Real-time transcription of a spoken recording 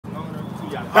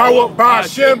Yahweh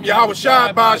Ba'Shem, Yahweh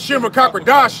Shai Ba'Shem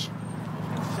Rakakradash.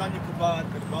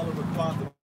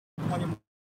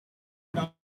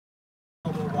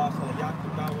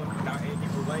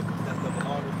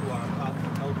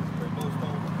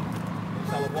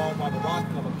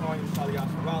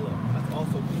 That's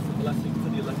also peace and blessings to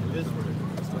the elect of Israel.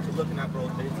 What you're looking at, bro,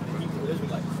 is the Hebrew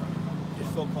Israelites. Your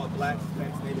so-called blacks,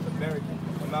 Hispanics, Native Americans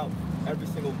come out every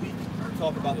single week and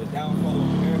talk about the downfall of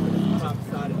America that's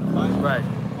prophesied in the Bible. Right.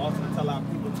 Also to tell our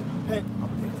people to repent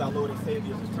because our Lord and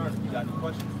Savior is returning. You got any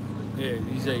questions? Yeah,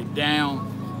 you say down.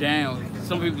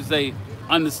 Some people say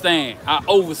understand. I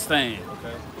overstand.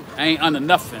 Okay. I ain't under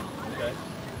nothing. Okay.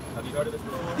 Have you heard of this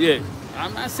before? Yeah.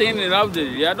 I'm not saying it out there.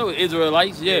 Yeah, I know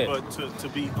Israelites, yeah. But to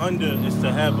be under is to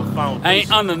have a foundation. I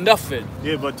ain't under nothing.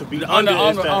 Yeah, but to be under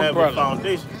is to have a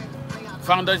foundation.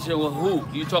 Foundation with who?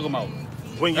 You talking about?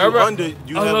 When you're under,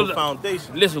 you have a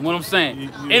foundation. Listen, what I'm saying.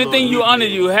 Anything you under,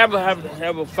 you have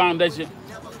a foundation.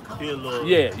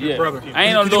 Yeah. Brother, I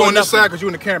ain't can you go on this side because you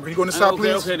in the camera? Can you go on this side,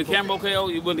 please? Okay, the camera okay? Oh,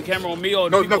 you want the camera on me or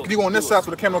no, can you go on this side so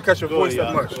the camera don't catch your voice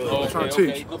that much? I'm trying to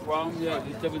teach. No problem. Yeah,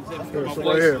 my so voice.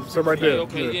 right here. So right there.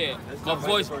 Okay, yeah. My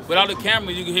voice, without the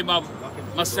camera, you can hear my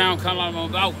sound come out of my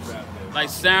mouth. Like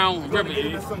sound, remember,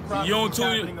 you don't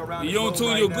tune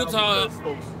your guitar up.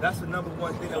 That's the number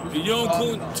one thing that we you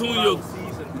don't tune your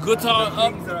guitar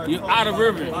up, you're out of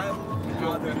rhythm.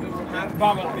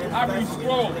 Baba, I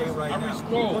re-scroll.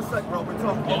 What's that, bro? We're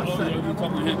talking.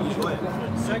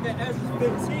 Second Ezra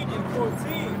 15 and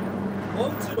 14.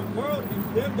 Woe to the world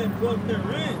and them that dwell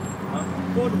therein.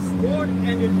 For the sword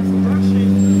and the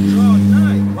destruction draw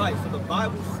nigh. Right, so the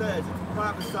Bible says it's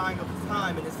prophesying of the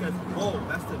time, and it says woe.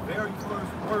 That's the very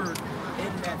first word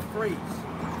in that phrase.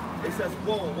 It says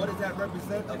woe, and what does that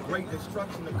represent? A great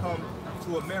destruction to come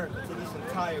to America, to this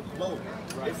entire globe.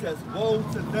 It says woe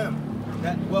to them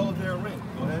that dwell therein.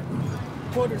 Go ahead.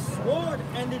 For the sword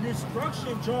and the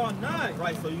destruction draw nigh.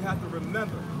 Right, so you have to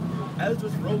remember, Ezra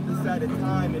wrote this at a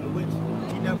time in which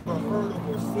he never heard of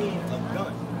or seen a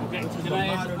gun, which is a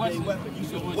modern day weapon. You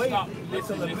should wait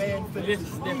until the man finishes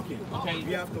speaking. Okay.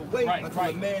 You have to wait until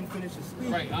the man finishes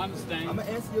speaking. Right, I understand. I'm going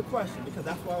to answer your question because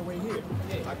that's why we're here.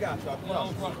 Yeah. I got you, I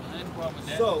promise. No problem with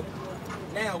that. So,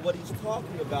 now what he's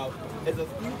talking about is a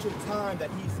future time that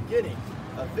he's getting,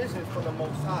 a vision from the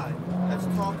Most High that's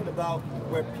talking about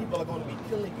where people are going to be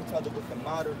killing each other with the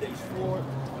modern day sword,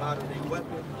 modern day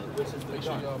weapon, which is the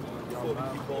gun. Before we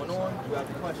keep going on, you have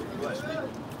a question. Go ahead.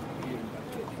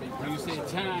 When you say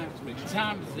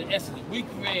time is the essence. We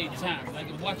create time. Like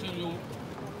a watch on your,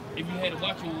 if you had a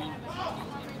watch on,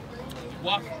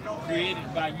 watch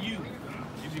created by you.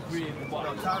 If you created a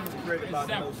watch. No, time is created by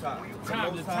the Most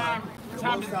High.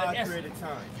 Time is the essence. Created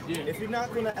time. Yeah. If you're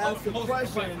not going to ask a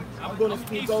question, I'm going to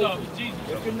speak over you.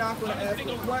 If you're not going to ask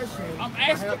a question, I'm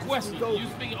asking a question. You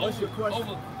speaking over. What's your question?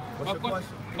 What's your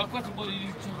question? My question was you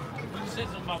said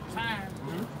something about time.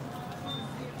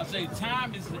 I say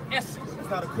time is the essence. It's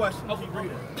not a question. Keep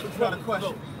reading. It's not a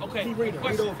question. Okay. Keep reading.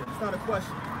 Read over. It's not a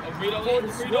question. For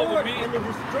the sword and the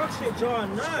destruction draw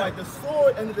nigh. Like the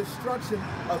sword and the destruction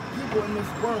of people in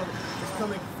this world is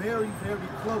coming very, very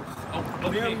close.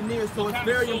 Very near. So it's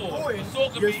very important.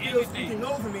 You're still speaking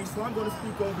over me, so I'm going to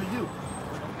speak over you.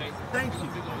 Thank you.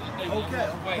 Okay.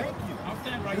 Thank you. I'm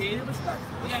standing right here.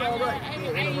 It's all right. I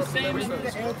ain't saying we need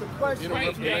to answer questions.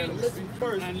 Right. You have to listen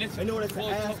first in order to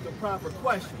ask a proper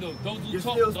question. No, don't You're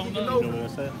talk. still speaking over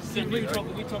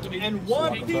me. And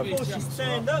one people should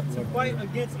stand up to fight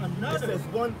against It another. says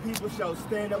one people shall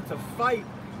stand up to fight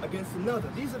against another.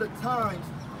 These are the times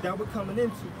that we're coming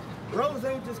into. Bros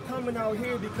ain't just coming out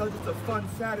here because it's a fun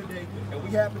Saturday and we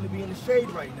happen to be in the shade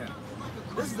right now.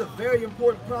 This is a very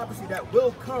important prophecy that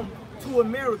will come to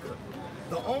America.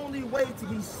 The only way to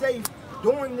be safe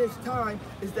during this time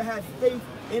is to have faith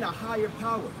in a higher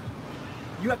power.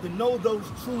 You have to know those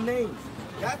true names.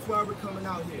 That's why we're coming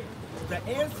out here. The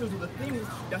answers or the things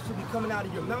that should be coming out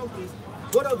of your mouth is,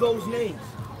 what are those names?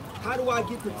 How do I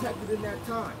get protected in that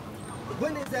time?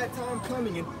 When is that time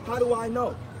coming and how do I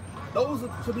know? Those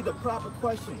should be the proper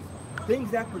questions.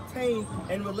 Things that pertain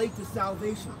and relate to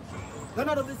salvation. None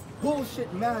of this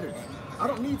bullshit matters. I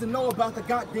don't need to know about the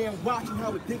goddamn watch and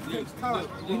how it dictates time.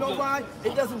 You know why?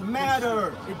 It doesn't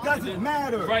matter. It doesn't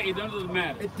matter. Right, it doesn't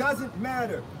matter. It doesn't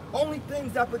matter. Only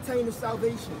things that pertain to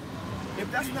salvation.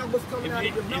 If that's not what's coming out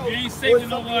of your mouth, if you ain't saving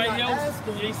nobody else,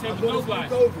 you ain't saving nobody.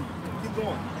 Keep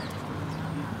going.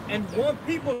 And one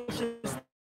people should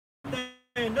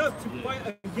stand up to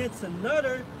fight against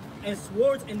another and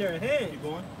swords in their hands. Keep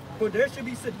going. For there should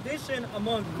be sedition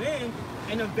among men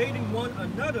and invading one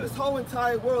another. This whole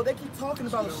entire world, they keep talking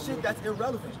about shit that's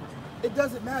irrelevant. It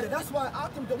doesn't matter. That's why I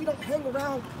think that we don't hang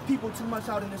around people too much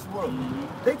out in this world.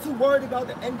 They too worried about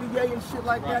the NBA and shit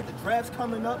like that, the draft's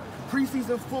coming up,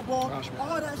 preseason football.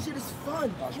 All that shit is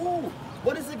fun, cool.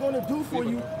 What is it going to do for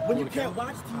you when you can't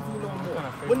watch TV no more?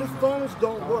 When the phones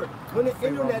don't work? When the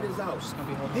internet is out?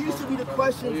 These should be the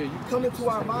questions coming to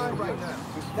our mind right now.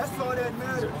 That's all that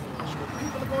matters.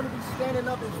 People are going to be standing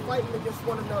up and fighting against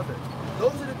one another.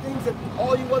 Those are the things that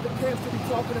all you other camps should be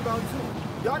talking about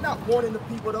too. Y'all not warning the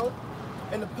people though.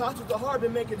 And the Apostles of Heart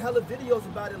been making hella videos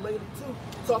about it lately too,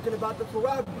 talking about the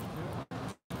Quran.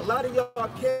 A lot of y'all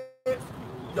camps,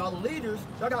 y'all leaders,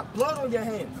 y'all got blood on your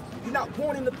hands. You're not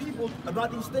warning the people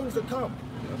about these things to come.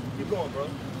 Keep going, bro.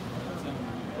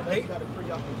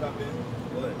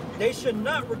 They should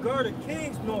not regard the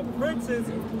kings nor princes,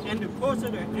 and the course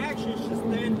of their actions should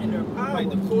stand in their power. Right,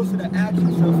 the course of the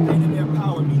actions shall stand in their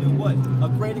power, meaning what? A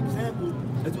great example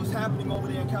is what's happening over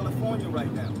there in California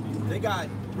right now. They got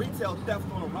retail theft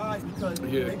on the rise because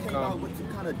they came out with some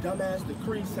kind of dumbass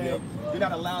decree saying you're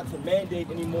not allowed to mandate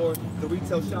anymore the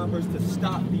retail shoppers to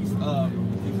stop these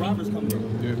robbers coming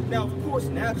in. Now, of course,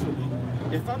 naturally,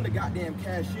 if I'm the goddamn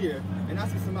cashier and I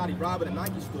see somebody robbing a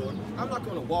Nike store, I'm not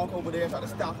going to walk over there and try to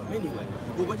stop them anyway.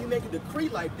 But when you make a decree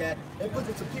like that, it puts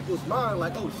it to people's mind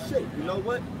like, oh shit, you know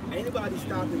what? Ain't nobody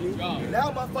stopping me.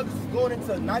 Now motherfuckers is going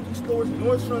into Nike stores,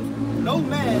 Nordstrom's, no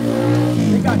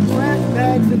mask. They got trash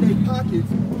bags in their pockets,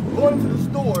 going to the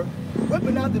store,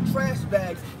 whipping out the trash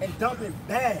bags and dumping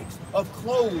bags of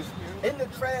clothes in the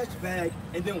trash bag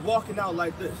and then walking out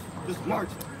like this, just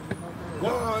marching.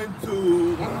 1,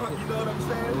 2, 1, you know what I'm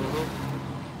saying?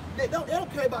 They don't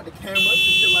care about the cameras and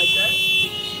shit like that.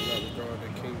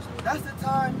 That's the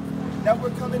time that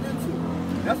we're coming into.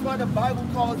 That's why the Bible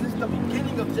calls this the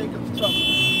beginning of Jacob's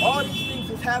trouble. All these things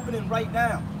is happening right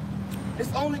now.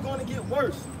 It's only going to get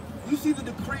worse. You see the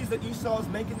decrees that Esau is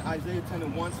making? Isaiah 10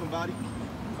 and 1, somebody?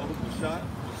 What was the shot?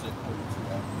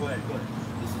 Go ahead.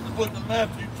 This is the book of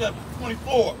Matthew, chapter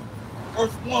 24,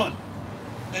 verse 1.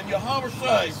 And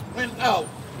Yahushua went out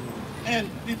and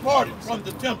departed from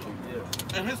the temple.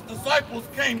 And his disciples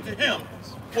came to him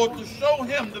for to show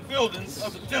him the buildings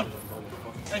of the temple.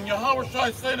 And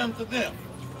Yahushua said unto them,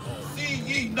 See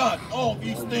ye not all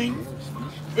these things?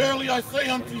 Verily I say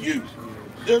unto you,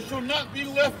 there shall not be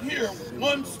left here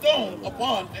one stone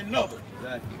upon another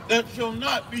that shall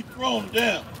not be thrown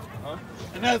down.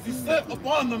 And as he sat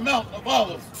upon the Mount of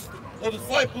Olives, the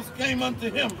disciples came unto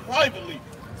him privately,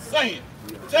 saying,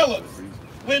 Tell us,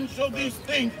 when shall these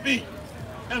things be?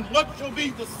 And what shall be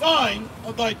the sign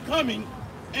of thy coming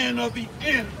and of the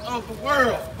end of the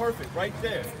world? That's perfect, right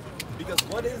there. Because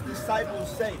what his disciples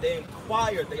say, they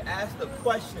inquired, they asked a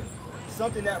question,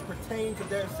 something that pertains to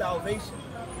their salvation.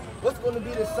 What's going to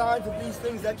be the signs of these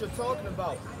things that you're talking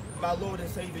about, my Lord and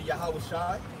Savior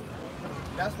Yahushua?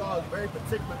 That's why I was very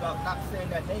particular about not saying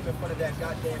that name in front of that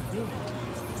goddamn demon.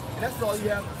 And that's all you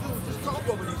have to do, just talk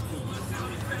over these things.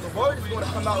 The word is going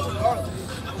to come out regardless.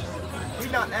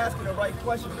 We're not asking the right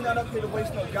questions. We're not up here to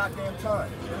waste no goddamn time.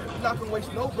 We're not going to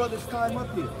waste no brother's time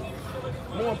up here.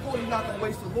 More importantly, we're not going to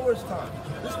waste the Lord's time.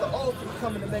 This is the ultimate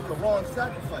coming to make a wrong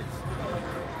sacrifice.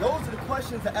 Those are the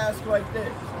questions to ask right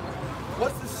there.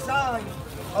 What's the sign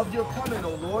of your coming,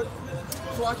 O Lord?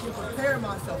 So I can prepare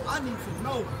myself. I need to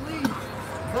know, please.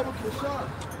 Brother Kashad.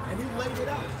 And he laid it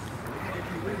out.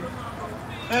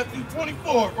 Matthew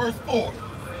 24, verse 4.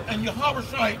 And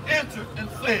Yahushua answered and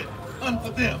said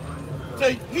unto them,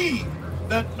 Take heed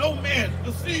that no man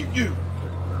deceive you,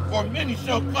 for many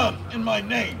shall come in my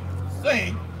name,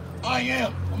 saying, I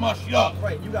am the Mashiach.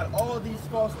 Right, you got all these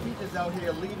false teachers out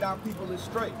here leading our people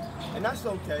astray. And that's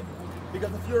okay,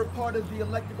 because if you're a part of the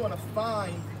elect, you're going to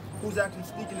find who's actually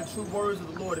speaking the true words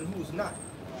of the Lord and who's not.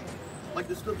 Like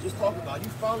the scriptures talk about, you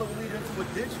follow a leader into a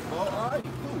ditch, well, all right,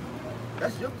 cool.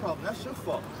 That's your problem, that's your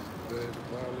fault.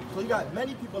 So you got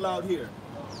many people out here.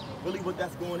 Really what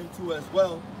that's going into as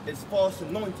well is false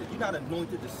anointed. You're not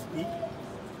anointed to speak.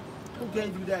 Who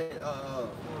gave you that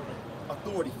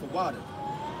authority for water?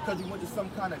 Because you went to some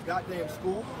kind of goddamn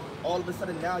school, all of a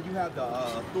sudden now you have the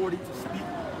authority to speak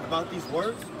about these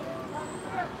words?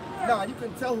 Nah, you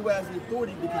can tell who has the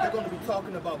authority because they're going to be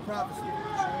talking about prophecy,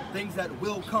 things that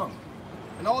will come.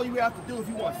 And all you have to do if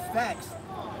you want facts,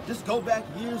 just go back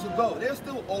years ago. There's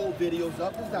still old videos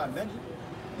up. There's not many.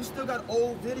 You still got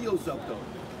old videos up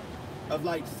though, of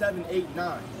like 7, 8,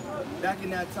 9. Back in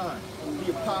that time,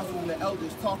 the apostles and the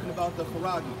elders talking about the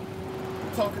Quran,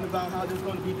 talking about how there's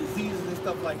going to be diseases and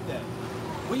stuff like that.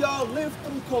 We all lived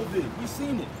through COVID. We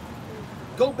seen it.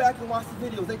 Go back and watch the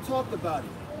videos. They talked about it.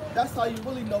 That's how you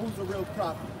really know who's a real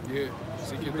prophet. Yeah,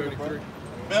 CK33.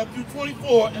 Matthew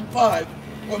 24 and 5.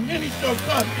 For many shall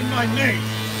come in my name,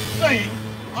 saying,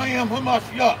 I am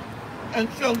Hamashiach, and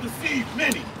shall deceive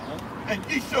many. And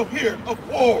ye shall hear of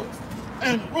wars,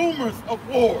 and rumors of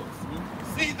wars.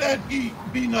 See that ye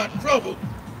be not troubled,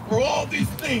 for all these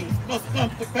things must come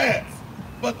to pass.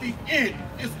 But the end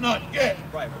is not yet.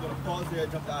 Right, we're going to pause there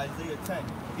and jump to Isaiah 10.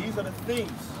 These are the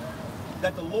things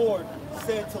that the Lord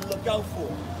said to look out for.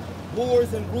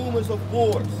 Wars and rumors of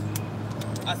wars.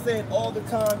 I say it all the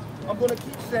time. I'm going to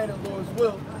keep saying it, Lord's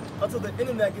will, until the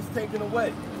internet gets taken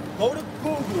away. Go to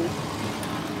Google,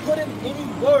 put in any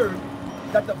word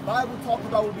that the Bible talks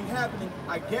about will be happening.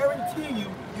 I guarantee you,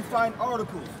 you find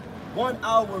articles 1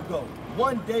 hour ago,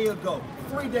 1 day ago,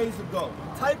 3 days ago.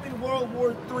 Type in World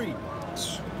War III.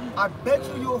 I bet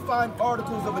you'll find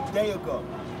articles of a day ago.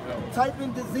 Type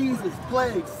in diseases,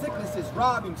 plagues, sicknesses,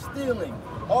 robbing, stealing.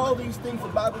 All these things the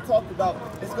Bible talked about,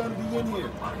 it's going to be in here.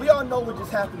 We all know what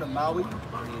just happened to Maui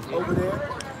over there.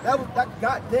 That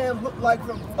goddamn looked like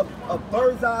from a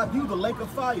bird's eye view, the lake of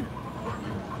fire.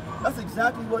 That's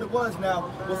exactly what it was.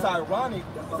 Now, what's ironic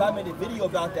is I made a video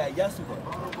about that yesterday.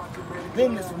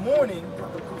 Then this morning,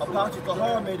 Apostle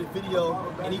Tahar made a video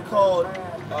and he called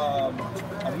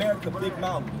America Big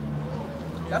Mountain.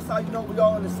 That's how you know we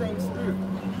all in the same spirit.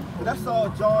 But that's all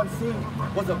John seen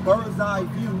was a bird's eye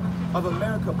view of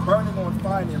America burning on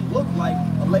fire and it looked like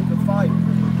a lake of fire.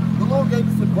 The Lord gave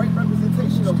us a great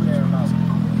representation over there in Maui.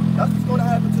 That's what's going to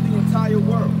happen to the entire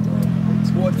world,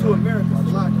 or to America.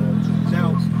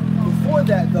 Now, before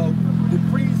that though,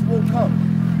 decrees will come.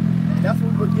 That's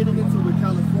what we're getting into with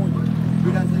California.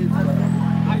 Read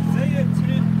Isaiah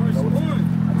 10 verse 1.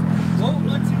 Woe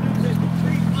unto them that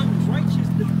decree unrighteous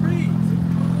decrees,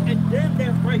 and them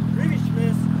that write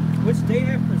Britishness which they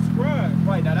have prescribed.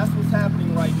 Right, now that's what's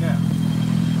happening right now.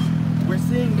 We're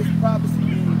seeing this prophecy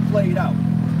being played out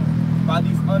by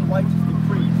these unrighteous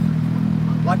decrees.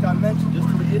 Like I mentioned, just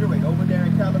to reiterate, over there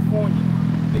in California,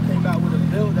 they came out with a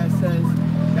bill that says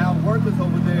now workers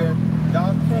over there,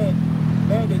 y'all can't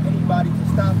mandate anybody to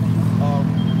stop these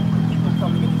people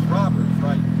coming in, these robbers,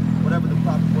 right? Whatever the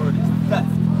proper word is,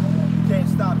 theft. You can't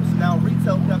stop it. So now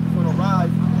retail theft is going to rise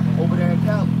over there in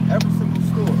Cali. Every single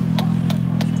store.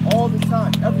 All the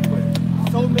time, everywhere.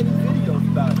 So many videos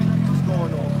about it. What's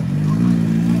going on?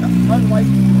 That's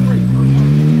unrighteous decree.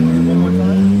 One more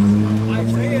time.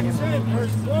 Isaiah 10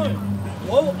 verse 1.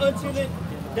 Woe unto them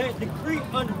that decree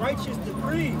unrighteous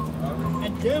decrees,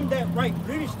 and them that write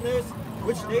Britishness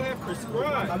which they have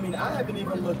prescribed. I mean, I haven't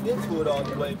even looked into it all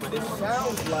the way, but it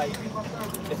sounds like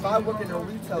if I work in a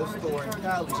retail store in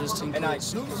Cali and I do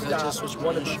stop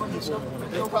one of these people,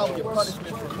 there's probably a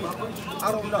punishment for me.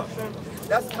 I don't know.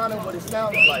 That's kind of what it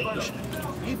sounds like.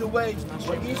 Either way,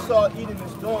 what Esau Edom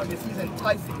is doing is he's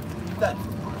enticing theft.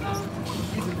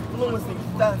 He's influencing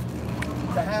theft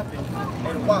to happen.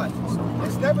 And why?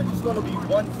 It's never just going to be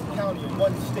one county or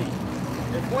one state.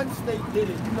 If one state did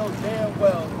it, you know damn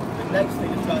well the next state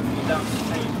is about to adopt the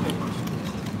same thing.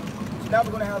 So now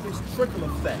we're going to have this trickle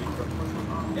effect.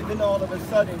 And then all of a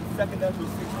sudden, 2nd Ezra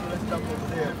 16, let's jump over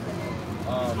there.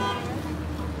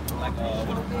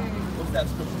 What's that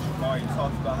scripture, Shamari? It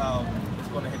talks about how it's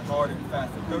going to hit harder and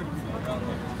faster. 32 around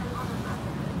there.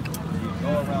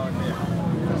 Go around there.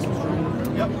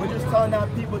 Yep, we're just telling out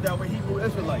people that we're Hebrew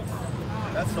Israelites.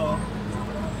 That's all.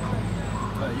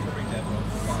 You can read that, bro.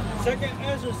 2nd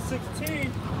Ezra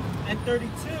 16 and 32.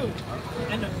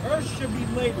 And the earth should be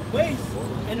laid waste,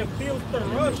 and the fields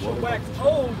thereof shall wax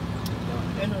old,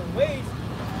 and her ways.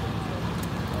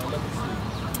 Let me see.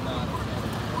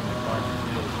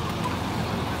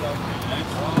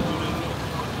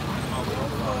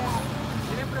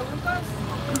 ¿Tiene preguntas?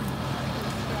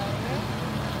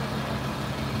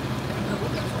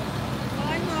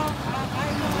 Ay, no.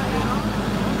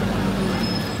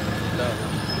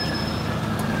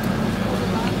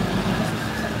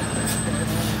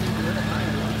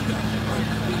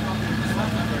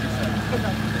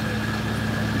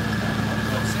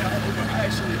 I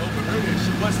actually overheard it.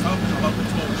 She was talking about the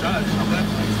 12 judge. She left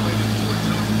and explained it to her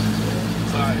too.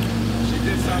 Sorry. She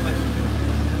did sound like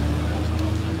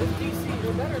With DC,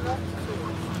 you're better not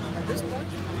at this point.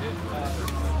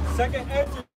 2nd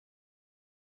Ezra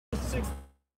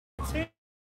 16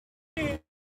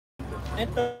 and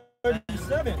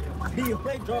 37. Be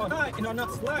afraid, draw nigh, and are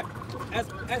not slack. As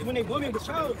when a woman with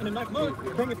child in the 9th month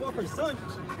bringing forth her son,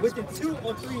 within 2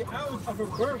 or 3 hours of her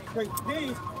birth, great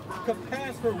pains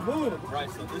compass her womb. Right,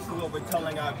 so this is what we're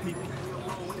telling our people.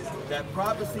 That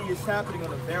prophecy is happening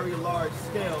on a very large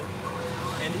scale,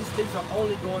 and these things are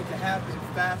only going to happen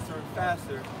faster and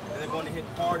faster, and they're going to hit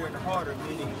harder and harder,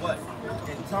 meaning what?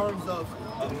 In terms of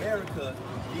America,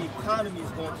 the economy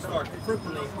is going to start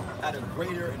crippling at a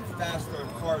greater and faster and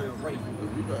harder rate.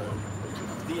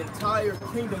 the entire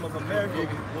kingdom of America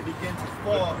will begin to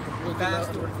fall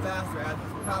faster and faster as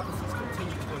these prophecies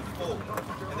continue to unfold.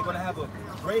 And they're going to have a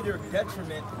greater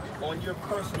detriment on your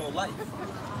personal life.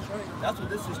 That's what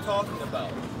this is talking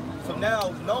about. So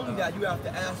now, knowing that, you have to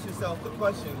ask yourself the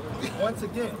question, once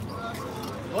again,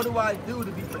 what do I do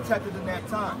to be protected in that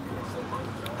time?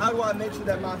 How do I make sure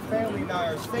that my family and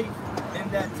I are safe in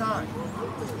that time?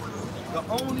 The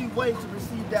only way to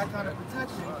receive that kind of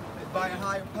protection is by a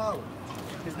higher power.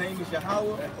 His name is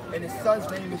Yahweh, and his son's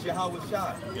name is Yahweh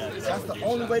Shai. That's the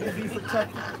only way to be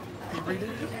protected. Can you read it?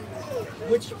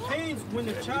 Which pains when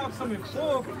the child coming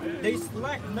forth, they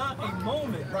slack not a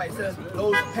moment. Right, it says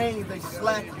those pains, they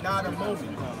slack not a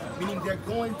moment. Meaning they're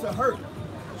going to hurt.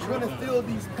 You're going to feel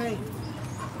these pains.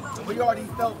 And we already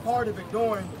felt part of it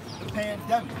during the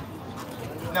pandemic.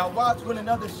 Now watch when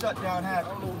another shutdown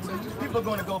happens. People are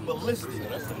going to go ballistic.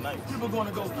 People are going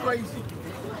to go crazy.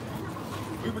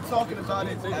 We were talking about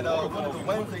it at one of the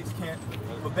Wednesdays camp,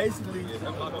 but basically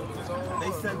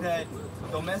they said that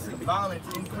domestic violence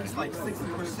increased like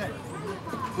 60%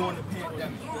 during the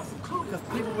pandemic. Because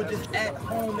people were just at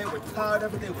home, they were tired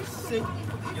of it, they were sick.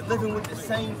 You're living with the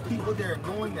same people, they're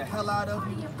annoying the hell out of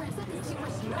you.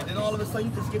 And then all of a sudden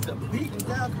you just get to beating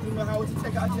down because you know how to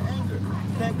take out your anger.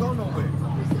 You can't go nowhere.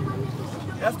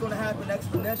 That's going to happen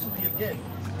exponentially again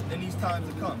in these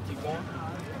times to come. Keep going.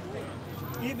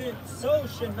 Even so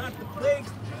should not the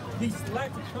plagues be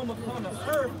slack to come upon the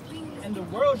earth, and the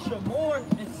world shall mourn,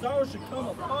 and sorrow shall come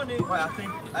upon it. Right, I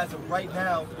think as of right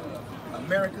now,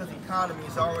 America's economy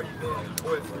has already been,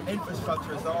 or its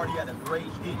infrastructure is already at a great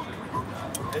peak.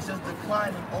 It's just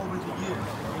declining over the years.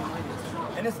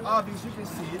 And it's obvious, you can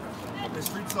see it. The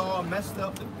streets are all messed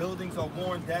up, the buildings are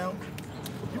worn down.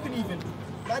 You can even,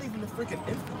 not even the freaking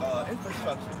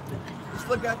infrastructure. Just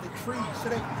look at the trees,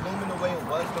 shit ain't blooming the way it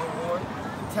was no more.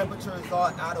 The temperature is all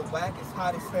out of whack, it's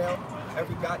hot as hell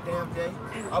every goddamn day.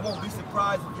 I won't be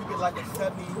surprised if you get like a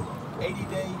 70, 80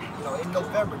 day, you know, in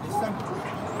November, December.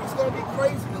 It's gonna be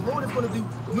crazy. The Lord is gonna do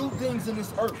new things in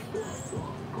this earth.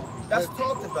 That's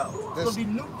talked about. It's gonna be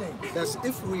new things. That's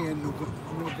if we're in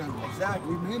November.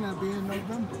 Exactly. We may not be in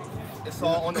November. It's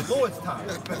all on the Lord's time.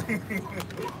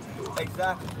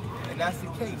 Exactly. And that's the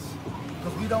case.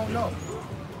 Because we don't know.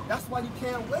 That's why you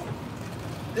can't wait.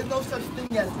 There's no such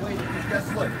thing as waiting, because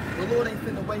guess what? The Lord ain't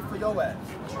finna wait for your ass.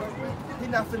 He's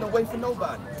not finna wait for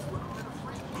nobody.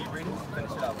 Keep reading.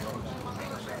 Finish it out, bro.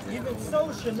 Even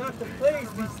so shall not the plagues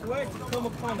be slack to come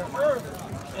upon the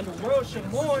earth, and the world shall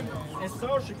mourn, and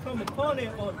sorrow shall come upon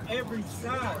it on every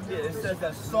side. Yeah, it says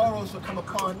that sorrow shall come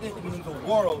upon it, meaning the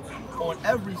world, on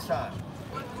every side.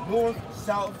 North,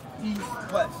 south, east,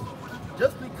 west.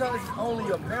 Just because it's only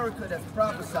America that's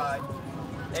prophesied,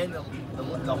 and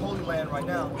the Holy Land right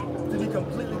now, to be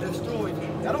completely destroyed,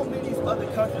 that don't mean these other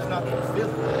countries not going to feel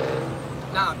it.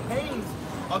 Now, pains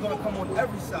are going to come on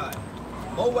every side.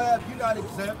 Moab, you're not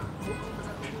exempt.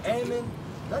 Ammon,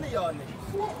 none of y'all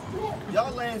niggas.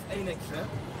 Y'all lands ain't exempt.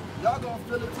 Y'all going to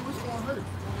feel it too, it's going to hurt.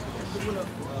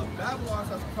 When Babylon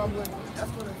starts crumbling,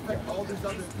 that's going to affect all these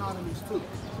other economies too.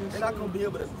 They're not going to be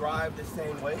able to thrive the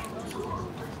same way.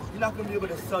 You're not going to be able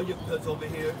to sell your goods over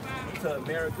here to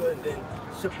America and then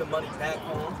ship the money back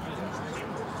home.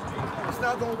 It's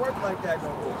not going to work like that no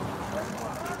more.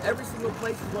 Every single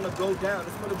place is going to go down.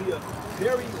 It's going to be a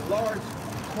very large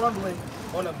crumbling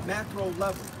on a macro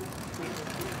level.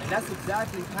 And that's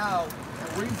exactly how,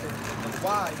 the reason and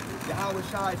why Yahweh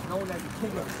Shai is known as the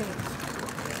King of Kings.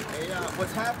 And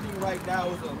what's happening right now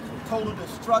is a total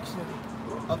destruction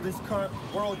of this current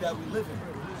world that we live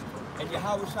in. And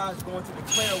Yahweh Shai is going to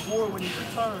declare war when he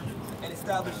returns and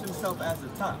establish himself as the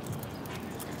top.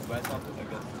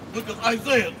 Look at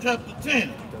Isaiah chapter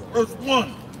 10, verse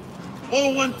 1.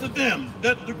 Woe unto them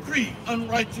that decree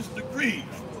unrighteous decrees,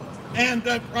 and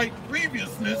that write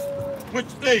grievousness which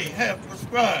they have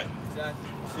prescribed. Exactly.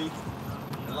 See?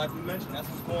 And like we mentioned, that's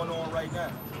what's going on right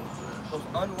now. Those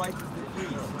unrighteous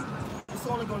decrees. It's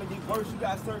only going to get worse. You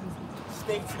got certain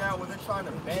states now where they're trying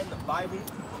to ban the Bible,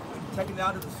 taking it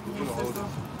out of the school system.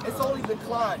 It's only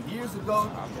declined. Years ago,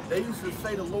 they used to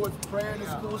say the Lord's Prayer in the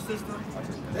school system.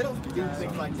 They don't do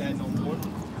things like that no more.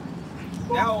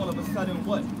 Now all of a sudden,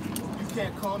 what? You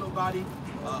can't call nobody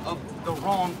the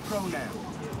wrong pronoun.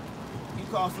 You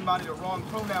call somebody the wrong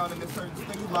pronoun in a certain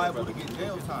state, you're liable to get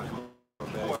jail time.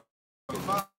 Or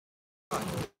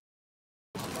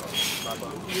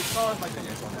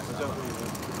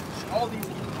all these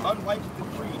unrighteous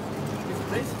decrees is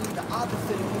basically the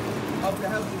opposite of the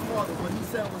Heavenly Father. What he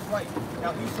said was right.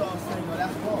 Now Esau is saying, no,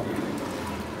 that's wrong.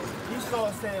 Esau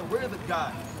is saying, we're the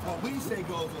God. What we say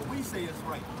goes, what we say is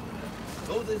right.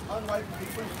 Those are unrighteous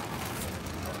decrees.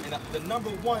 And And the number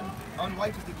one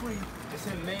unrighteous decree is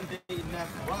him mandating mass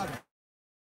murder.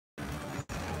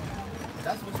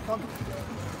 That's what's coming.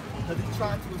 Because he's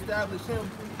trying to establish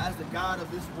him as the God of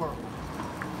this world.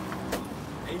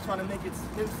 And he's trying to make it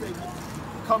him say,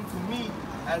 come to me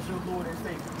as your Lord and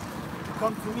Savior.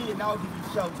 Come to me and I'll give you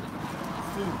shelter,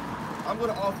 food. I'm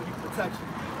going to offer you protection.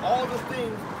 All the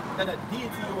things that a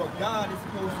deity or a God is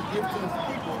supposed to give to his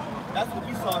people, that's what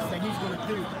Esau is saying he's going to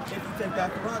do if you take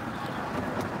back the rock.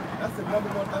 That's the number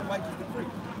one unrighteous decree.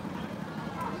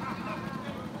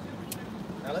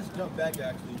 Now let's jump back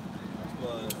actually to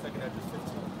 2nd Ezra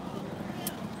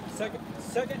 15.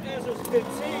 Second Ezra 15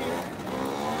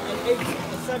 and 18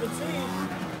 and 17,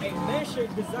 a man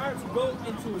should desire to go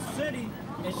into a city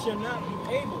and shall not be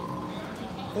able.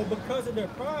 For because of their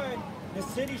pride, the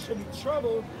city shall be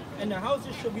troubled, and the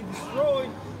houses shall be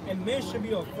destroyed, and men shall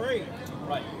be afraid.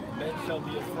 Right, men shall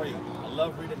be afraid. I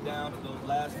love reading down to those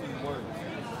last few words.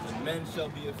 And men shall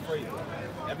be afraid.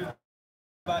 Everybody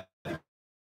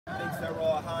thinks they're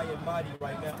all high and mighty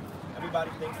right now.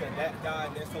 Everybody thinks that guy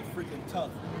and they're so freaking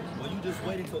tough. Well, you just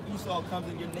wait until Esau comes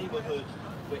in your neighborhood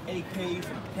with AKs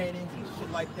and cannons and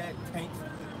shit like that, tanks,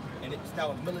 and it's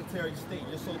now a military state,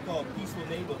 your so-called peaceful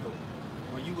neighborhood,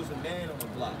 where you was a man on the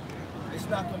block. It's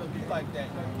not going to be like that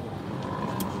anymore.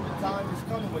 The time is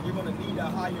coming when you're going to need a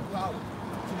higher power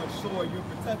to ensure your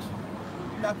protection.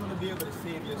 You're not going to be able to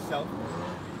save yourself.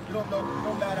 You don't know,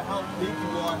 no matter how big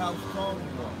you are, how strong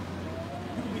you are.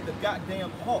 You can be the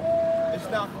goddamn Hulk. It's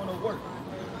not going to work.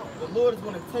 The Lord is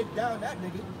going to take down that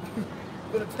nigga. He's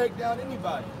going to take down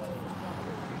anybody.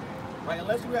 Right?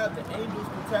 Unless you have the angels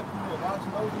protecting you and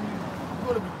watching over you,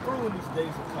 you're going to be through in these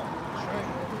days to come.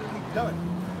 Right? You're done.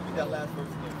 Read that last verse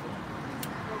again.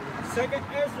 2nd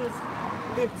Ezra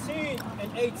 15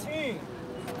 and 18.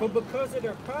 For because of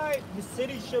their pride, the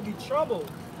city shall be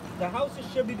troubled, the houses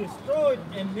shall be destroyed,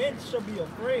 and men shall be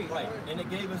afraid. Right, and it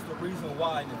gave us the reason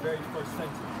why in the very first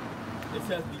sentence. It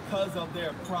says, because of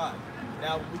their pride.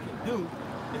 Now what we can do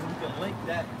is we can link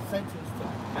that sentence to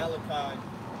Malachi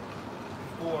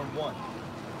 4:1.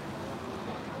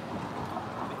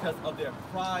 Because of their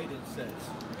pride, it says.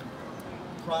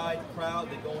 Pride, proud,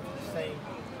 they go into the same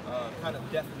kind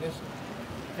of definition.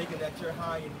 Thinking that you're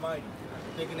high and mighty.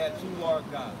 Thinking that you are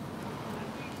God.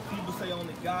 People say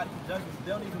only God can judge us.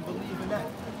 They don't even believe in that.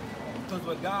 Because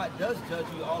when God does judge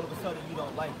you, all of a sudden you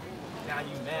don't like it. Now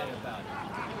you're mad about it.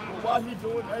 Well, why he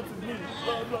doing that to me?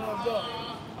 Blah, blah, blah.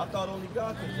 I thought only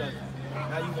God can judge you.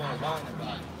 Now you want to whine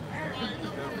about it.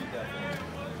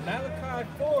 Malachi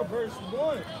 4 verse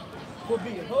 1. For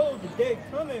behold, the day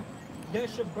cometh that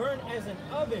shall burn as an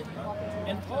oven,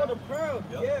 and all the proud,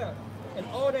 and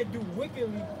all that do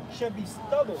wickedly shall be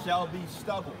stubble. Shall be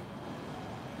stubble.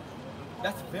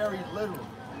 That's very literal.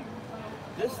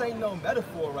 This ain't no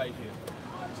metaphor right here.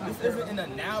 This isn't an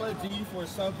analogy for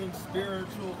something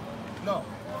spiritual. No.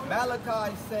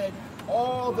 Malachi said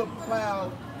all the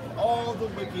proud and all the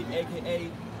wicked, aka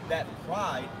that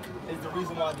pride, is the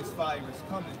reason why this fire is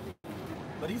coming.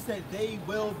 But he said they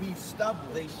will be stubble.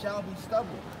 They shall be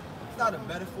stubble. It's not a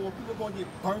metaphor. People are going to get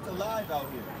burnt alive out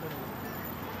here.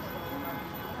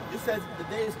 It says the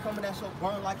day is coming that shall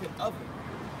burn like an oven.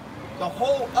 The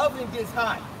whole oven gets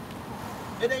hot.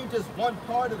 It ain't just one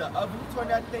part of the oven. You turn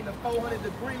that thing to 400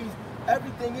 degrees,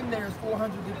 everything in there is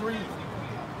 400 degrees.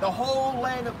 The whole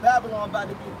land of Babylon about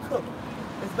to get cooked.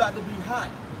 It's about to be hot.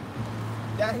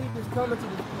 That heat is coming to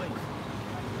this place.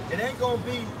 It ain't gonna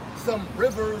be some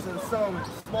rivers and some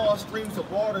small streams of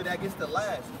water that gets to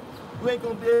last. You ain't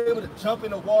gonna be able to jump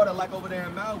in the water like over there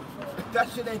in Maui. That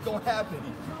shit ain't gonna happen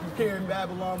here in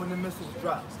Babylon when the missiles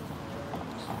drop.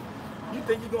 You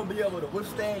think you're gonna be able to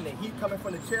withstand the heat coming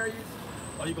from the chariots?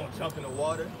 Or you gonna jump in the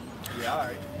water? Yeah, all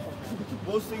right.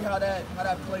 We'll see how that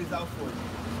plays out for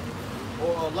you.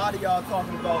 Or a lot of y'all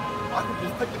talking about, I can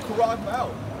just take the Quran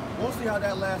out. We'll see how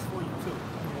that lasts for you too,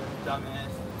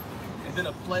 dumbass. And then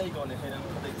a plague on the hit them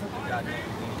because they took the goddamn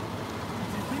thing.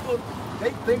 See, people,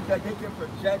 they think that they can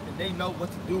project and they know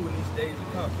what to do in these days to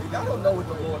come. Y'all don't know what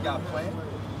the Lord got planned.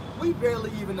 We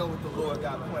barely even know what the Lord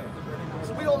got planned.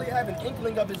 So we only have an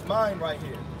inkling of his mind right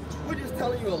here. We're just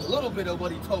telling you a little bit of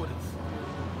what he told us.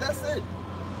 That's it.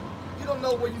 You don't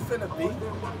know where you finna be.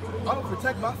 I'm gonna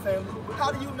protect my family.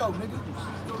 How do you know, nigga?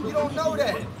 You don't know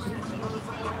that.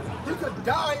 You could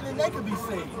die and then they could be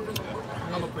saved.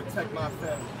 I'm gonna protect my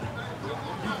family.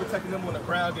 You protecting them on the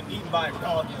ground getting eaten by a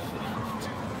dog and shit.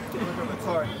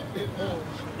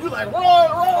 You like,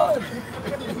 run!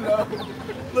 You know,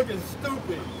 looking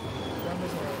stupid.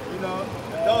 You know,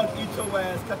 dog eat your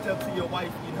ass, catch up to your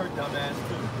wife, eat her dumb ass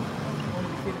too.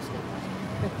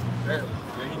 Barely.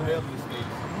 Yeah, he barely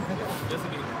escaped. just to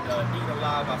get eaten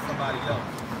alive by somebody else.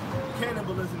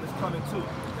 Cannibalism is coming too,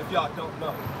 if y'all don't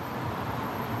know.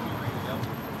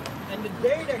 And the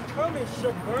day that cometh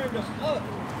shall burn them up,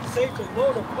 saith the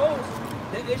Lord of hosts,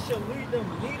 that it shall lead them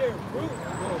neither root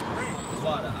nor branch.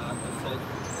 Water, I said,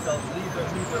 so neither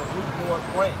root nor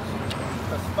branch.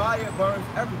 Because fire burns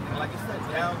everything, like it said,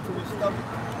 down to its stomach.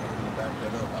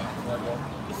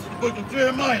 This is the book of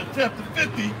Jeremiah, chapter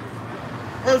 50,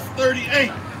 verse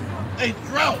 38. A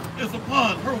drought is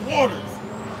upon her waters,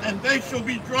 and they shall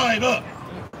be dried up.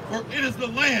 For it is the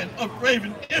land of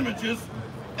graven images,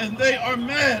 and they are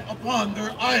mad upon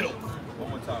their idols. One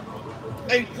more time, bro.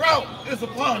 A drought is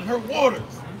upon her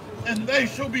waters, and they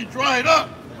shall be dried up.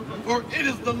 For it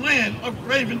is the land of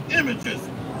graven images,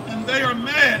 and they are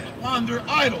mad upon their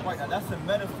idols. Right, now that's a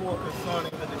metaphor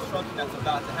concerning the destruction that's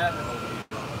about to happen over here.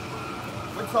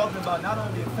 We're talking about not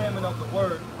only a famine of the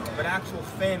word, but actual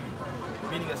famine,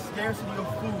 meaning a scarcity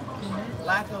of food,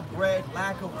 lack of bread,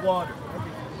 lack of water.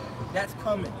 That's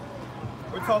coming.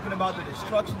 We're talking about the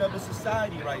destruction of the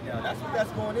society right now. That's what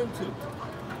that's going into.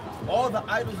 All the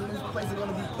idols in this place are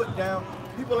going to be put down.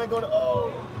 People ain't going to,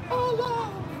 oh, Allah,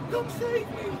 come save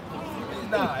me.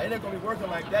 Nah, it ain't going to be working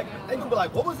like that. They're going to be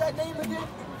like, what was that name again?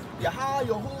 Yaha,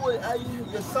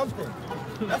 Yahuwah, you're something.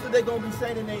 That's what they're going to be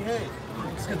saying in their head.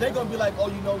 Because they're going to be like, oh,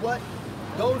 you know what?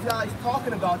 Those guys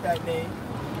talking about that name,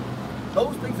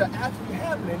 those things are actually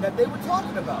happening that they were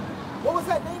talking about. What was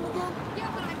that name again?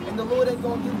 And the Lord ain't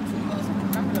going to give it to you.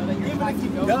 Even if he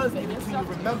does give it to you,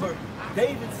 remember,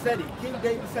 David said it. King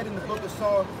David said in the book of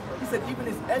Psalms, he said even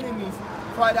his enemies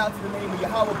cried out to the name of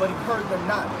Yahweh, but he heard them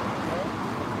not.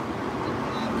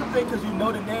 You think because you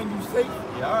know the name you say,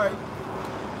 yeah, all right.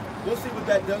 We'll see what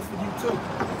that does for you too.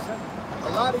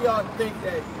 A lot of y'all think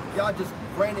that y'all just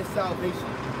granted salvation.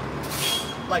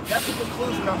 Like, that's the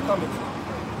conclusion I'm coming to.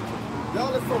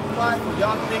 Y'all are so prideful.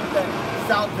 Y'all think that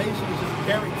salvation is just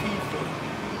guaranteed for you.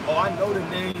 Oh, I know the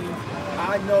name.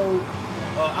 I know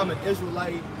I'm an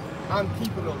Israelite. I'm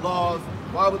keeping the laws.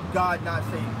 Why would God not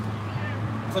save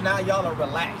me? So now y'all are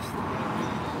relaxed.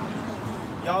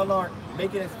 Y'all aren't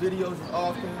making us videos as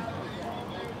often.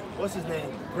 What's his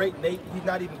name? Great Nate. He's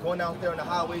not even going out there on the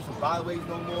highways and byways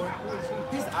no more.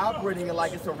 He's operating it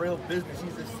like it's a real business.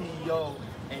 He's a CEO,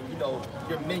 and you know,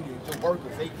 your minions, your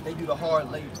workers, they do the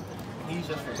hard labor. And he's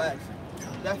just relaxing.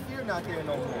 That fear not there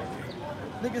no more.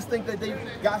 Niggas think that they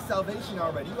got salvation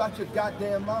already. You out your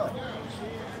goddamn mind.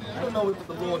 You don't know what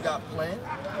the Lord got planned.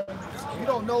 You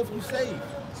don't know if you saved.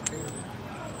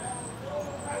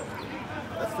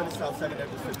 Let's finish out 2 Ezra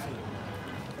 15.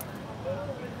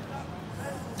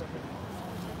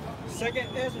 2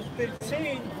 Ezra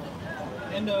 15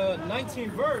 and the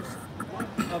 19th verse,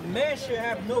 a man should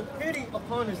have no pity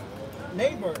upon his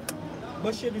neighbor,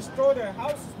 but should destroy their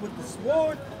houses with the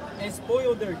sword and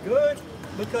spoil their goods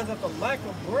because of the lack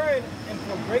of bread and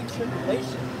for great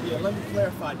tribulation. Yeah, let me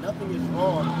clarify. Nothing is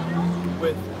wrong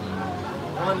with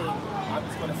running, I'm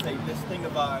just going to say, this thing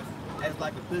of ours as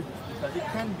like a business, because it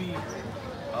can be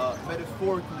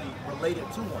metaphorically related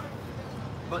to one.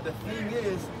 But the thing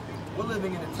is, we're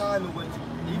living in a time in which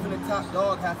even the top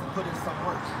dog has to put in some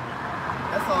work.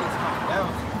 That's all it's coming down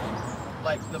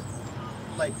to.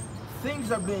 Like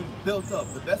things are being built up.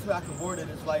 The best way I can word it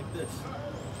is like this.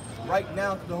 Right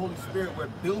now, through the Holy Spirit, we're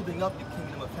building up the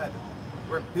kingdom of heaven.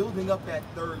 We're building up that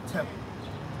third temple,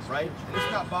 right? And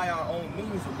it's not by our own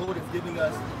means. The Lord is giving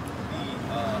us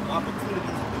the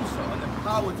opportunity to do so and the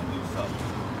power to do so.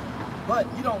 But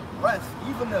you don't rest.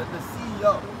 Even the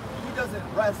CEO, he doesn't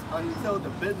rest until the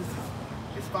business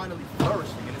is finally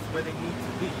flourishing and it's where they need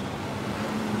to be.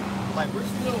 Like, we're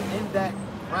still in that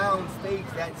ground stage,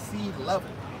 that seed level,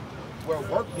 where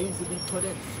work needs to be put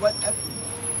in, sweat equity.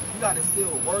 You gotta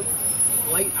still work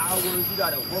late hours, you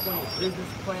gotta work on your business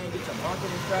plan, get your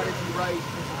marketing strategy right.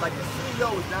 Like, the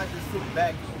CEO is not just sitting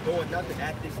back doing nothing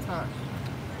at this time.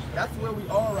 That's where we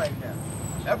are right now.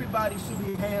 Everybody should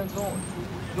be hands-on,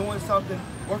 doing something,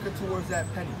 working towards that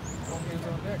penny.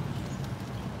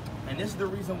 And this is the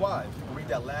reason why. You can read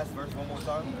that last verse one more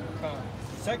time.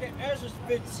 2 Ezra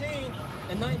 15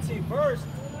 and 19 verse,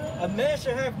 a man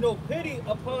should have no pity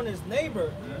upon his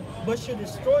neighbor, but should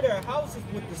destroy their houses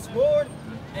with the sword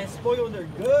and spoil their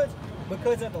goods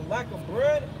because of the lack of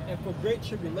bread and for great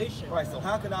tribulation. Right, so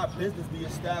how can our business be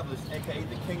established, aka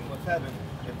the kingdom of heaven,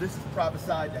 if this is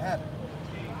prophesied to happen?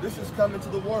 This is coming to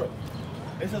the world.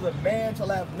 It says a man shall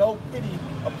have no pity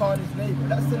upon his neighbor.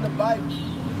 That's in the Bible.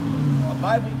 The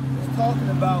Bible is talking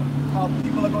about how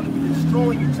people are going to be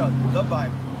destroying each other. The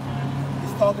Bible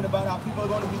is talking about how people are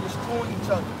going to be destroying each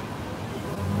other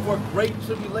for great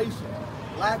tribulation,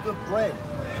 lack of bread.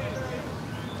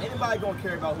 Anybody gonna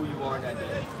care about who you are in that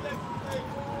day?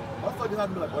 Motherfuckers have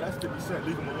to be like, well, that's 50 Cent.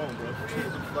 Leave him alone, bro.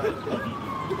 Like,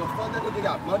 you gonna fuck that nigga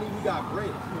got money, we got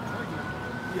bread.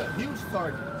 Yeah, huge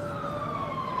target.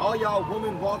 All y'all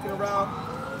women walking around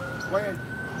wearing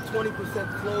 20%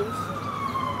 clothes.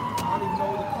 I don't even know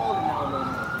what to call it now, no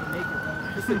more.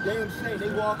 It's a damn shame.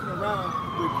 They walking around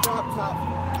with crop top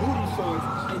booty shorts,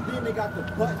 and then they got the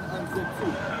button unzipped too.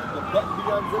 The button be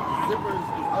unzipped, the zipper is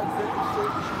unzipped and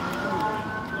shit.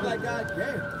 You're like, God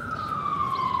damn.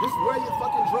 Just wear your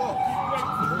fucking drawers.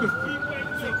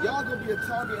 See, y'all gonna be a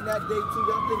target in that day too.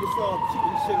 Y'all think it's all cute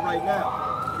and shit right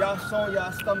now. Y'all showing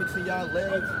y'all stomachs and y'all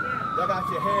legs. Y'all got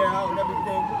your hair out and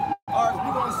everything. Alright, we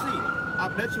gonna see. I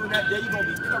bet you in that day you're gonna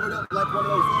be covered up like one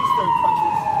of those Easter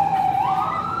punches.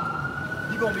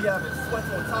 You're gonna be having sweat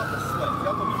on top of sweat.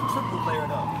 Y'all gonna be triple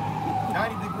layered up.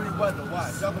 90-degree weather,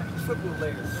 watch. Y'all gonna be triple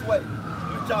layered, sweat.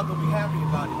 But y'all gonna be happy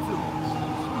about it too.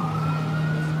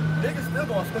 Niggas still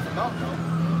gonna spit them out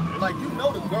though. Like, you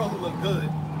know the girl who look good.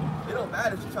 It don't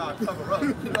matter if you try to cover up.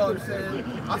 You know what I'm saying?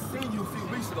 I seen you a few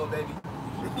weeks ago, baby.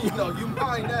 You know, you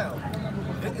mine now.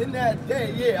 In that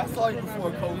day, yeah, I saw you before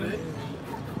COVID.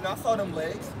 You know, I saw them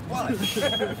legs. Watch.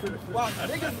 Watch.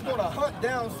 Niggas is gonna hunt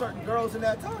down certain girls in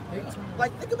that time.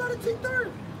 Like, think about it,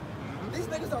 T-30. These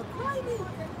niggas are grimy.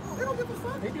 They don't give a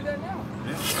fuck. They do that now.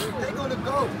 They gonna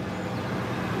go.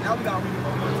 Now we gotta read it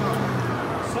one more time.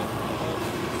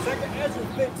 Second Ezra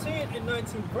 15 and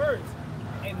 19 verse.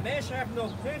 A man shall have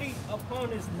no pity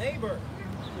upon his neighbor,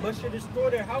 but shall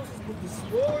destroy their houses with the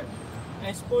sword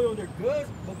and spoil their goods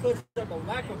because of the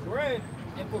lack of bread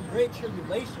and for great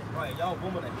tribulation. Right, y'all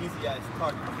women are easy ass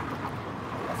targets.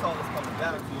 That's all it's coming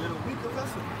down to. You're the weaker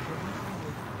vessel.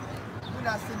 We're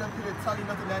not sitting up here telling you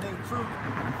nothing that ain't true.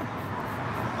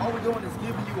 All we're doing is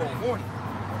giving you a warning.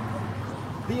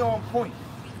 Be on point.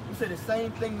 We say the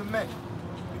same thing to men.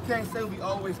 You can't say we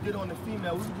always get on the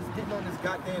female. We were just getting on this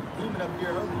goddamn demon up here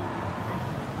earlier.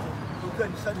 He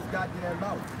couldn't shut his goddamn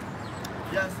mouth.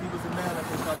 Yes, he was a man up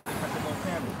here, so they kept him on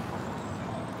camera.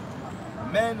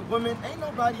 Men, women, ain't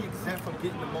nobody exempt from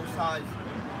getting the Most High's,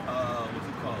 what's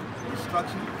it called,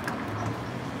 instruction.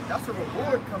 That's a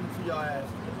reward coming to your ass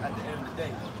at the end of the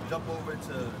day. Jump over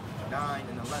to 9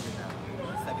 and 11 now.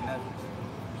 Second Ezra.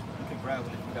 You can grab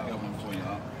it if you got one for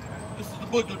y'all. This is the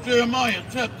book of Jeremiah,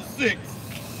 chapter 6,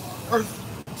 verse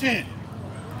 10.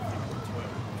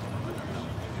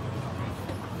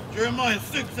 Jeremiah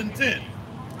 6 and 10.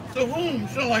 To whom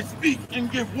shall I speak and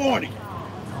give warning?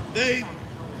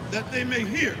 That they may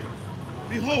hear.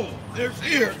 Behold, their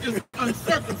ear is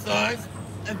uncircumcised,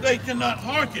 and they cannot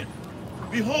hearken.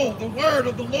 Behold, the word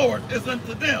of the Lord is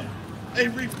unto them a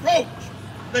reproach.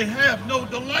 They have no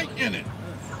delight in it.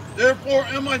 Therefore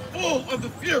am I full of the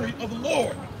fury of the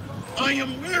Lord. I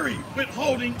am weary with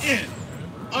holding in.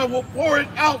 I will pour it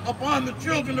out upon the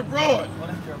children abroad.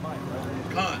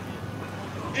 God.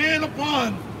 And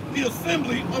upon the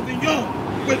assembly of the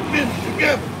young with men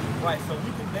together. Right, so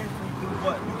we can basically do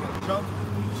what? We can jump to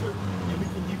the future and we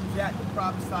can use that to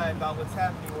prophesy about what's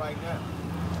happening right now.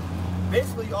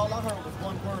 Basically, all I heard was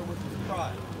one word, which was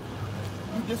pride.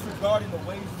 You disregarding the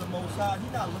ways of the Most High.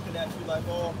 He's not looking at you like,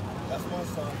 oh, that's my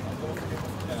son. I'm going to forgive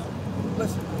him now.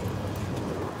 Listen,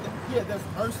 yeah, there's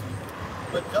mercy,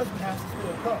 but judgment has to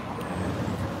still come.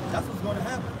 That's what's going to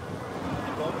happen.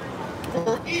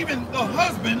 For even the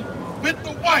husband with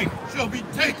the wife shall be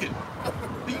taken,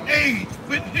 the age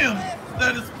with him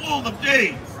that is full of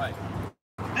days. Right.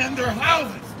 And their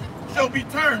houses shall be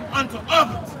turned unto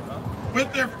others,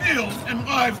 with their fields and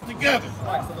wives together.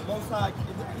 Right, so the Most High,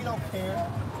 he don't care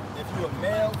if you're a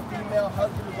male, female,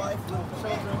 husband, wife, little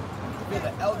children, if you're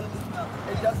the elderly,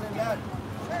 it doesn't matter.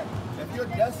 If you're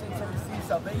destined to receive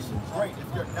salvation, great.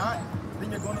 If you're not,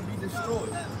 then you're going to be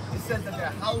destroyed. It says that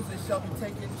their houses shall be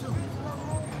taken too.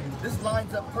 This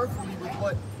lines up perfectly with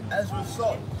what Ezra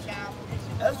saw.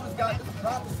 Ezra's got this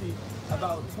prophecy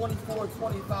about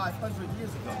 2,500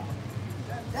 years ago.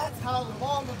 That's how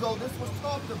long ago this was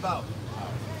talked about.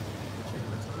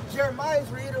 Jeremiah is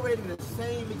reiterating the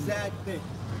same exact thing.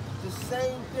 The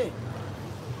same thing.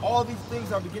 All these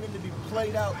things are beginning to be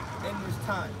played out in this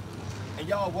time. And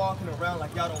y'all walking around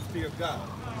like y'all don't fear God.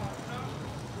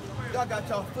 Y'all got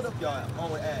y'all foot up y'all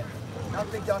own ass. Y'all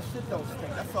think y'all shit don't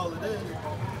stink. That's all it is.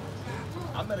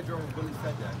 I met a girl who really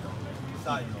said that though.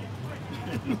 Side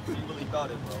note. She really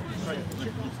thought it, bro. She said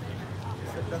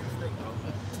it doesn't stink, bro.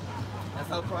 That's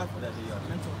how prideful that they are.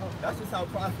 Mental health. That's just how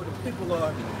prideful the people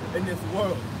are in this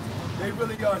world. They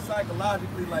really are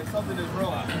psychologically like something is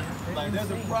wrong. Like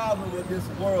there's a problem with this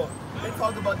world. They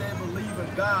talk about they believe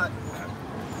in God.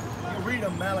 You read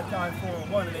them Malachi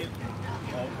 4:1 and they,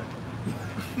 oh, okay.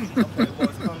 Okay, well,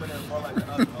 it's coming in more like an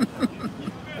oven. Okay.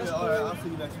 Yeah, all right, I'll see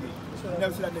you next week.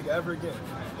 Never see that nigga ever again.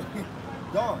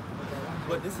 Gone.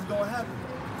 But this is going to happen.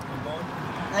 I'm going.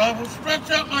 For I will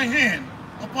stretch out my hand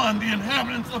upon the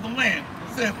inhabitants of the land,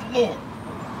 saith the Lord.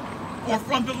 For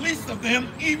from the least of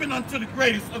them, even unto the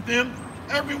greatest of them,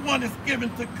 everyone is given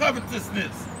to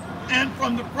covetousness. And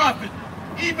from the prophet,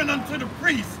 even unto the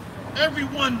priest,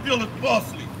 everyone dealeth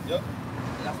falsely. Yep.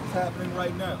 That's what's happening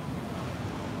right now.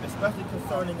 Especially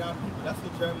concerning our people. That's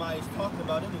what Jeremiah is talking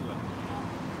about anyway.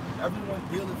 Everyone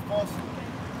dealeth falsely.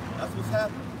 That's what's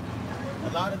happening. A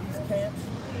lot of these camps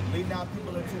leading our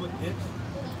people into a ditch,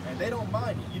 and they don't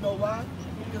mind it. You know why?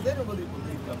 Because they don't really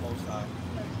believe in the Most High.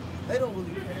 They don't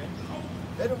really care.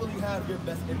 They don't really have your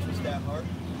best interest at heart.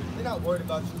 They're not worried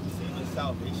about you receiving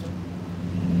salvation.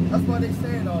 That's why they're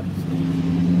saying all these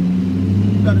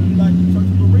things. You gotta be like the Church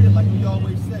of Berea, like we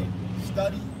always say.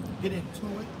 Study, get into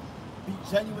it, be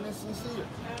genuine and sincere.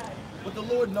 But the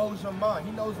Lord knows your mind.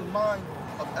 He knows the mind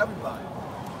of everybody.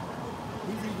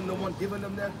 He's even the one giving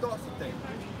them their thoughts and things.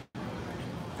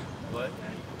 What?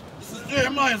 This is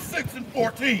Jeremiah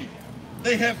 6:14.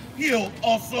 They have healed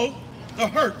also the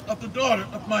hurt of the daughter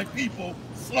of my people,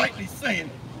 slightly saying,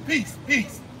 peace,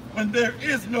 peace, when there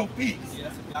is no peace. Yeah,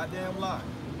 that's a goddamn lie.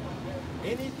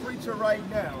 Any preacher right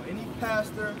now, any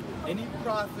pastor, any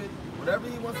prophet, whatever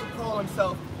he wants to call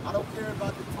himself, I don't care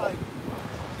about the title.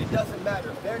 It doesn't matter.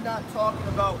 If they're not talking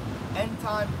about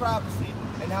end-time prophecy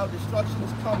and how destruction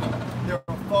is coming, they're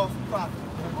a false prophet.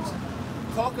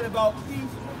 Talking about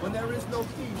peace when there is no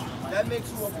peace, that makes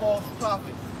you a false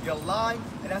prophet. You're lying,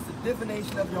 and that's a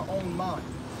divination of your own mind.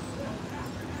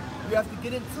 You have to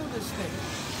get into this thing.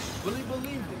 Really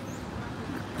believe it.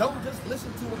 Don't just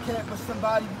listen to a camp or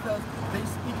somebody because they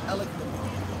speak eloquently,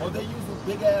 or they use a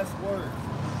big-ass words,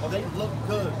 or they look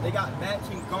good, they got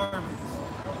matching garments.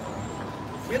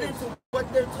 Get into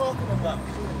what they're talking about.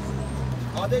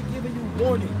 Are they giving you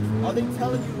warnings? Are they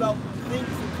telling you about things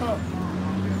to come?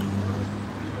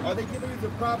 Are they giving you the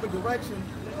proper direction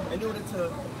in order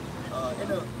to,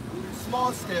 in a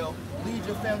small scale, lead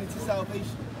your family to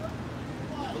salvation?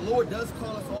 The Lord does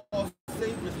call us all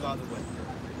saviors, by the way.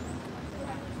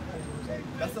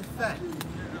 That's a fact.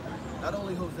 Not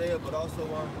only Hosea, but also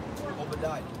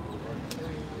Obadiah.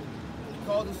 He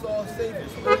called us all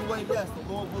saviors. So anyway, yes,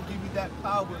 the Lord will give you that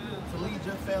power to lead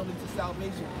your family to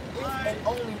salvation. If and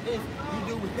only if you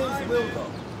do His will,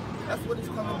 though. That's what it's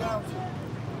coming down to.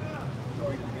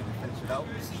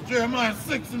 This is Jeremiah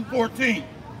 6:14.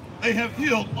 They have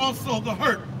healed also the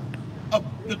hurt of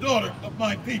the daughter of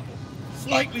my people,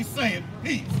 slightly saying,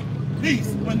 peace,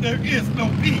 peace, when there is no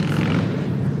peace.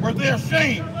 Were they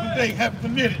ashamed when they have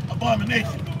committed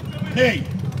abomination? Nay,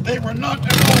 they were not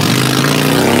at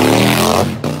all.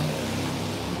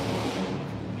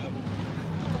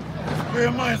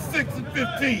 Jeremiah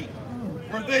 6:15.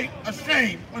 Were they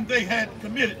ashamed when they had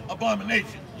committed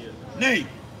abomination? Nay,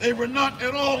 they were not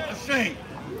at all ashamed,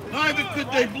 neither could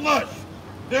they blush.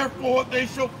 Therefore they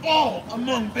shall fall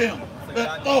among them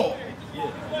that fall.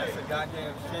 Yeah, that's a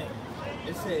goddamn shame.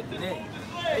 It said nay.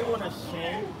 They want to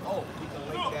shame. Oh, we can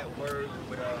link that word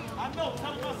with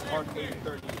Mark 8:38.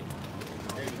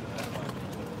 There you go.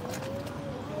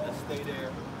 Let's stay there,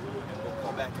 and we'll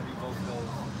come back and read both those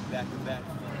back to back.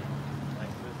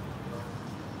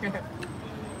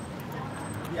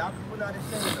 Yeah, our people not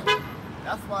ashamed of it.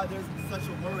 That's why there's such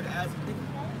a word as iniquity.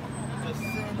 Just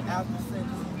sin after sin,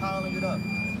 just piling it up,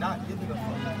 not giving a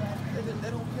fuck.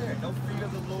 They don't care. No fear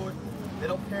of the Lord. They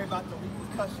don't care about the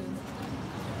repercussions.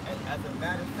 And as a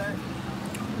matter of fact,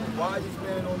 the wisest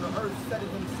man on the earth said it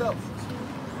himself.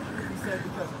 He said,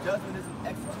 because judgment isn't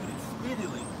executed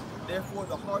speedily, therefore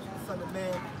the hearts of the Son of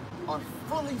Man are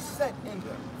fully set in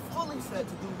them, fully set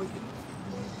to do wickedness.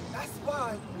 That's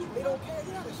why they don't care.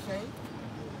 They're not ashamed.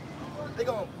 They're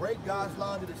going to break God's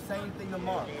law and do the same thing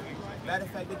tomorrow. Matter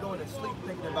of fact, they're going to sleep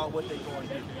thinking about what they're going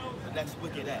to do, the next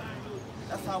wicked act.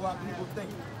 That's how our people think.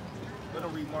 I'm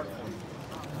going to read Mark for you.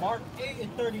 Mark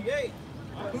 8:38.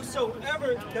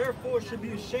 Whosoever therefore should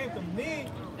be ashamed of me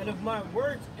and of my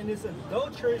words in this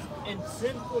adulterous and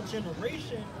sinful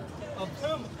generation, of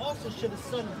him also should the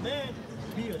Son of Man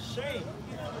be ashamed,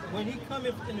 when he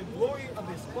cometh in the glory of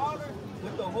his Father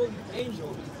with the holy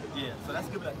angels. Yeah, so that's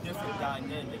giving a different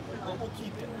dynamic, but we'll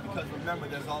keep it, because remember,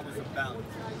 there's always a balance.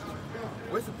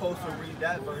 We're supposed to read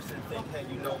that verse and think, hey,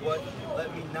 you know what?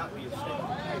 Let me not be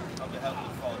ashamed of the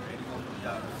Heavenly Father,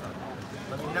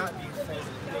 Let me not be ashamed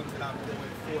of the things that I'm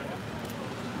doing for him,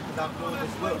 because I'm doing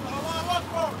his will.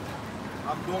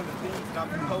 I'm doing the things that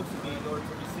I'm supposed to be in order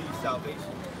to receive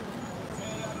salvation.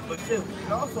 But still, we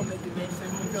can also make it make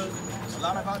sense because a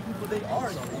lot of our people, they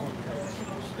are ashamed.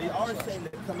 They are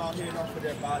ashamed to come out here and offer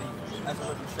their body as a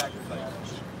living sacrifice.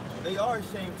 They are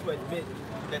ashamed to admit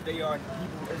that they are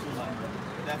Hebrew Israelites,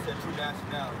 and that's their true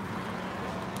nationality.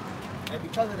 And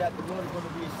because of that, the Lord is going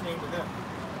to be ashamed of them.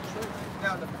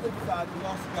 Now, on the flip side, we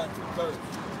also got 2/3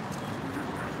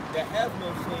 that have no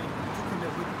shame to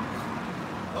commit wickedness.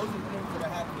 Those are things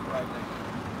that are happening right now.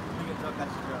 We can jump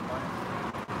back to Jeremiah.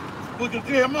 Book of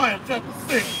Jeremiah, chapter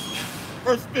 6,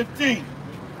 verse 15.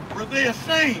 Were they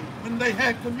ashamed when they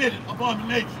had committed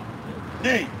abomination?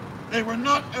 Nay, they were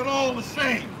not at all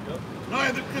ashamed,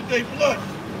 neither could they blush.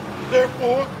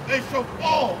 Therefore they shall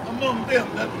fall among them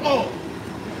that fall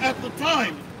at the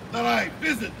time that I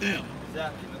visit them.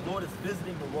 Exactly. The Lord is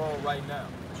visiting the world right now.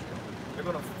 They're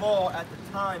going to fall at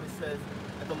the time, it says,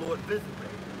 that the Lord visited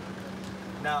them.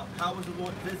 Now, how is the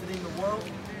Lord visiting the world?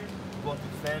 Going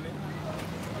through famine,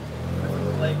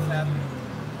 plagues happening,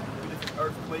 different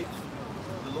earthquakes.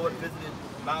 The Lord visited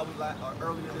Maui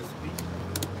earlier this week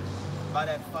by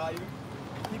that fire.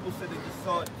 And people said they just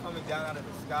saw it coming down out of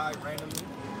the sky randomly.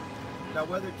 Now,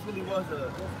 whether it truly was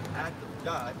an act of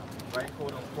God, right,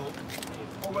 quote unquote,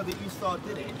 or whether Esau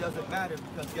did it, it doesn't matter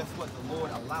because guess what? The Lord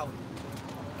allowed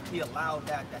it. He allowed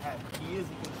that to happen. He is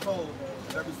in control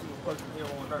of every single person here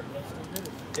on earth.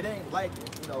 It ain't like,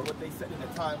 what they said in the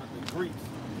time of the Greeks,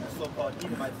 the so-called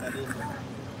Edomites, that is.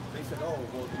 They said, oh,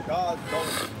 well, the gods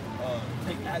don't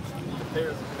take action in the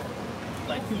affairs of men.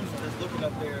 Like, he was just looking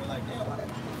up there like, damn, why that?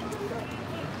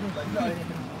 Like, no,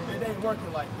 it ain't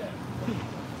working like that.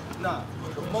 Nah,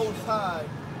 the Most High,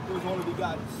 who is only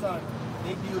begotten Son,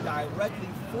 they deal directly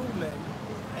through men,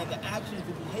 and the actions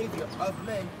and behavior of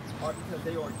men are because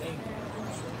they ordained it.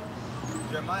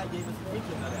 Jeremiah gave us an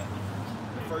inkling of that.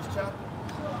 The first chapter,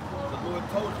 the Lord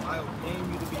told him, I ordained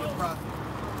you to be a prophet.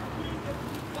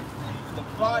 The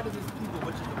pride of his people,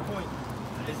 which is the point,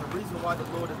 is the reason why the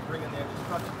Lord is bringing their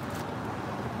destruction.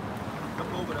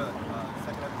 Come over to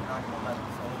 2nd Ezra 9 and 11.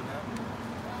 So hold that.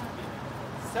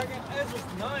 2nd Ezra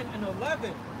 9 and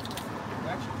 11.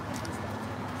 Actually,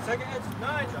 2nd Ezra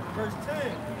 9, verse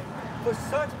 10. For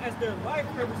such as their life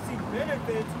have received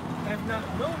benefits have not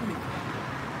known me.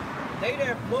 They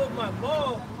that flowed my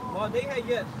law while they had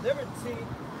yet liberty,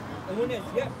 and when as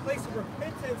yet place of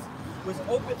repentance was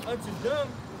open unto them,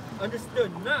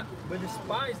 understood not, but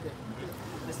despised it.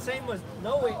 The same must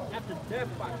know it after death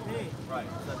by pain. Right,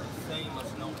 so the same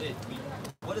must know it.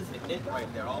 What is it right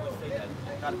there? I always say that.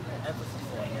 Got to put emphasis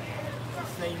on that. The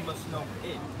same must know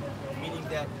it. Meaning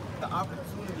that the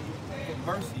opportunity for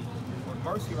mercy, or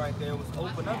mercy right there, was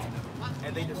open unto them.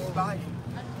 And they despised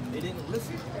it. They didn't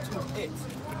listen to it.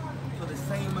 So the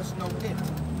same must know it.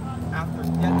 After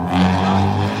death.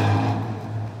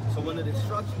 So when the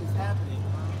destruction is happening,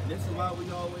 and this is why we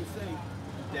always say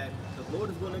that the Lord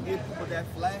is going to give people that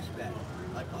flashback.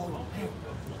 Like, oh man,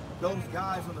 those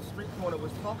guys on the street corner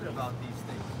was talking about these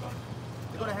things.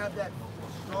 They're going to have that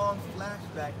strong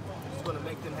flashback. It's going to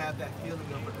make them have that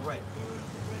feeling of regret.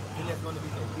 And there's going to be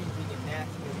the weeping and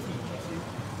gnashing of teeth. See?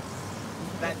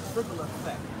 That trickle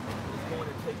effect is going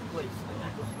to take place in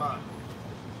people's minds.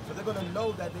 So they're going to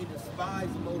know that they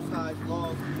despise the Most High's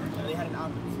laws and they had an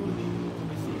opportunity to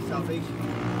receive salvation.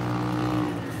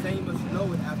 The same must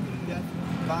know it after death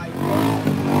by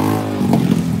mercy.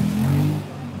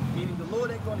 Meaning the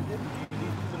Lord ain't going to give these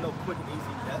people no quick and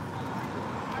easy death.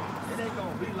 It ain't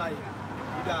going to be like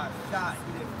you got shot,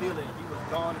 you didn't feel it, you was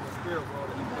gone in the spirit world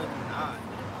and you blinked in the eye.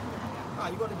 Nah,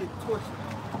 you're going to get tortured.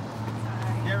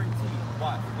 Guaranteed.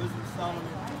 Watch. Wisdom of Solomon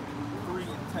 3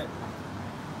 and 10.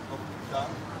 Okay,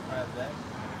 stop. Grab that.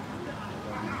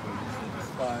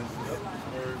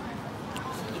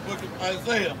 The book of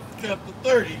Isaiah, chapter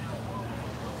 30,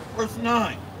 verse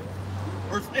 9,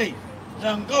 verse 8.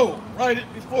 Now go, write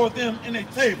it before them in a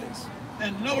table,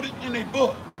 and note it in a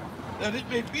book, that it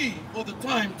may be for the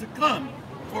time to come,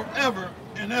 forever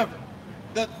and ever,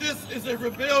 that this is a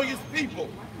rebellious people,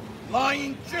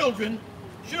 lying children,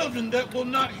 children that will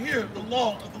not hear the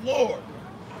law of the Lord,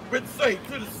 which say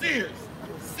to the seers,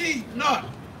 see not,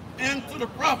 and to the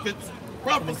prophets,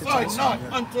 prophesy not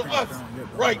unto us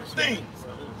right things.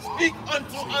 Speak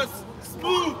unto us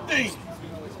smooth things.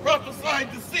 Prophesy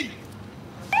deceit.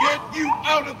 Get you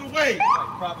out of the way.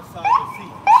 Prophesy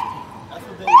deceit. That's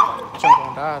what they want. Jump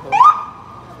on die though.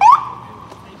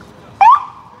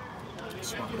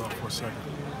 Swap it off for a second.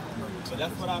 But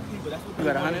that's what our people, that's what You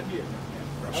they got want 100? to hear.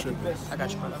 Should be. I got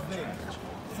you.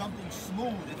 Something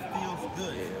smooth, it feels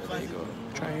good. Yeah, So there you go.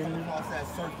 Try it. come across that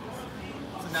surface.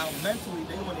 So now mentally,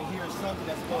 they want to hear something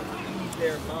that's going to ease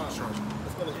their mind.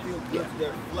 It's going to feel good to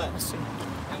their flesh.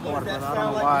 And what does that I don't sound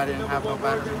know like? why I What's the didn't number have no one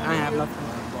word battery. they I ain't have hear? nothing.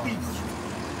 peace.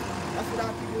 That's what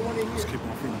our people want to hear. Just keep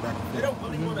on feeding back and They forth. don't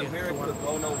really want America to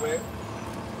go nowhere.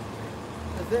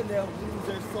 Because then they'll lose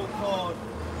their so-called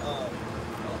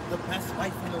the best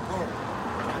life in the world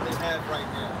that they have right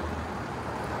now.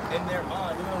 In their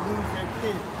mind, they're going to lose their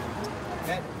kids.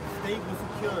 That stable,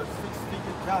 secure,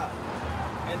 six-figure job.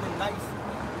 And the nice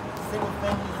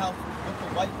single-family house with the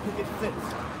white picket fence.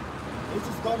 It's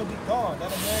just going to be gone.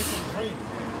 That American dream.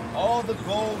 All the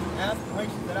goals and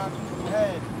aspirations that our people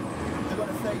had, they're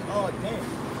going to say, oh, damn,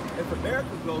 if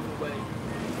America goes away,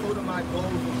 so do my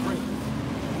goals and dreams.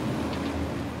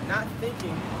 Not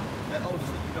thinking that, oh,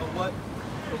 shit, you know what?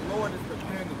 The Lord is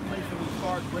preparing a place for me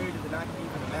far greater than I can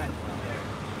even imagine.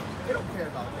 They don't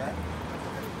care about that.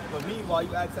 But meanwhile,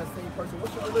 you ask that same person,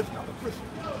 what's your religion? I'm a Christian.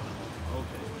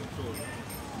 Okay, sure.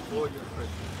 Or you're a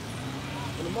Christian.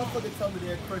 When the motherfucker tell me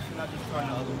they're a Christian, I just turn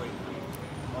the other way.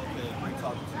 Okay, great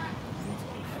talking to you.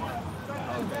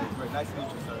 Okay, great. Nice to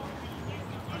meet you, sir.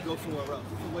 I go somewhere else.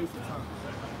 It's a waste of time.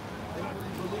 They don't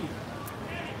really believe.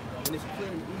 And it's clear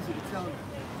and easy to tell them.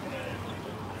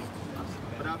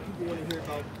 But our people want to hear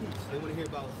about peace. They want to hear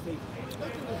about safety.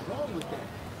 Nothing is wrong with that.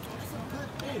 It's a good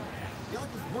thing. Y'all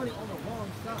just want it on the wrong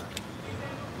side.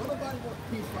 Don't nobody want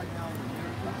peace right now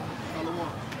in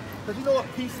America. Because you know what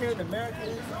peace here in America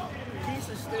is? Peace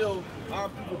is still our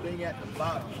people being at the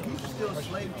bottom. Peace is still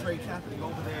slave trade happening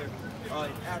over there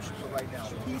in Africa right now.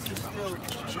 Peace is still,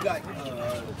 you got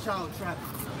child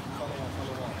trafficking.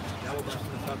 Now we're about to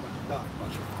talk about the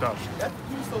doc. That's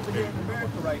peace over here in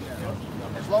America right now.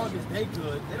 As long as they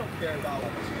good, they don't care about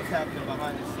what's happening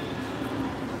behind the scenes.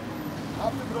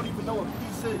 Our people don't even know what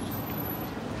peace is.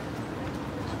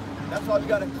 That's why we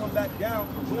got to come back down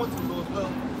from going to Lord's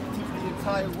will, teach the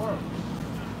entire world.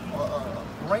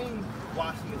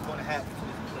 Brainwashing is going to happen to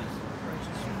this place.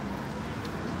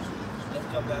 Let's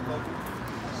jump back over.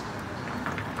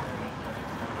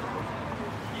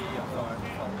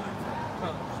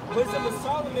 Wisdom of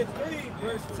Solomon 3,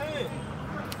 verse 10.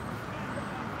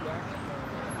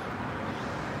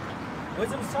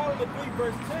 Wisdom of Solomon 3,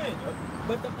 verse 10.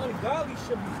 But the ungodly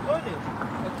should be punished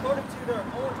according to their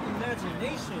own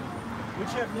imagination,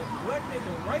 which have neglected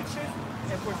the righteous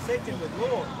and forsaken the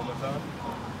Lord.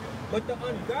 But the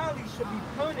ungodly should be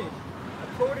punished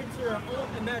according to their own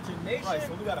imagination. Right,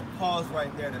 so we got to pause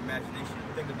right there in imagination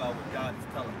and think about what God is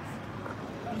telling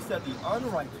us. He said the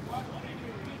unrighteous,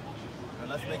 and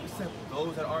let's make it simple,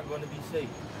 those that aren't going to be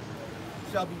saved,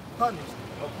 shall be punished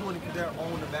according to their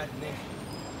own imagination.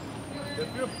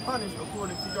 If you're punished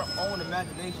according to your own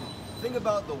imagination, think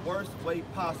about the worst way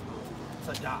possible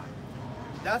to die.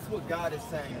 That's what God is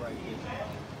saying right here.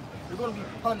 You're going to be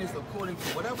punished according to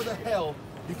whatever the hell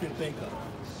you can think of.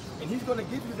 And he's going to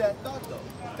give you that thought, though.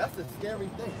 That's the scary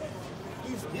thing.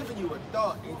 He's giving you a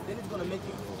thought, and then he's going to make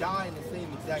you die in the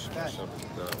same exact fashion.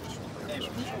 And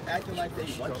people acting like they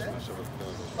want that.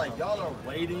 Like y'all are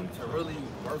waiting to really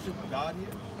worship God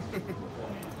here.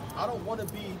 I don't want to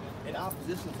be in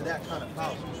opposition to that kind of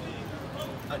power.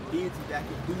 A deity that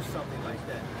can do something like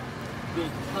that.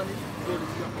 Being punished according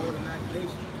to your own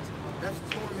imagination. That's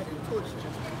torment and torture.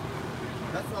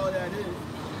 That's all that is.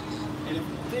 And if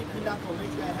you think he's not going to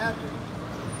make that happen,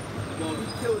 well, he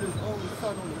killed his own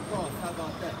son on the cross. How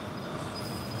about that?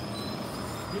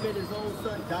 He made his own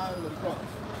son die on the cross.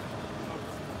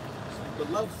 The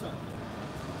beloved son,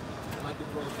 like the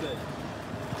bro said.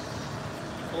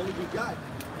 Only begotten.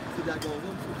 See that goes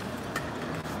into it.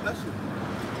 Special.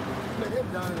 He made him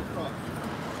die on the cross.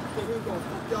 So we're going to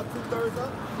fuck y'all 2/3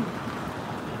 up?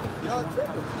 Y'all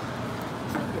tripping.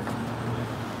 Tripping.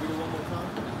 Read it one more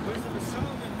time. Wisdom of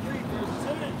Solomon 3, verse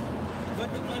 10. But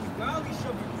the ungodly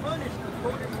shall be punished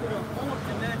according to their own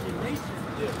imagination,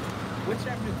 which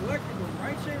have neglected the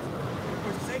righteous and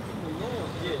forsaken the Lord.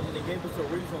 Yeah, and they gave us a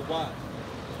reason why.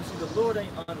 You see, the Lord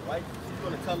ain't unrighteous. He's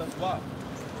going to tell us why.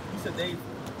 He said they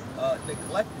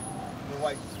neglected the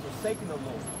righteous, forsaken the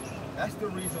Lord. That's the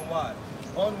reason why.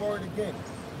 One word again,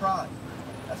 pride.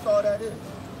 That's all that is.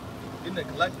 You're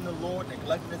neglecting the Lord,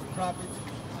 neglecting his prophets,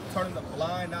 turning a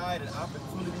blind eye at an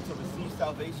opportunity to receive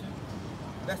salvation.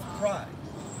 That's pride.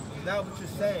 And now what you're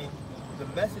saying, the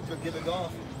message you're giving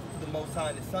off to the Most High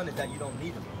and the Son is that you don't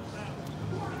need him.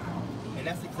 And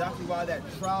that's exactly why that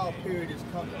trial period is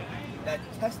coming. That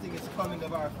testing is coming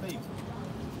of our faith.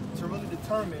 To really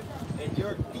determine, and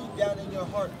you're deep down in your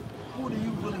heart, who do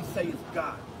you really say is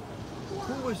God?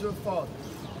 Who is your father?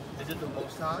 Is it the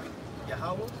Most High,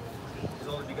 Yahweh, his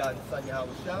only begotten son,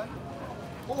 Yahweh Shai?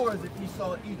 Or is it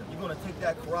Esau Edom? You're going to take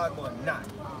that charagma or not?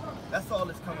 That's all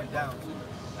it's coming down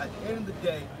to. At the end of the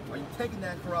day, are you taking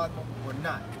that charagma or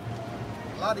not?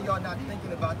 A lot of y'all not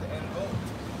thinking about the end goal.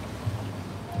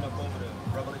 I'm going to go over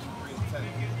to Revelation 3 and 10.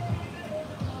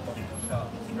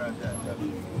 Grab that.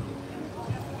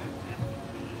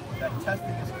 That testing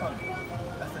is coming.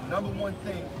 That's the number one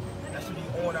thing that should be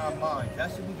on our minds.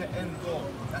 That should be the end goal.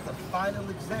 That's a final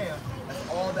exam. That's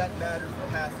all that matters for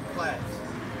passing class.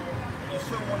 You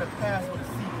should want to pass with a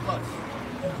C+.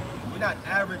 We're not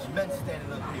average men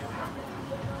standing up here.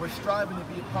 We're striving to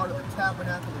be a part of the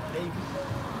tabernacle of David,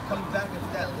 coming back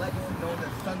into that legacy known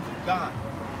as sons of God.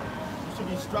 You should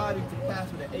be striving to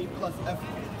pass with an A+ effort.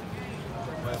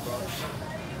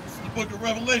 It's the book of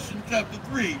Revelation, chapter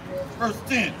 3, verse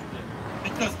 10.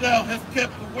 Because thou hast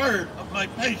kept the word of my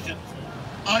patience,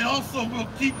 I also will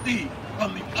keep thee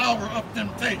from the hour of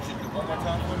temptation. One more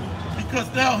time for me. Because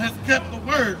thou hast kept the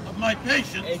word of my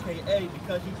patience. AKA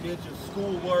because you did your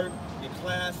schoolwork, your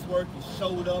classwork, you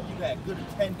showed up, you had good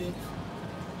attendance,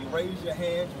 you raised your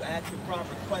hand, you asked the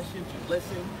proper questions, you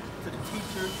listened to the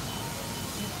teachers,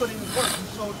 you put in work, you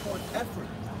showed forth effort.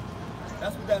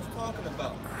 That's what that's talking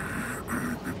about.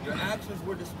 Your actions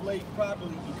were displayed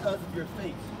properly because of your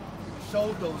faith. You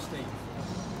showed those things.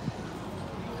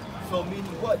 So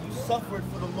meaning what? You suffered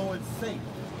for the Lord's sake.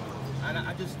 And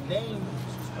I just named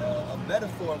a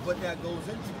metaphor of what that goes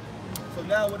into. So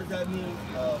now what does that mean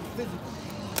physically?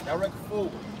 Direct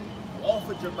forward. You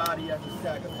offered your body as a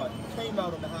sacrifice. You came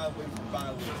out on the highways and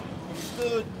byways. You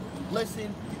stood, you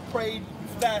listened, you prayed, you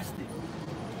fasted.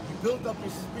 You built up your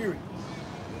spirit.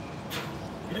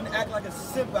 You didn't act like a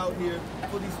simp out here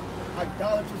for these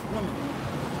idolatrous women.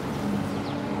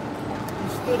 You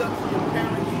stood up for your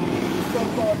parents, your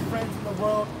so-called friends in the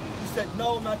world. You said,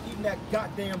 no, I'm not eating that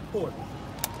goddamn pork.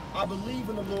 I believe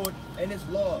in the Lord and His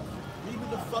laws. Leave me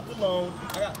the fuck alone.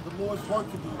 I got the Lord's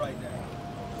work to do right now.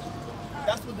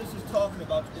 That's what this is talking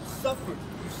about. It suffered.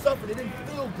 You suffered. It didn't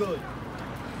feel good.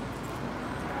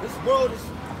 This world is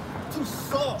too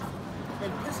soft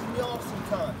and pisses me off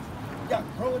sometimes. You got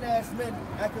grown-ass men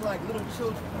acting like little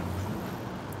children.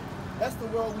 That's the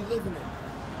world we living in.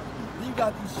 Then you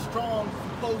got these strong,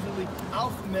 supposedly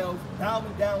alpha males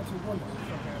bowing down to women.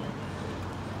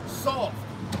 Soft,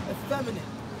 effeminate.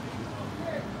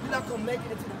 You're not gonna make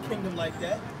it into the kingdom like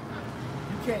that.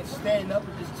 You can't stand up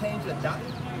and just change your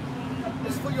diet.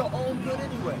 It's for your own good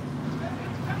anyway.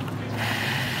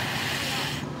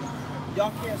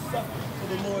 Y'all can't suffer for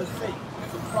the Lord's sake.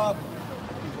 It's a problem.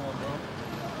 Keep going, bro.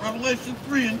 Revelation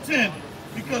 3 and 10.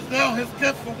 Because thou hast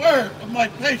kept the word of my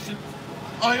patience,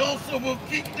 I also will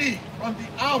keep thee from the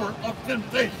hour of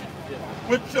temptation,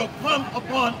 which shall come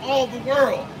upon all the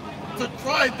world, to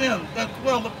try them that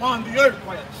dwell upon the earth.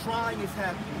 Right, a trying is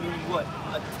happening, meaning what?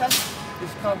 A test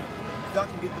is coming. Y'all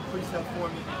can get the precept for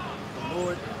me. The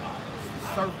Lord, the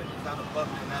servant, is not above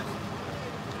the master.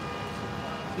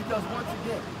 Because once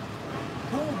again,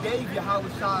 who gave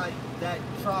Yahushua that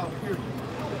trial period?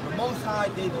 The Most High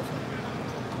gave it to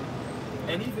him.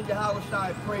 And even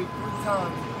Yahushua prayed 3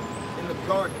 times in the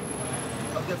garden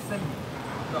of Gethsemane.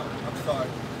 No, I'm sorry.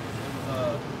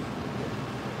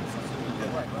 It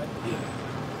was, right? Yeah.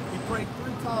 He prayed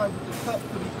 3 times that the cup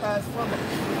could be passed from him.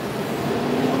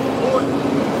 Lord,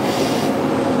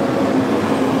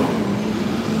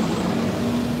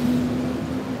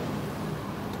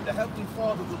 the Heavenly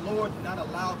Father, the Lord, did not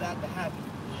allow that to happen.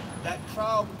 That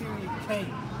trial period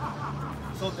came.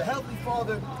 So if the Heavenly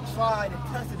Father tried and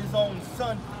tested His own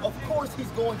Son, of course He's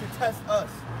going to test us.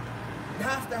 It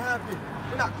has to happen.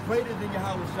 We're not greater than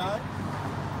Yahushua.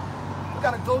 We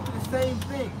got to go through the same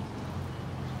thing.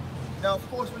 Now, of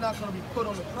course, we're not going to be put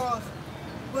on the cross,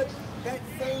 but that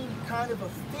same kind of a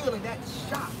feeling, that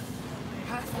shock,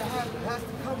 has to happen. It has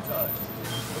to come to us.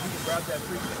 So we can grab that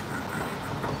precept.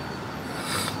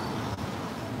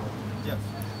 Yes.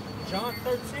 John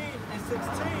 13 and 16.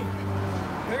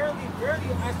 Verily, verily,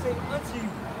 I say unto you,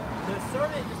 the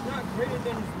servant is not greater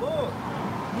than his Lord,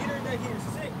 neither that he is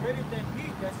sent greater than he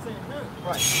that sent him.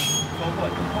 Right. So what?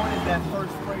 The point is that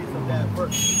first phrase of that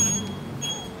verse.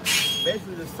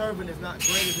 Basically, the servant is not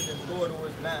greater than his Lord or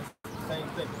his master. Same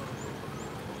thing.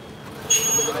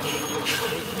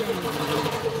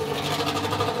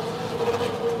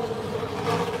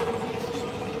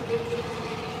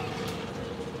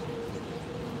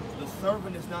 The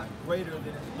servant is not greater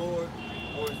than his Lord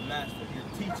or his master. Your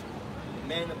teacher, the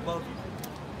man above you.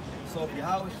 So if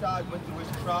Yahushua went through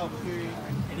his trial period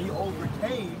and he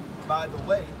overcame, by the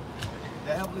way,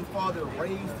 the Heavenly Father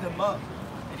raised him up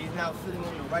and he's now sitting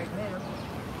on your right hand,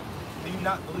 do you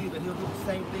not believe that He'll do the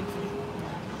same thing to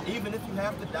you? Even if you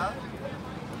have to die? You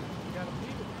gotta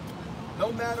believe it.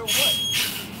 No matter what,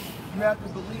 you have to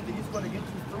believe that He's going to get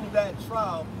you through that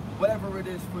trial, whatever it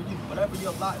is for you, whatever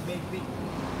your lot may be.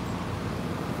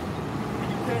 And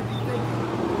you can't be thinking,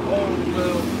 oh,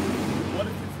 well, what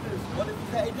if it's this? What if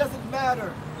it's that? It doesn't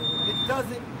matter. It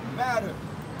doesn't matter.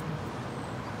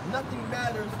 Nothing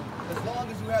matters as long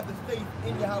as you have the faith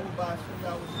in Yahweh by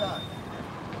Shai.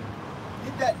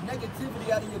 Get that negativity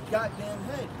out of your goddamn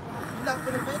head. You're not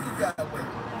going to make it that way.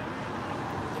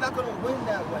 You're not going to win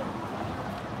that way.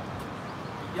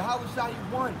 Yahweh Shai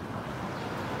won.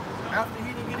 After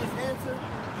he didn't get his answer,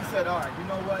 he said, all right, you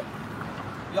know what?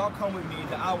 Y'all come with me.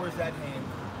 The hour is at hand.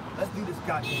 Let's do this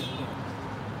goddamn thing.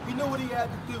 He knew what he had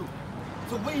to do.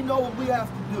 So we know what we have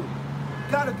to do.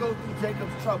 Gotta go through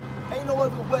Jacob's trouble. Ain't no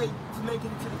other way to make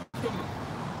it into the kingdom.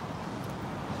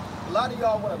 A lot of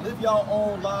y'all want to live y'all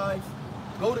own lives,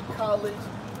 go to college,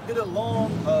 get a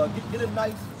get a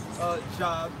nice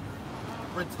job,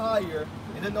 retire,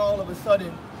 and then all of a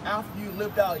sudden, after you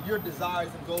lived out your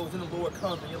desires and goals, and the Lord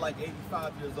comes and you're like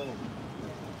 85 years old.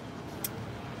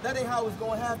 That ain't how it's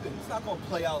going to happen. It's not going to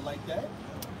play out like that.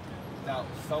 Now,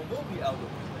 some will be elderly.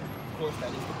 Of course, that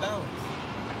is the balance.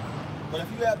 But if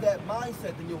you have that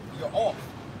mindset, then you're off.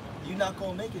 You're not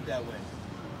going to make it that way.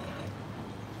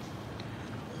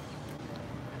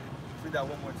 Read that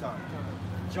one more time.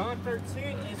 John 13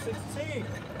 and 16.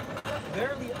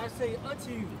 Verily I say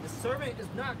unto you, the servant is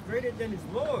not greater than his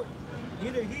Lord,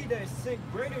 neither he that is sent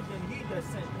greater than he that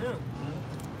sent him.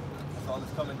 That's all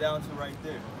it's coming down to right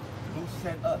there. Who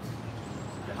sent us?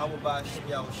 Yahweh by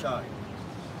Yahweh Shai.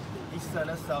 He sent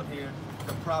us out here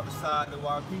to prophesy to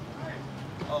our people.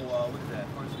 Oh, what is that?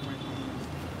 1 Corinthians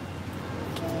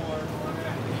 4,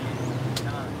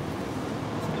 9.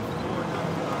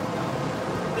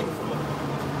 I think it's 4.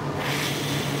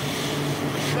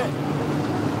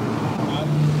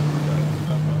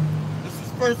 This is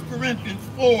 1 Corinthians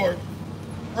 4,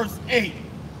 verse 8.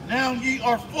 Now ye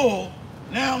are full,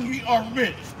 now ye are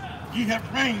rich. Ye have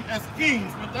reigned as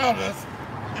kings without us,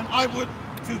 and I would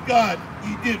to God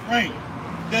ye did reign,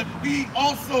 that we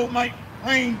also might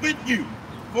reign with you.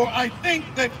 For I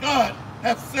think that God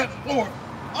hath set forth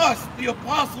us, the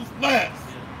apostles, last,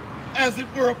 as it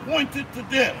were appointed to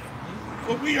death.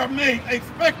 For we are made a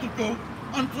spectacle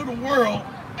unto the world,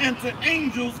 and to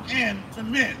angels, and to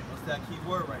men. What's that key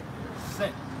word right there?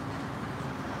 Sent.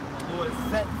 The Lord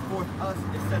sent forth us,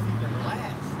 it says even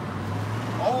last.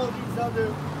 All these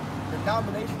other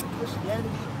denominations of Christianity,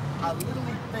 I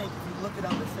literally think, if you look it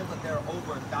up, it says that there are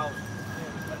over 1,000.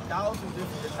 1,000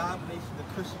 different denominations of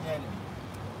Christianity.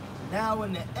 Now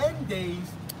in the end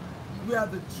days, you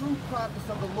have the true prophets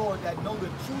of the Lord that know the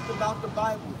truth about the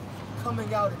Bible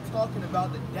coming out and talking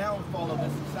about the downfall of the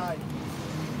society.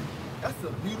 That's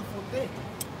a beautiful thing.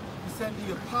 He sent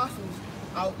the apostles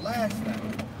out last now.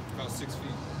 About 6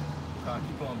 feet.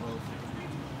 Keep on, bro.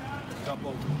 Jump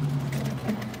over.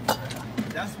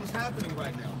 That's what's happening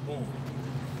right now. Boom.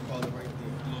 Call it right there.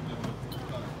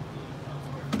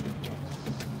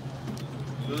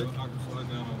 Good? I can slide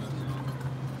down on that.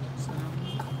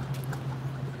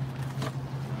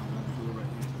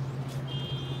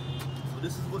 So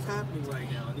this is what's happening right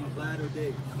now in these latter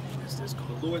days.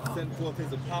 The Lord sent forth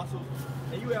his apostles.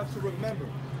 And you have to remember,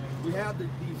 we have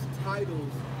these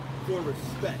titles for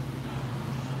respect.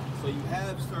 So you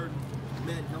have certain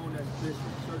men known as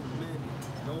bishops, certain men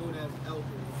known as elders,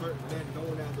 certain men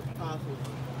known as apostles.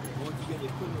 Once again, they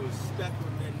put a respect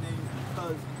on their names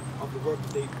because of the work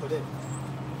that they put in.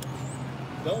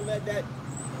 Don't let that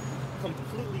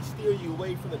completely steer you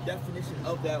away from the definition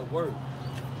of that word.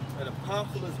 An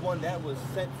apostle is one that was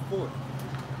sent forth.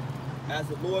 As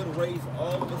the Lord raised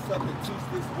all of us up to teach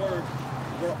this word,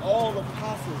 we're all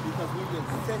apostles because we've been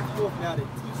sent forth now to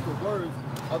teach the words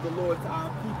of the Lord to our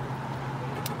people.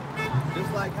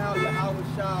 Just like how Yahweh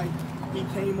Shai, he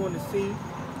came on the scene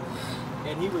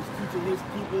and he was teaching his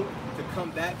people to come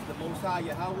back to the Most High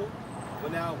Yahweh.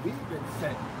 Well, now we've been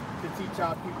sent to teach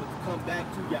our people to come back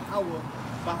to Yahweh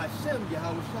by Hashem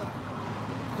Yahweh Shai.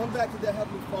 Come back to the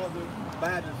Heavenly Father by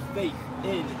having faith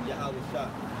in Yahweh Shai.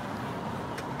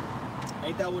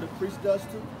 Ain't that what a priest does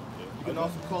too? You can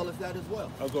also call us that as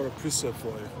well. I'll go to precept for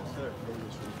you. Yes, sir.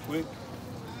 Quick.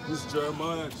 This is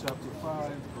Jeremiah chapter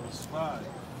 5, verse 5.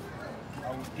 I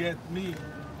will get me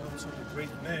unto the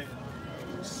great men,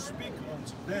 and will speak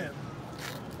unto them,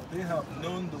 for they have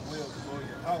known the way of the Lord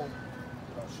Yahweh,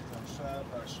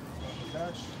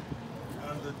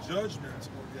 and the judgment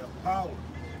of their power.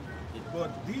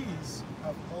 But these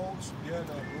have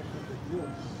altogether broken the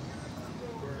yoke.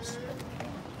 Verse 1.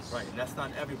 Right, and that's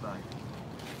not everybody.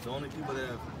 The only people that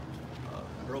have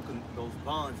broken those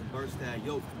bonds and burst that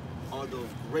yoke are those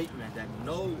great men that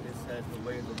know, it says, the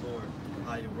way of the Lord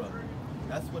higher up.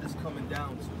 That's what it's coming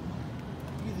down to.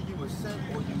 Either you were sent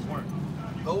or you weren't.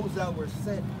 Those that were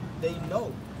sent, they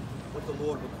know what the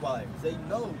Lord requires. They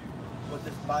know what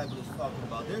this Bible is talking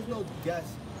about. There's no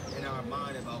guess in our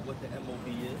mind about what the MOB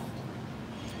is.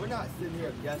 We're not sitting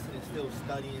here guessing and still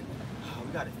studying. Oh,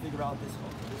 we got to figure out this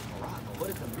Morocco. What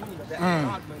is the meaning of that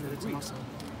dogma in the Greek?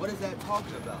 What is that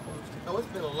talking about? No, it's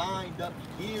been lined up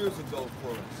years ago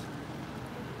for us.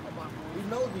 We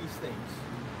know these things.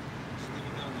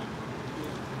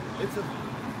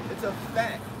 It's a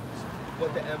fact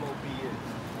what the MOB is.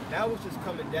 Now it's just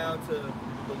coming down to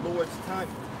the Lord's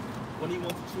timing when He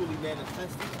wants to truly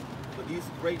manifest it. But these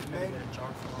great men,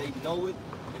 they know it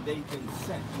and they've been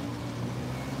sent.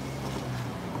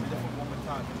 One more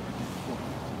time.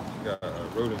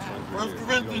 First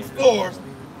Corinthians 4,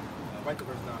 Right to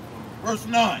verse 9. verse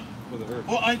 9.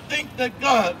 For I think that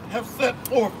God hath set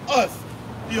forth us,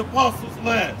 the apostles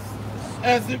last,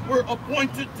 as it were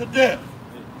appointed to death.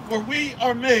 For we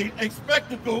are made a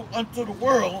spectacle unto the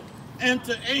world, and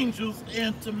to angels,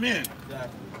 and to men.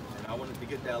 Exactly. And I wanted to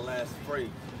get that last phrase.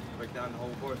 Break down the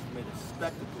whole verse. Made a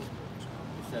spectacle.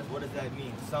 It says, what does that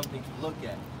mean? Something to look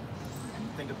at. And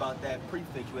you think about that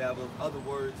prefix, you have other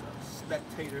words,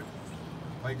 spectator.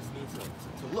 Right? It just means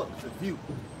to look, to view.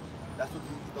 That's what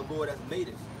the Lord has made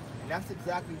us. And that's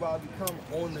exactly why we come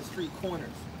on the street corners.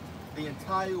 The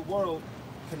entire world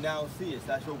can now see us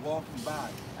as you're walking by,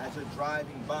 as you're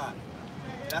driving by.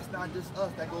 That's not just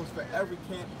us, that goes for every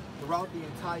camp throughout the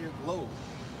entire globe.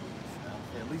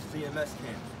 At least CMS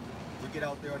camps. We get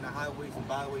out there on the highways and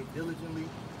byways diligently.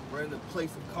 We're in the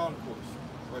place of concourse,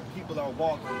 where people are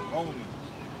walking, roaming.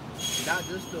 Not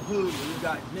just the hood where you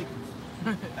got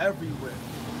niggas. Everywhere.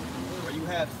 Where you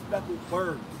have speckled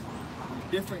birds,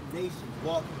 different nations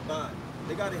walking by.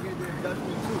 They got to hear their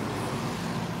judgment too.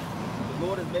 The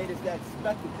Lord has made us that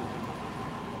spectacle.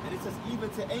 And it says even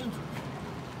to angels.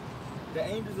 The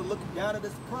angels are looking down at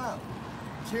this crowd,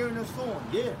 cheering us on.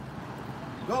 Yeah,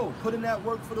 go, put in that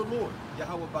work for the Lord.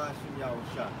 Yahweh Ba'ashim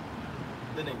Yahweh.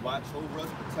 Then they watch over us,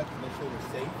 protect us, make sure we're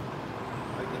safe.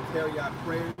 Like they carry our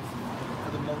prayers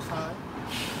to the Most High.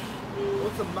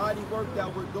 It's a mighty work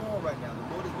that we're doing right now. The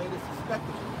Lord has made us a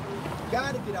spectacle. You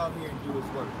gotta get out here and do His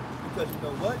work. Because you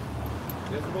know what?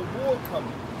 There's a reward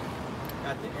coming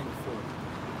at the end for it.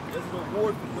 There's a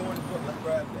reward for doing His work. Let's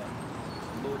grab that.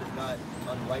 The Lord is not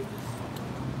unrighteous.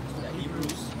 That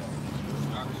Hebrews.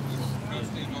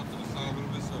 Stay off to the side a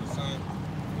little bit so the sun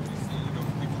will be seen,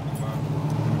 people come out.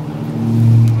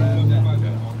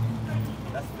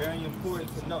 That's very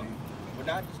important to know. We're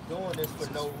not just doing this for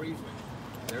no reason.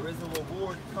 There is a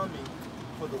reward coming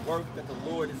for the work that the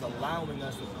Lord is allowing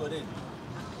us to put in.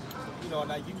 You know,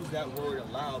 and I use that word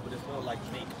allow, but it's more like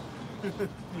make.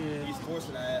 He's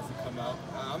forcing our ass to come out.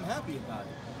 I'm happy about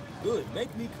it. Good.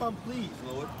 Make me come, please,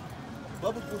 Lord.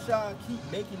 Baba Kushai, keep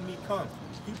making me come.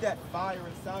 Keep that fire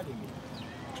inside of me.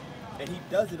 And He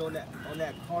does it on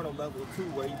that carnal level too,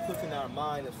 where He puts in our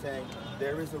mind of saying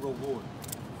there is a reward.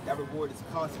 That reward is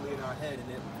constantly in our head,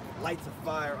 and it lights a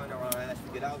fire under our ass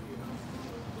to get out here.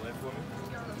 Go ahead for me.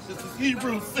 This is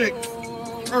Hebrews 6,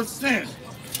 verse 10.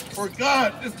 For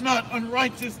God is not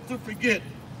unrighteous to forget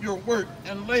your work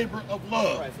and labor of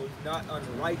love. Right, so He's not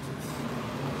unrighteous to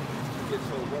forget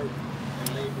your work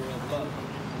and labor of love.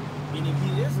 Meaning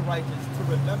He is righteous to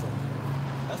remember.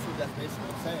 That's what that's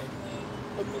basically saying.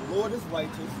 But the Lord is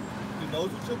righteous. He knows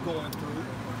what you're going through.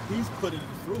 He's putting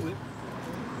you through it.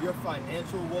 Your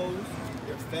financial woes,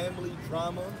 your family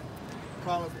drama,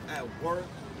 problems at work,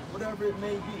 whatever it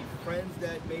may be. Friends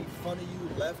that made fun of you,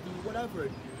 left you, whatever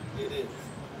it is.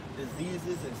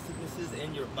 Diseases and sicknesses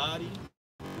in your body.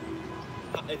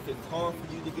 If it's hard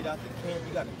for you to get out the camp,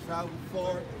 you got to travel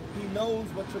far. He knows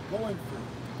what you're going through.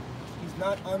 He's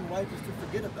not unrighteous to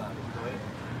forget about it, right?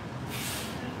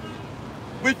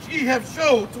 Which ye have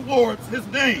showed towards His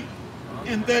name,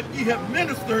 in that ye have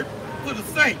ministered to the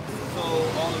saints. So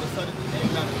all of a sudden the name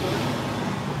got good?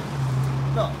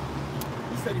 No.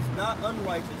 He said He's not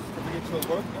unrighteous to forget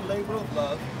your work and labor of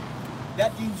love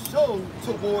that you showed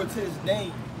towards His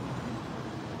name.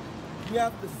 You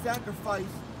have to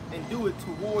sacrifice and do it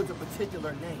towards a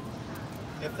particular name.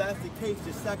 If that's the case,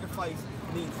 your sacrifice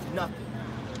means nothing.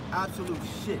 Absolute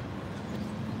shit.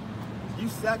 You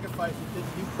sacrifice because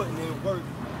you putting in work,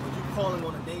 but you calling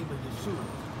on the name of Yeshua.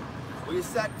 Well, your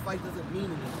sacrifice doesn't mean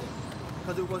anything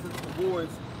because it wasn't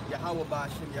towards Yahweh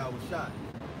Ba'ashim Yahweh.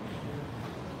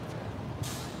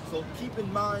 So keep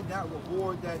in mind that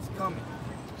reward that's coming.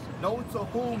 Know to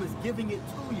whom is giving it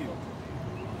to you.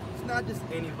 It's not just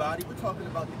anybody. We're talking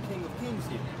about the King of Kings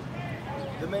here.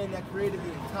 The man that created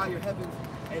the entire heavens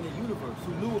and the universe,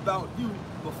 who knew about you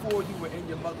before you were in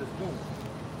your mother's womb.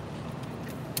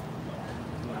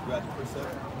 You want to grab it for a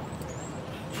second?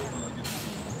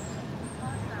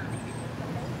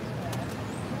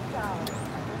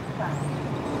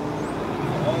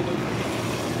 All those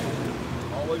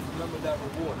some of that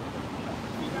reward.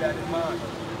 Keep that in mind.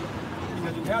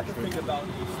 Because you have to think about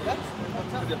these steps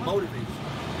because it motivates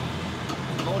you.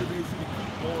 It motivates you to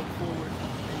keep going forward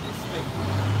in this faith.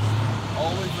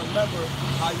 Always remember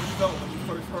how you felt when you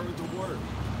first heard the word.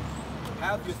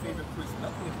 Have your favorite priest.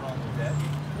 Nothing is wrong with that.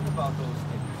 Think about those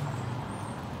things.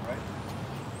 Right?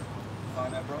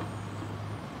 Find that, bro?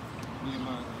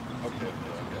 Nehemiah. Okay.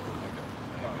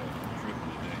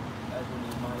 That's when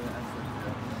Nehemiah answered.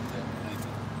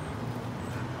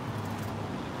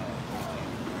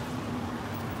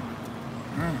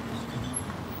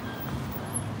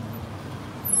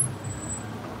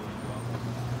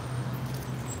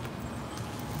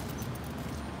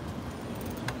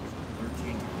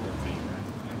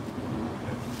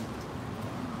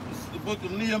 This is the book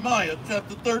of Nehemiah,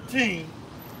 chapter 13,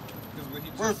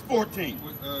 verse 14.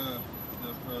 The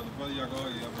brother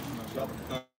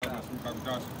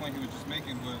Josh's point he was just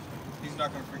making was he's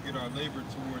not going to forget our labor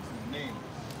towards his name.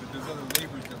 But there's other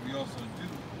labors that we also do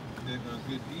that are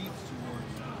good deeds towards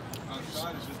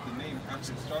outside of just the name.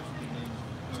 After it starts with the name,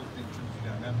 those things trickle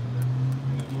down after that.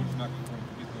 And the Lord's not going to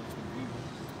forget those things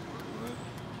either.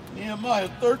 Nehemiah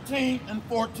 13 and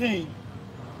 14.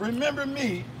 Remember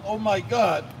me, O my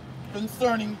God,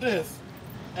 concerning this,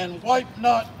 and wipe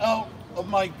not out of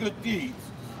my good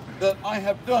deeds that I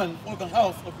have done for the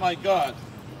house of my God,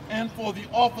 and for the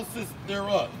offices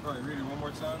thereof. All right, read it one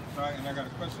more time. All right, and I got a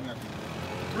question after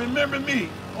that. Remember me,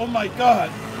 O my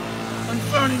God,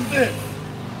 concerning this,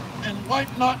 and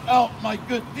wipe not out my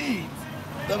good deeds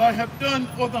that I have done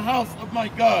for the house of my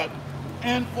God,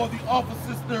 and for the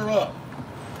offices thereof.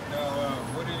 Now,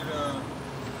 what did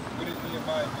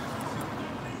Nehemiah do specifically?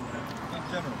 In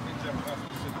general, not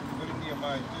specifically. What did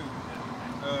Nehemiah do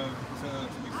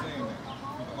to be saying that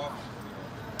for the office?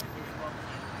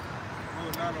 Well,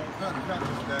 not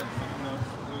just that. You know,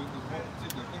 there's one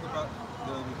particular thing about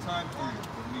the time period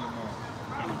of Nehemiah.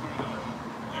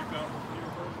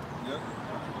 Yep.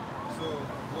 So,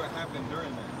 what happened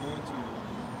during that? Go into it.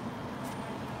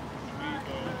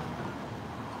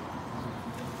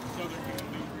 Southern Kingdom,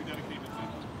 they rededicated the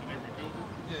temple and they rebuilt it.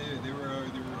 Yeah, they were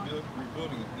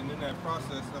rebuilding it, and in that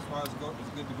process, that's why it's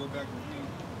good to go back and read.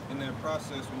 In that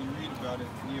process, when you read about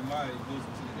it, Nehemiah goes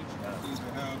into the intricacies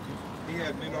of how he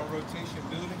had men on rotation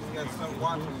building. He had some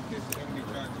watching in case the enemy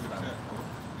tried to attack.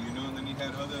 You know, and then he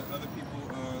had other people.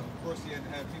 Of course, he had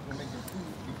to have people making food.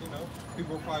 You know,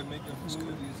 people were probably making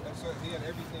food. So he had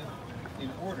everything in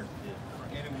order.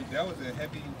 And that was a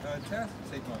heavy task to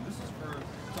take on. This is for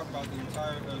talking about the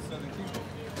entire Southern Kingdom.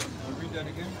 Read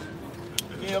that again.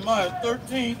 Nehemiah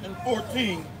 13 and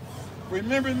 14.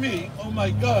 Remember me, O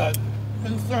my God,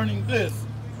 concerning this,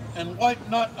 and wipe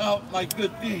not out my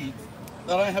good deeds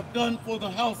that I have done for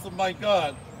the house of my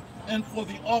God, and for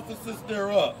the offices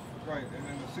thereof. Right, and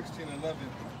then the 16:11,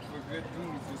 for good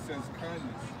deeds it says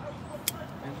kindness.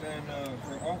 And then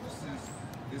for offices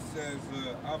it says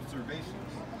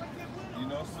observations. You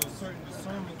know, so certain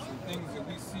discernments and things that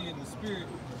we see in the spirit,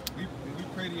 we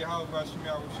pray to Yahweh Shem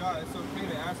Yahushua. It's okay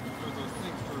to ask him for those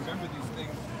things, to remember these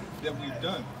things that we've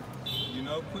done. You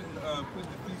know, putting the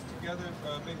feast together,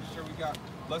 making sure we got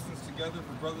lessons together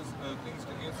for brothers, things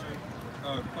to answer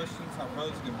questions, how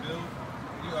brothers can build.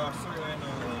 Certain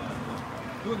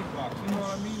building blocks, you know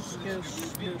what I mean? So that you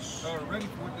can be ready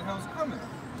for what the hell's coming.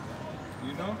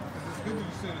 You know? Because it's good that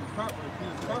you said it's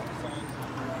prophesying, but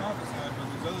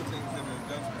there's other things that are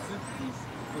done specifically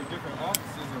for different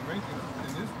offices and rankings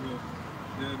in Israel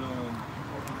that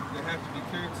have to be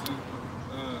carried to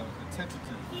attention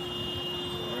to.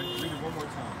 Alright, read it one more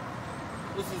time.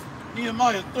 This is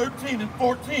Nehemiah 13 and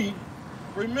 14.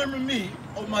 Remember me,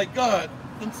 O my God,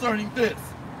 concerning this,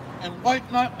 and wipe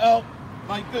not out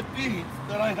my good deeds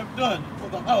that I have done for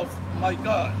the house of my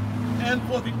God, and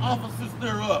for the offices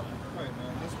thereof. Right, now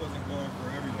this wasn't going for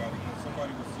everybody.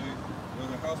 Somebody would say, well,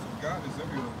 the house of God is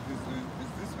everywhere. It's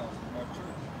this house, my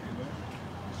church, you know?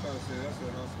 He's trying to say that's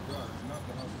the house of God. It's not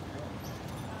the house of God.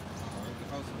 Alright, the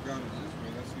house of God is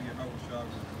Israel. That's who Yahweh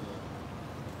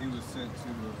he was sent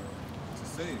to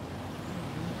save.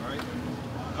 Alright?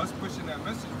 Us pushing that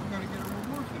message, we're going to get a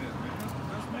reward for that, man. That's the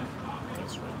best message.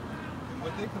 That's right. And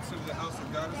what they consider the house of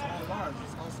God is all lies.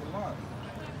 It's house of lies.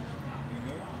 You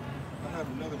know? I have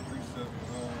another precept.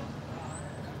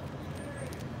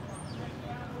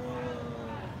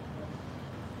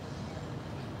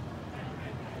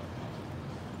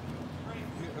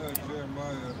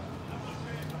 Jeremiah,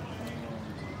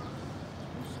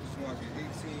 it's like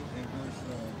 18 and verse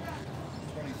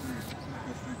 23. Let's go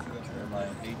straight to that.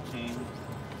 Jeremiah 18 and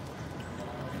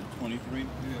 23. Yeah.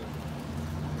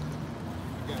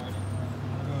 Again,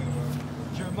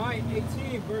 Jeremiah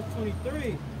 18, verse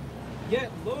 23. Yet,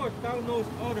 Lord, thou knowest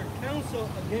all their counsel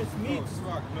against me. No, 20,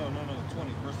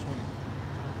 verse 20.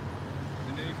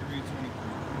 And then you can read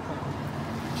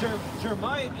 23.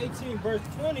 Jeremiah 18, verse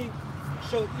 20,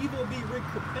 shall evil be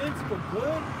recompensed for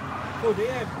good? For they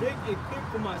have digged a pit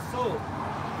for my soul.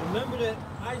 Remember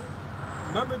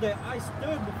that I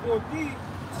stood before thee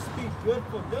to speak good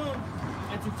for them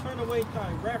and to turn away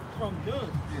thy wrath from them.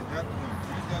 Yeah, that point.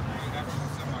 Read that point after the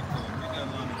semicolon. Read that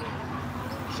line again.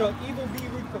 Shall evil be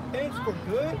recompensed for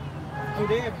good? For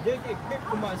they have digged a pit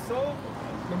for my soul.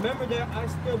 Remember that I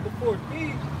stood before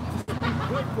thee to speak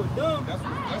good for them. That's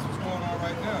what's going on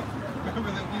right now.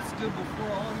 Remember that we stood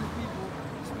before all these people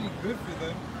to speak good for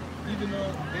them, even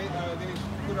though they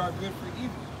put our good for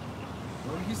evil.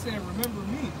 Well, he's saying, remember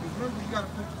me, because remember you got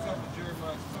to put yourself in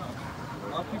Jeremiah's time.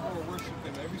 Our people are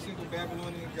worshiping every single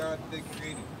Babylonian god they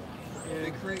created. If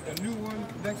they create a new one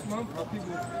next month, our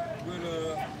people would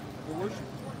worship.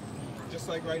 Just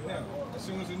like right now. As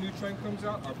soon as a new trend comes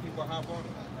out, our people hop on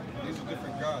it. These are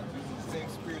different gods. These are the same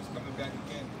spirits coming back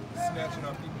again, snatching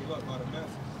our people up out of mess.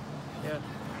 Yeah.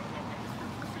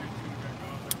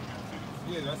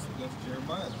 Yeah, that's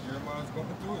Jeremiah. Jeremiah's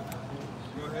going through it.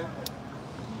 Go ahead.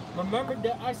 Remember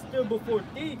that I stood before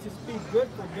thee to speak good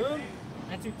for them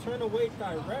and to turn away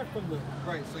thy wrath from them.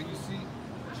 Right, so you see,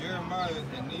 Jeremiah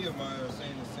and Nehemiah are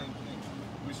saying the same thing,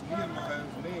 which Nehemiah's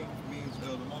name means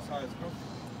the Most High is coming.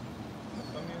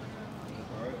 Come here?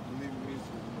 Alright, I believe it means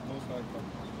the Most High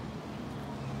coming.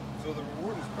 So the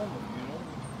reward is coming, you know?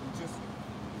 It's just,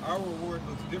 our reward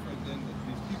looks different than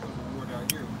these people's reward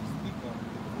out here. We speak on it.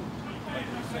 Like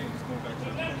we were saying, it's going back to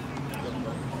the point.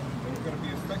 And we're going to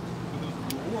be expected for those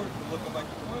rewards to look like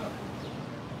a clown.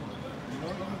 You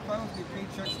know, the clowns get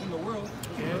paychecks in the world.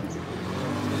 Yeah.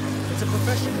 It's a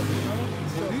profession. You know?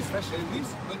 So at least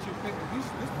let your pay, at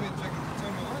least this paycheck is $10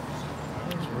 million.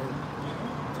 True.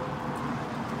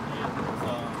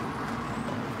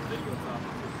 Video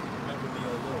topic. Remember me,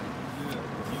 O Lord. Yeah.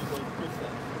 Use those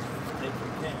precepts. Take what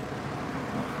you can.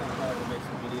 I'm kind of hard to make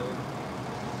some videos.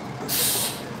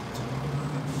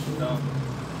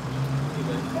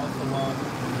 Anyway, also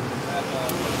have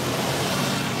around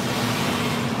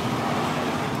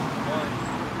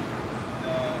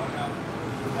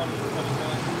 2021.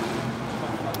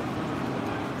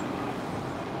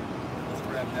 Let's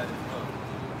grab that as well.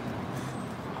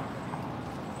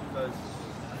 Because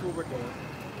that's what we're doing.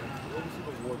 We'll receive a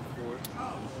reward for it.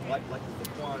 Like the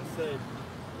Quan said,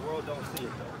 the world don't see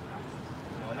it though.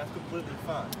 You know, and that's completely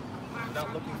fine. We're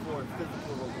not looking for a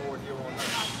physical reward here on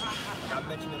earth. Like I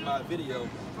mentioned in my video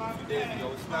a few days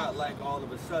ago, it's not like all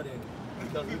of a sudden,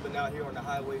 because we've been out here on the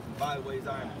highways and byways,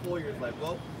 our employer's like,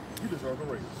 well, you deserve a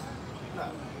raise.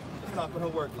 Nah, it's not going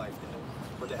to work like that.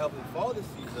 But the Heavenly Father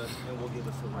sees us and will give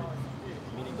us a raise.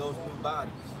 Meaning those new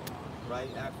bodies, right?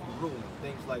 Actually ruling,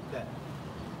 things like that.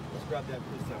 Let's grab that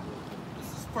precept real quick.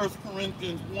 This is 1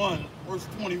 Corinthians 1, verse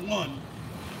 21.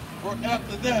 For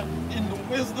after that, in the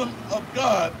wisdom of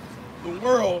God, the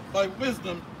world by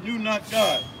wisdom knew not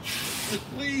God. It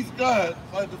pleased God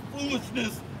by the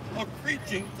foolishness of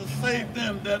preaching to save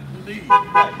them that believe.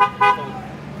 Right. So,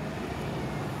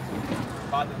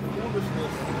 by the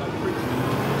foolishness of preaching.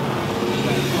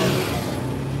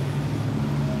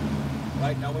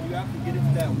 Right, now when you actually get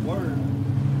into that word,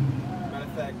 matter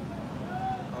of fact,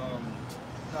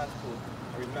 that's cool.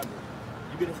 I remember.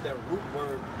 You get into that root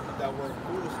word of that word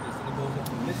foolishness and it goes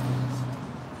into mysteries.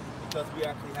 Because we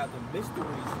actually have the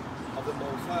mysteries of the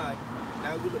Most High,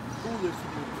 now we look foolish in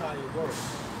the entire world.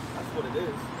 That's what it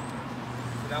is.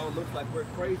 So now it looks like we're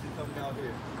crazy coming out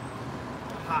here.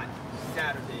 Hot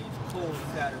Saturdays, cold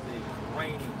Saturdays,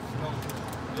 raining, snowing,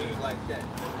 things like that.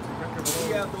 When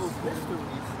we have those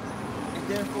mysteries, and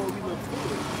therefore we look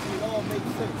foolish. It all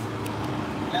makes sense.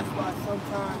 That's why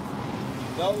sometimes you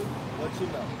know what you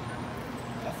know.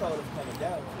 That's all it's coming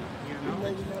down to. You know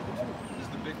the truth.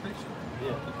 It's the big picture.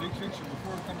 Yeah. The big picture,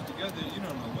 before it comes together, you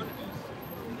don't know what it is.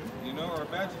 You know, or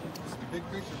imagine it's the big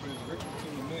picture, but it's written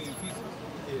between a million pieces.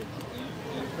 Yeah.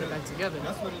 And put it back together.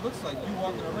 That's what it looks like. You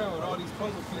walking around with all these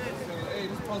puzzle pieces saying, hey,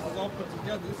 this puzzle's all put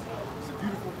together. It's a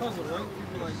beautiful puzzle, right?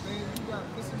 People are like, man, you got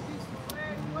missing pieces.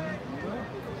 You know?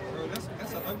 Bro, that's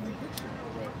an ugly picture.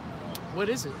 What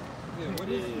is it? Yeah, what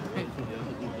is it?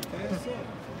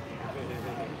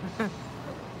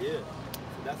 Yeah.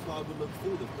 So that's why we look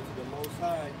foolish, because the Most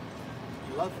High,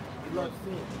 He loves it. He loves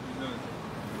sin.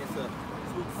 It's a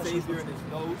sweet savior in His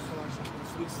nose,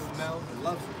 sweet smell, He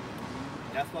loves it.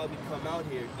 That's why we come out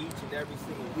here each and every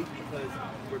single week, because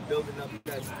we're building up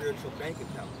that spiritual bank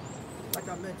account. Like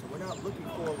I mentioned, we're not looking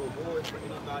for a reward for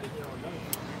anybody here on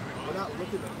earth. We're not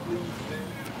looking to please men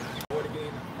or to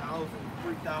gain 1,000,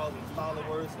 3,000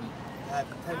 followers and have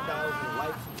 10,000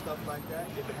 likes and stuff like that.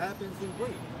 If it happens, then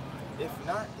great. If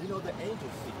not, you know, the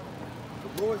angels see it.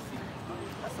 The Lord sees it.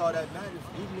 That's all that matters.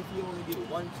 Even if you only get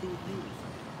 1, 2 views,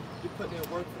 you're putting in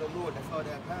work for the Lord. That's all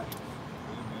that matters.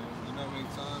 You know how many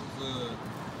times the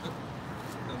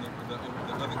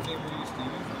other camera we used to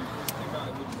use when we first came out,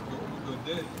 it would just go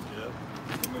dead. Yeah.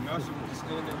 But now she would just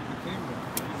stand there with the camera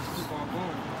and we just keep on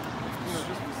going. You know,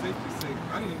 just for safety's sake.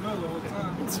 I didn't know the whole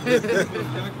time. That's keep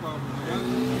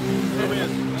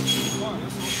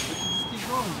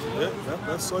going, bro. Yeah,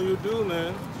 that's all you do,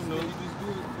 man. You know, you just do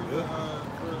it for your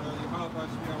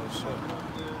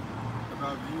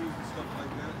about views and stuff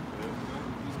like that. You know,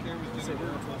 these cameras didn't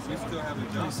work. We still have a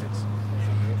job. You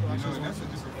know, and that's a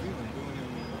different feeling doing it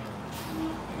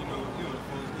when the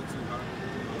phones get too hot.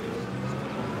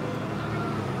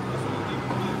 That's what they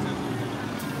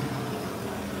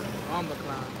On the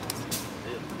cloud.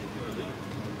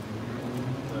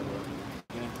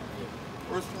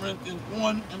 1 Corinthians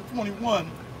 1 and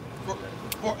 21.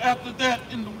 For after that,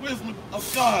 in the wisdom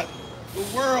of God, the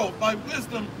world by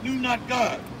wisdom knew not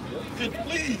God. It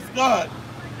pleased God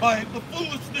by the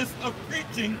foolishness of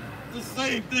preaching to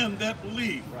save them that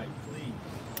believe. Right, please.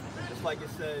 Just like it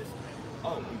says,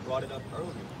 we brought it up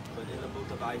earlier, but in the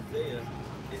book of Isaiah,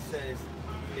 it says,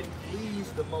 it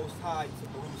pleased the Most High to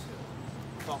bruise him.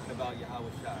 Talking about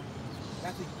Yahweh Shai.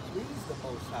 Actually pleased the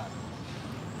Most High.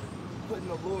 Putting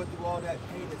the Lord through all that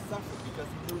pain and suffering because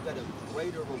he knew that a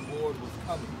greater reward was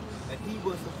coming, and he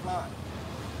was supplying.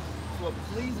 So it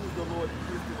pleases the Lord to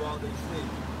put through all these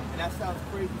things. And that sounds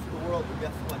crazy to the world, but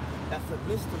guess what? That's a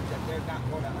mystery that they're not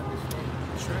going to understand.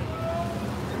 Sure.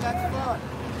 And that's fine.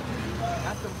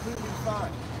 That's completely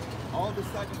fine. All the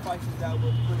sacrifices that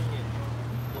we're putting in,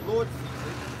 the Lord sees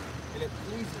it, and it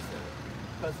pleases him.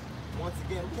 Because once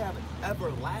again, we have an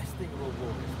everlasting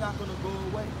reward. It's not going to go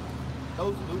away.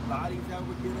 Those new bodies that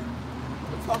we're getting,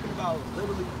 we're talking about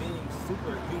literally being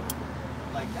superhuman.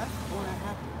 Like, that's going to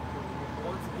happen.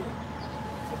 Once again,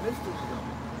 it's a mystery though.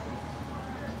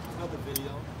 Another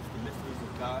video, the mysteries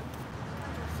of God.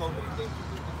 So many things.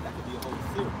 That could be a whole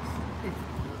series.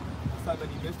 That's how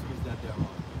many mysteries that there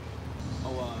are.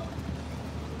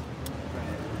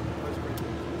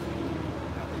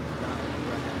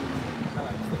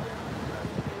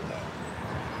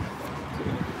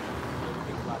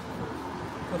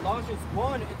 Colossians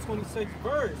 1 and 26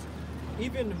 verse.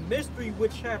 Even the mystery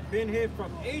which have been hid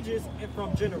from ages and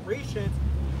from generations,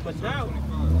 but now,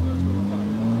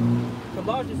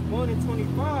 Colossians 1 and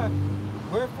 25,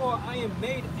 wherefore I am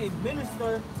made a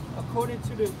minister according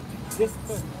to the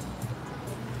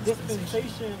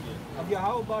dispensation of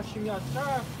Yahweh Bashim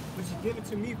Yahshai, which is given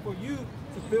to me for you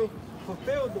to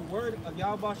fulfill the word of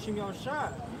Yahweh Bashim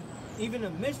Yahshai. Even a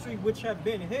mystery which have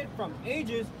been hid from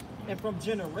ages and from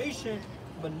generation,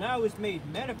 but now is made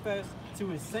manifest to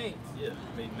his saints. Yeah,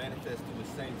 made manifest to his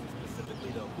saints, specifically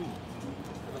the who.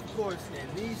 Of course, in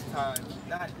these times,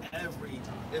 not every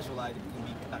Israelite can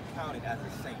be accounted as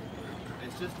a saint.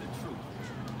 It's just the truth.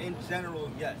 In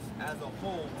general, yes. As a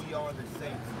whole, we are the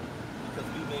saints because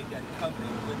we made that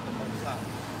covenant with the Most High.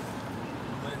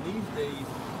 But in these days,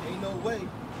 ain't no way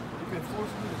you can force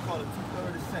me to call a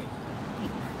 2/3 a saint.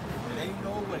 It ain't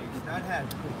no way. It's not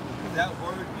happening. That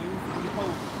word means to be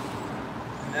holy.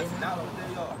 And that's not what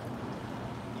they are.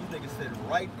 These niggas said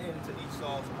right into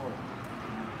Esau's world.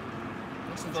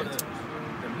 So the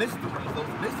mysteries,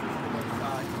 those mysteries of the Most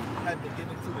High have been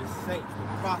given to his saints, the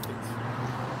prophets,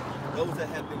 those that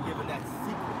have been given that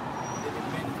secret, they've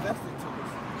been manifested to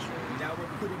us. And now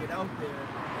we're putting it out there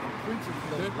and preaching to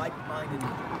those like-minded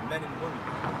men and women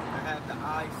that have the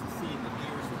eyes to see and the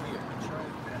ears to hear. That's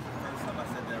the first time I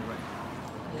said that right.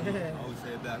 I always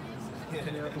say it backwards.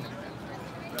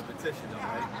 Repetition though,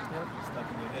 right? Yep. Stuck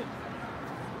in your head.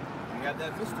 We have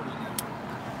that mystery now.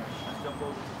 Let's jump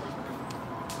over to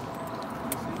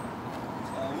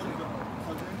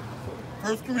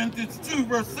 1 Corinthians 2,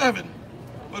 verse 7.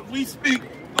 But we speak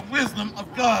the wisdom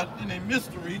of God in a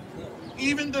mystery,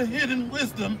 even the hidden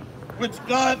wisdom which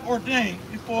God ordained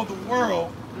before the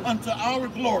world unto our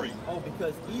glory. Oh,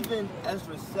 because even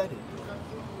Ezra said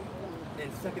it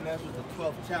in 2nd Ezra, the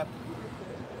 12th chapter.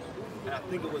 And I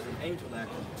think it was an angel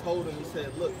actually told him, he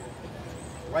said, look,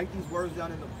 write these words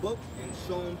down in the book and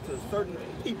show them to certain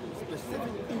people,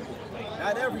 specific people.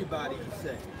 Not everybody, he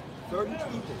said. Certain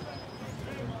people.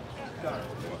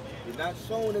 You're not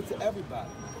showing it to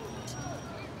everybody.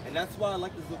 And that's why,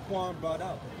 like the Zaquan brought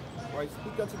out, right?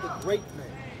 Speak unto the great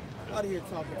man. I'm out of here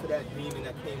talking to that demon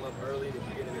that came up early in the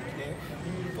beginning of camp.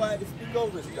 That's why I had to speak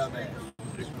over his dumb ass.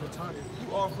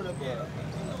 You offered up an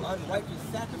unrighteous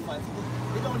sacrifice.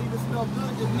 It don't even smell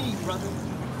good to me, brother.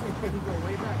 You go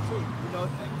way back too. You know,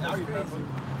 I remember.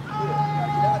 Yeah,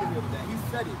 gotta get out of here with that. He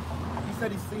said it. He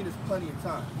said he's seen this plenty of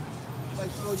times.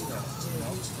 Like, show you that. You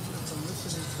know? From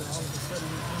listening to all of a sudden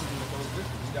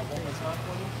You got one more time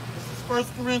for me? This is 1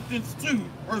 Corinthians 2,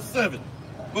 verse 7.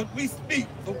 But we speak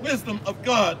the wisdom of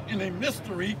God in a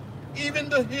mystery, even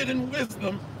the hidden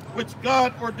wisdom which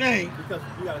God ordained. Because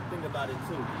you got to think about it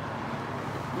too.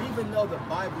 Even though the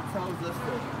Bible tells us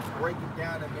to break it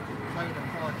down and make it plain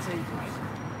upon tables,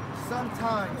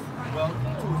 sometimes, well, 2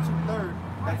 2/3,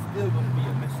 that's still going to be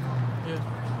a mystery. Yeah.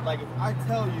 Like if I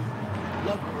tell you,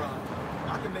 look, bro,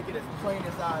 I can make it as plain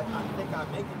as I think I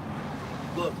make it.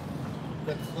 Look,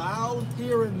 the cloud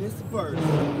here in this verse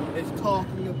is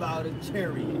talking about a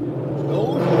chariot.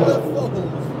 Those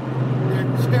UFOs, they're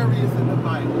chariots in the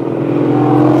Bible.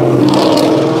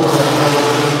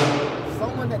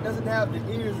 Someone that doesn't have the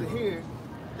ears to hear,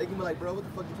 they can be like, bro, what the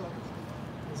fuck you talking about?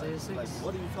 Isaiah 6. Like,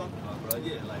 what are you talking about, bro?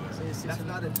 Yeah, like, Isaiah 6. that's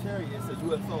not a chariot, it's a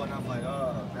UFO. And I'm like,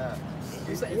 oh, nah.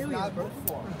 It's an alien, not bro.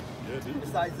 before.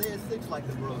 It's Isaiah 6, like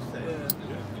the bro said.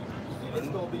 It's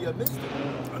going to be a mystery.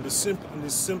 And the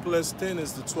simplest thing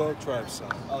is the 12 tribes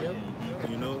song. Oh, yeah.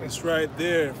 You know, it's right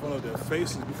there in front of their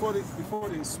faces. Before they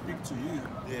speak to you,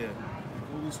 Yeah.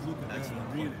 always look at that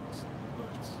and read it.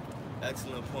 But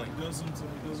Excellent point. it doesn't add up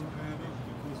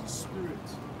because the spirit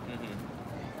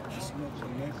is not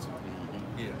connected.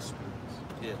 Yeah.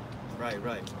 Yeah.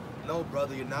 Right. No,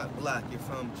 brother, you're not black. You're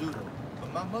from Judah.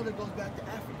 But my mother goes back to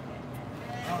Africa.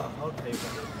 Oh, okay,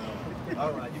 brother.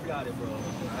 All right, you got it, bro.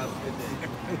 Have a good day.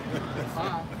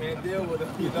 Can't deal with it.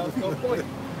 You know, it's no point.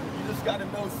 You just got to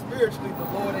know spiritually the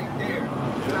Lord ain't there.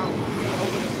 Get out,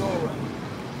 open the door.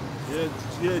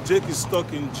 Yeah, Jake is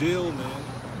stuck in jail, man.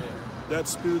 That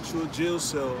spiritual jail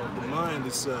cell of the mind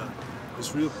is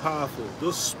real powerful.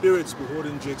 Those spirits be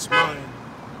holding Jake's mind.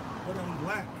 But I'm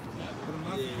black, but I'm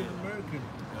African American,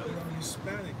 but I'm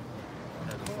Hispanic.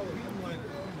 I'm calling him like,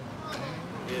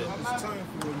 it's time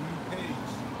for a new page.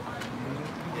 You know,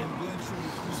 I'm going through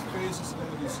these phases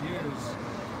all these years.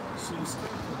 So it's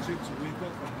time for Jake to wake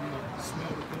up and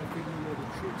smell the kind of people where the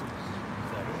truth is.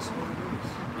 That's what it is.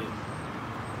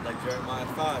 Yeah. Like Jeremiah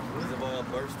 5, first of all,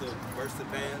 burst the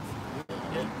bands.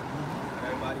 Yeah.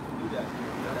 Everybody can do that.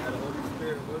 You gotta have the Holy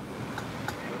Spirit with you.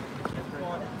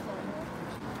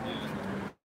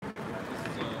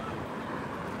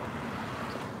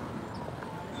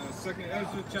 Second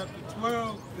Ezra chapter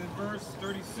 12, then verse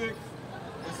 36, it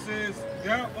says,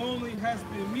 Thou only hast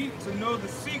been meet to know the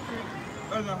secret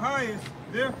of the highest,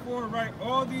 therefore write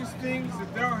all these things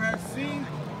that thou hast seen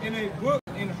in a book,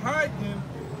 and hide them,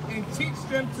 and teach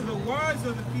them to the wise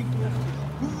of the people,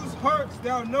 whose hearts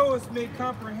thou knowest may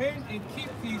comprehend and keep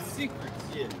these secrets.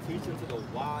 Yeah, teach them to the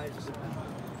wise of the people.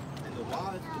 And the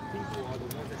wise of the people are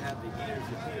the ones that have the ears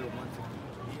to hear once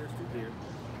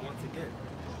again.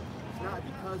 It's not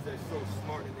because they're so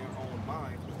smart in their own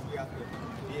minds, but we have to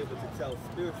be able to tell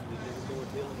spiritually that the Lord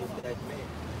dealing with that man.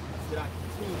 Should I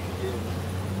continue to give?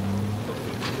 So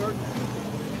keep searching.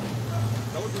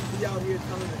 Don't just be out here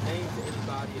telling the names to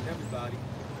anybody and everybody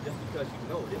just because you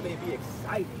know it. It may be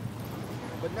exciting,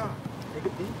 but nah. Take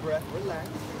a deep breath, relax,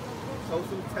 show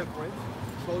some temperance,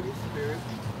 control your spirit,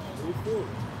 move forward.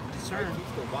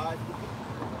 Teach the wise people.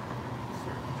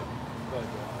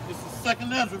 This is 2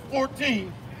 Ezra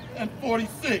 14 and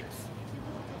 46.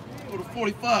 Go to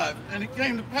 45. And it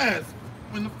came to pass,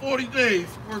 when the 40 days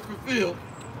were fulfilled,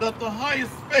 that the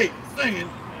highest spake, saying,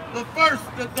 The first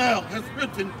that thou hast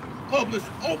written, publish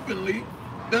openly,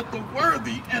 that the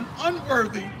worthy and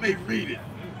unworthy may read it.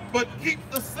 But keep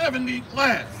the 70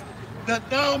 last, that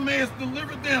thou mayest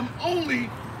deliver them only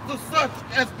to such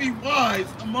as be wise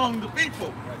among the people.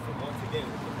 Right, so once again,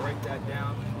 to break that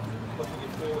down, pushing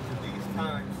it forward to these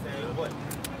times, saying what?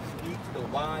 Speak to the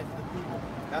wise of the people.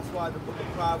 That's why the book of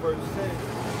Proverbs says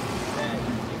that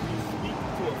if you speak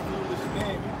to a foolish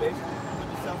man, you basically put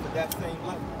yourself in that same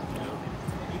light.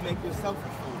 You make yourself a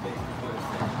fool, basically, what it's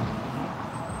saying.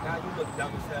 Now you look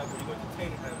dumb as hell, but you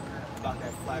entertain him about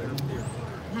that flat earth theory.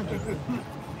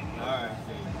 Alright.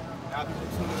 Now people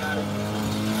tuning out of you.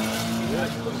 Now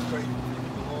you look crazy.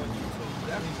 You go on YouTube,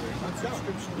 everywhere.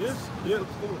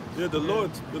 Yeah. The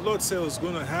Lord said it was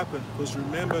going to happen. Because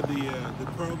remember the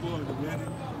parable of the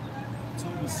wedding?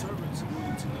 Told the servants to go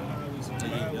into the highways and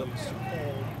byways to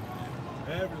call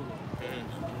everyone. You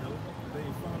know, they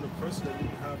found a person that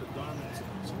didn't have the garment.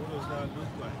 So what does that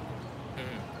look like? And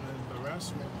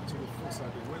embarrassment to the folks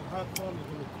out there. How come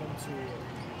you're going to come to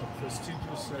a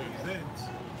prestigious event,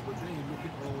 but then you're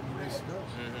looking all messed up?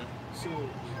 So,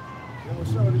 you know,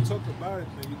 somebody talk about it,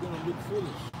 man, you're going to look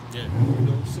foolish. Yeah. You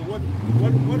know, so what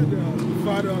did the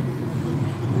father of the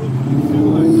group feel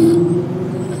like?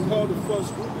 was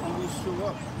Uber when we show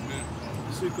up.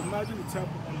 So you can imagine the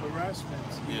type of embarrassment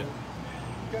you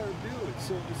gotta deal with.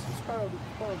 So it's part of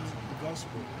the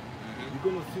gospel. You're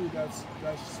gonna feel that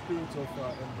spirit of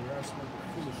embarrassment and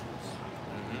foolishness.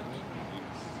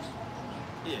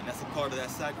 Yeah, and that's a part of that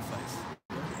sacrifice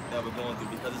that we're going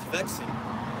through because it's vexing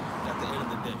at the end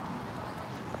of the day.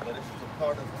 But it's a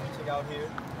part of teaching out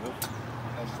here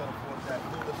and showing forth that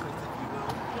foolishness, if you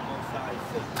will, the Most High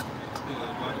sake.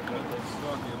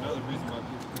 Another reason why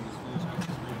people think it's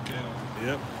foolishness is written down.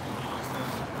 Yep.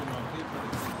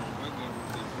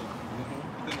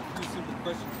 Then a few simple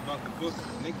questions about the book,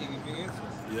 and they can't even answer.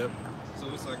 Yep. So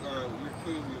it's like, all right, we're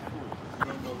clearly a fool. We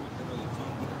don't know what the hell you're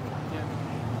talking about.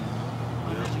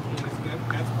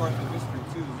 That's part of the mystery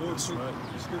too. The Lord put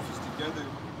the scriptures together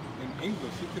in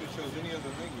English. He could have chosen any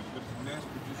other language, but it's mass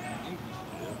produced in English.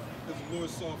 Because the Lord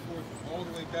saw forth all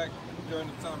the way back during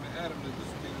the time of Adam that this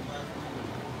would be the last language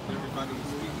that everybody was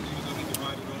speaking, even though he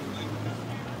divided all the languages.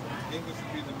 English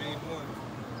would be the main one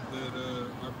that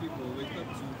our people will wake up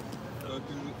to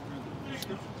through the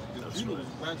scriptures. Because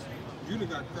Judah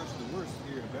got crushed the worst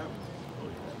here in Babylon.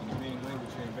 And the main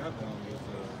language here in Babylon was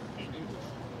English.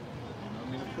 I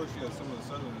mean, of course, you have some of the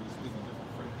Southerners speaking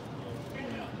different French.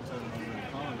 Southerners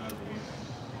and colonizers,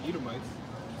 Edomites,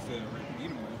 you said, right?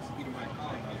 Edomite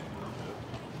colonizers.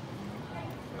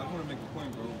 I want to make a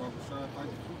point, bro. Barbara Shaw, if I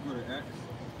go to Acts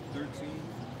 13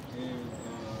 and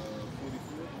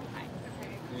 44,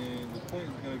 and the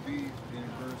point is going to be in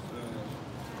verse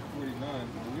 49.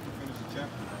 We can finish the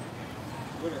chapter.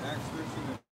 Go to Acts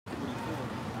 13 and 44.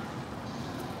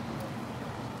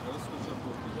 Let's switch up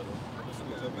real quick.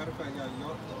 As a matter of fact, y'all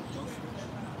switch.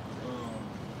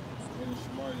 And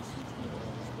Shamari switch with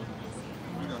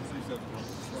we got 3 seconds.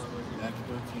 Acts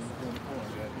 13, 44.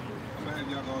 I'm going to have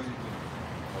y'all go all you can.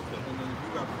 Okay. And then if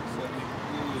you got 3 seconds,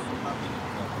 you hop in the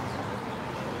seconds.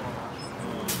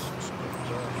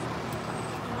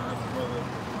 And I have a brother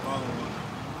following.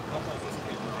 How about this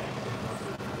came out?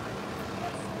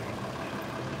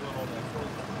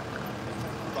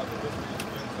 About the mystery of the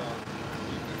Gentiles.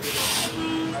 You can get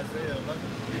it. Isaiah 11.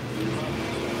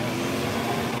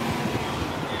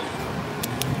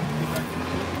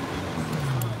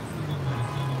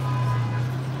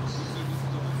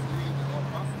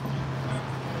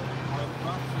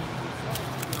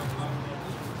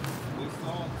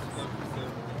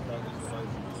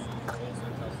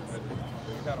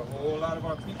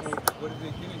 People, what did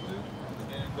they get into?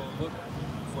 And go look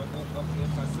what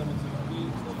anti-Semitism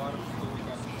means. A lot of people we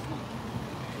got some sleep.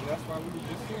 So that's why we were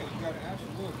just saying, you got to ask the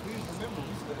Lord, please remember,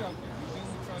 we stood out there. We think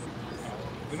we're trying to do this.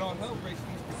 When all hell breaks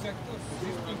loose, protect us. Because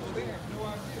these people, they have no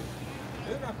idea.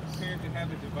 They're not prepared to have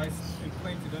a device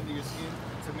implanted under your skin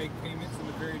to make payments in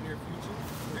the very near future.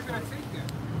 You're going to take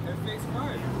that and face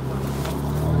fire.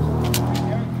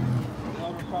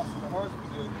 All across the heart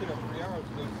video, put up 3 hours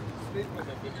ago. Statement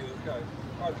that video, this guy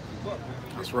hard to keep up with.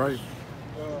 That's right.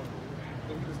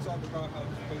 Then we just talked about how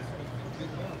this place is going to be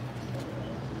big now.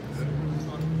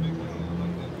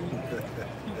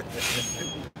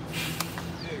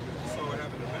 Yeah, because you saw what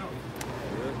happened to Maui.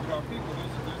 With our people,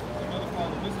 there's another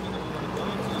part of visiting that we're going to go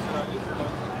into is that our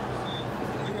Israelites,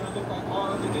 they're going to look like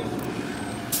all other nations.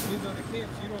 These are the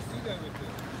camps. You don't see that with them.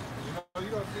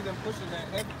 You don't see them pushing that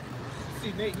heavy. See,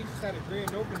 Nate, he just had a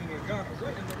grand opening in Ghana.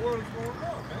 What in the world is going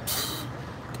on, man?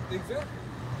 Exactly.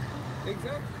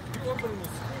 You're opening a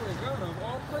school in Ghana of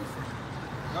all places.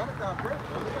 Ghana got bread,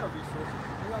 bro. They got resources.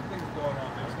 They got things going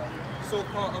on there.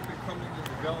 So-called up and coming and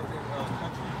developing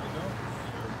country, you know?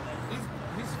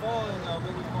 He's following what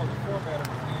we call the format of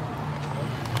the game.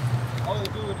 All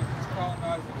they're doing is just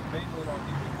colonizing and mangling on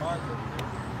people's minds over there.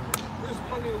 There's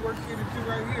plenty of work here to do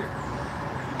right here.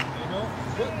 You know?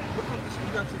 Look up this.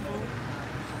 You got your phone?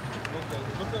 Okay,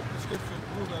 look up the scripture and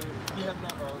prove that you have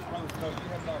not, you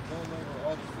have not gone over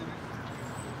all the cities.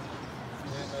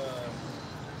 And,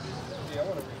 yeah,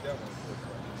 I want to read that one.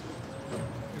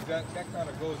 Because that kind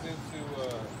of goes into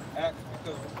Acts,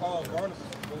 because Paul and Barnabas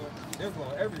they're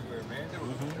going everywhere, man. They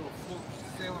were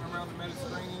sailing around the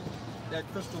Mediterranean. That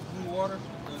crystal blue water,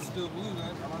 it was still blue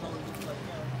then. I don't know what it looks like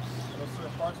now. You know,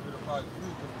 certain parts of it are probably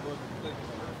blue because the Lord was placed.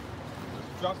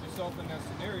 Drop yourself in that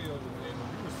scenario, and we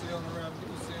were sailing around everywhere.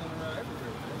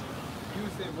 He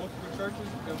was saying multiple churches,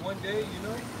 and one day, you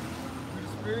know, through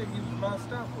the Spirit, he was about to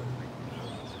stop with it.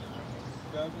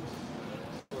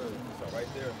 So right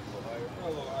there, a little higher. A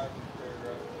little higher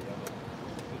paragraph.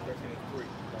 13:3.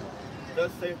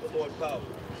 Thus saith the Lord power.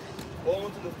 Woe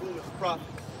unto the foolish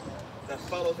prophets that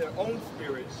follow their own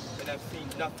spirits and have seen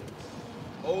nothing.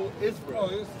 O Israel.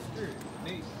 Oh, it's the Spirit.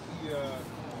 Nate,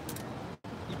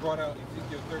 he brought out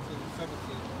Ezekiel 13 and 17,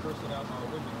 cursing out our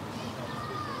women.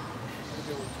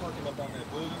 think they were twerking up on that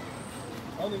building.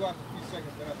 I only watched a few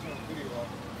seconds, then I turned the video off.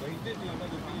 But he did do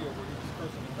another video where he was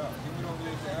cursing them out. He went over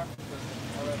there to Africa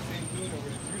on that same building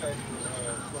where the Judites were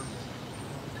twerking.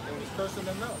 And was cursing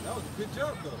them out. That was a good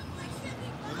job, though.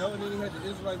 You know, and then he had the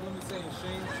Israelite women saying,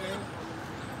 shame, shame.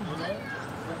 You know?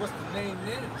 But what's the name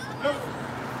then?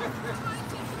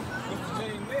 What's the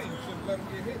name then? You shouldn't let him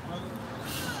get hit, brother.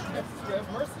 That's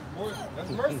mercy, boy.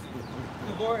 That's mercy.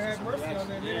 The Lord had mercy on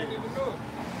them. They didn't even know it.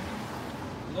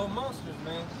 Little monsters,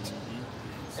 man.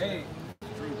 Hey,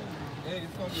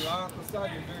 it's gonna be all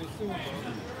beside you very soon, bro.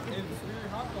 Hey, the spirit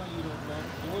hopped on you, though, man.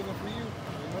 It wasn't for you,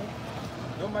 you know.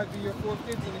 Those might be your 4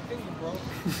 kids in the kingdom, bro.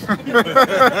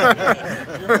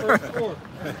 Your first 4.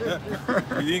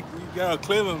 You gotta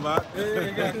claim them, man. Yeah,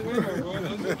 you gotta claim them, bro.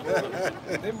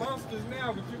 They're monsters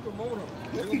now, but you promote them.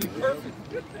 They're gonna be perfect.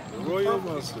 Royal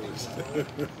monsters.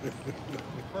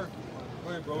 Perfect. Go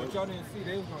ahead, bro. What y'all didn't see,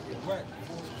 they was gonna get whacked.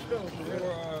 They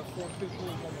were 4 pit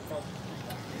bulls on the top.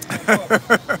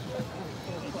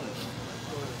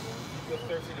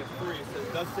 13:3, it says,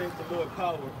 "Thus saith the Lord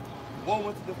power, woe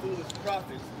unto the foolish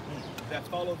prophets that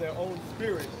follow their own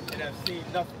spirit and have seen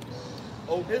nothing.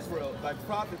 O Israel, thy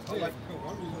prophets are like..."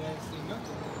 One reason I haven't seen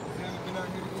nothing is I haven't been out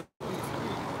here to get the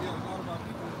experience. Yeah, a lot of our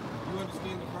people, you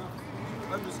understand the prophecy. You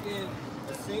understand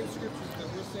the same scriptures that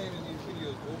we're saying in these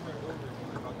videos over and over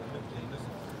again about the myth and this.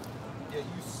 Yet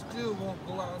you still won't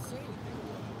go out and say anything.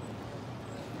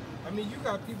 I mean, you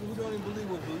got people who don't even believe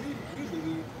what we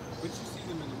believe, but you see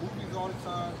them in the movies all the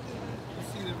time. You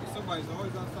see them, somebody's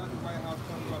always outside the White House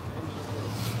talking about the end of the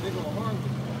world. They're going to harm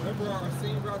you. Remember our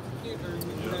same route to Canterbury,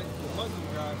 we do that to the Muslim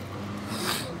guy.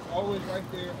 He's always right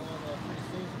there on, as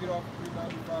soon as you get off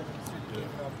 395 in the city,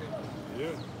 taking out papers.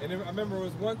 Yeah. And then I remember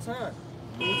it was one time,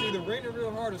 it was either raining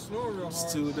real hard or snowing real hard.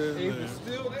 Still there, and he was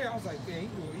still there. I was like, damn,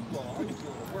 he going to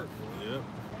work. Yeah.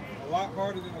 A lot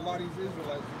harder than a lot of these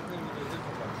Israelites, including the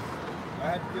Israelites.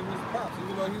 I had to give him his props,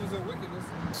 even though he was in wickedness.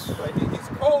 Like, he's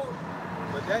cold,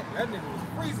 but that nigga was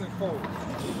freezing cold.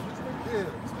 Yeah.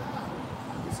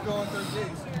 He's going 30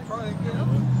 days. You probably get him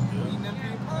eating them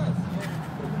bean pies.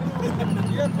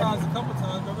 You had pies a couple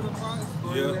times. Remember the pies?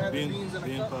 Yeah, had the beans in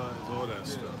bean a cup? pies, all that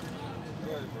stuff. Go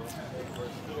ahead, bro.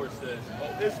 Verse 4 says, "O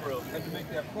Israel," I had to make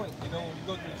that point. You know, when you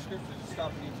go through the scriptures, you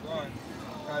stop at each line,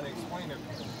 kind of explain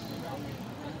everything. You know?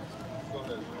 Go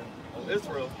ahead, bro. "O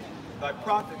Israel, thy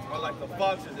prophets are like the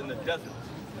foxes in the desert.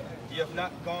 Ye have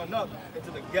not gone up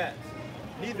into the gaps,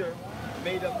 neither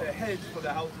made up the hedge for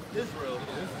the house of Israel."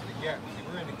 This is the gap. See,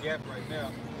 we're in the gap right now.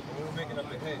 And we're making up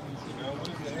the hedge. You know, what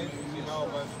is the hedge? We see all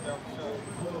of us out the show.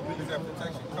 Is that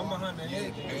protection? Come behind the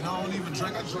hedge. And I don't even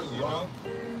drink, I drink, You know?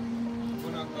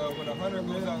 When a hunter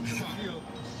goes out to the field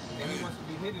and he wants to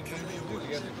be hidden, what does he do?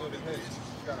 He has to go to the hedge.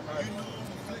 He's got to hide.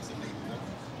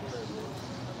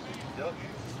 Yep.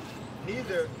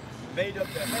 "Neither made up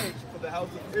the hedge for the house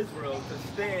of Israel to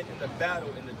stand in the battle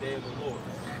in the day of the Lord.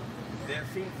 They have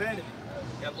seen vanity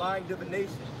and lying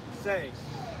divination, saying,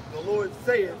 The Lord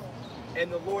saith,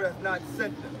 and the Lord hath not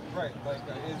sent them." Right,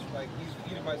 it's like these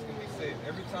Edomites can be saved.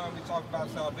 Every time we talk about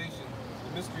salvation,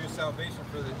 the mystery of salvation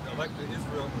for the elected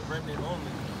Israel, the remnant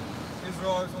only,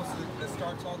 Israel always wants to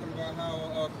start talking about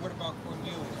how, what about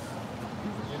Cornelius?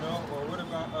 You know, or what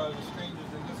about the strangers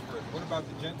in this verse? What about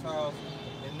the Gentiles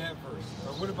in that verse?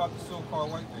 Or what about the so-called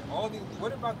white man?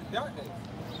 What about the dark days?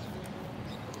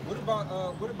 What about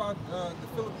the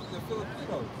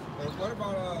Filipinos? Or what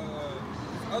about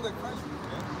other countries,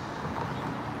 man?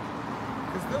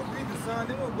 Because they'll read the sign,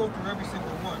 they won't go through every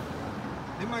single one.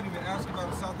 They might even ask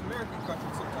about a South American country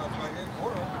sometimes, like, hey,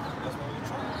 hold on, that's one of your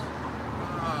tribes.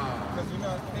 Because you're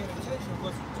not paying attention to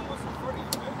what's in front of you,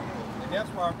 man. And that's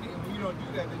why people, when you don't do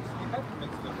that, you have to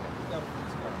make stuff up. You gotta put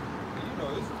this guy. And you know,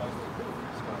 Israelites, they do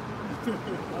this guy.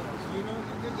 You know,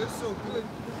 they're so good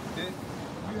that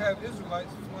you have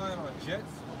Israelites flying on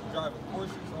jets, driving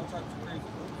Porsches, all types of crazy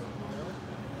things, you know?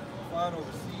 Flying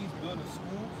overseas, building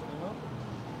schools, you know?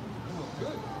 Doing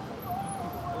good.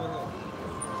 Go ahead.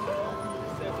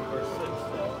 Says in verse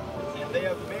 6, "And they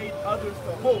have made others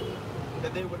to hope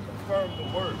that they would confirm the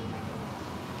word.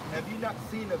 Have you not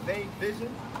seen a vain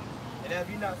vision? And have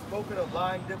you not spoken of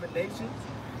lying divinations?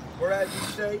 Whereas you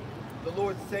say, The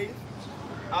Lord saith,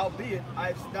 albeit I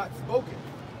have not spoken.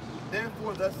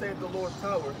 Therefore thus saith the Lord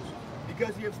power,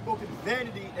 because ye have spoken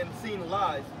vanity and seen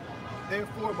lies.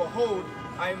 Therefore behold,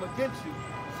 I am against you,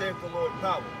 saith the Lord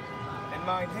power. And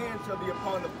mine hand shall be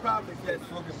upon the prophets that..."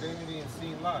 Spoken vanity and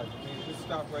seen lies. I mean, just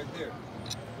stop right there.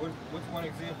 What's one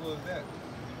example of that?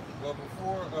 Well,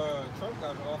 before Trump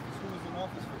got in office, who was in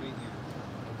office for 8 years?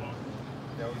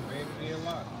 That was vanity and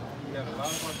lies. We had a lot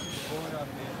of our people going out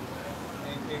there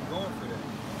and going for that.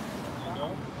 You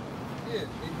know? Yeah,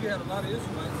 if you had a lot of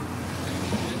Israelites,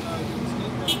 and you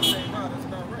escaped on the same route, that's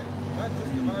not right. Not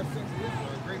just the large sons of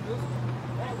Israel, a great Israel.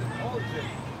 All of them.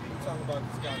 We're talking about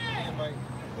this guy, Nehemiah.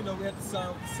 You know, we had the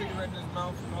sign with the cigarette in his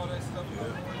mouth and all that stuff. You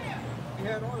know, he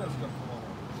had all that stuff going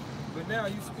on. But now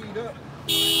you speed up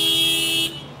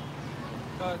 10,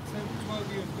 12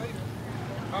 years later,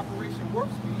 Operation Warp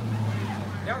Speed.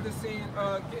 Now they're saying,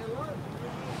 get in line.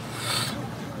 Do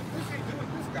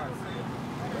what this guy's saying.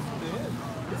 Listen to him.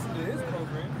 Listen to his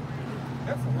program.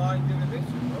 That's a lying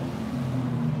divination, bro.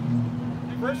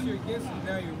 First you're against him,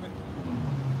 now you're with him.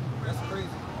 That's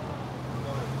crazy.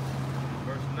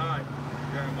 Verse 9,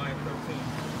 Jeremiah 13.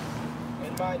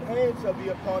 And mine hand shall be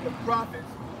upon the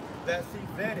prophets that see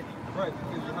vanity. Right,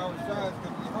 because Yahweh that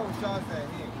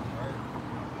hand, right?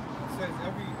 It says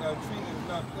every tree that is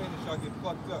not planted shall get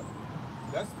plucked up.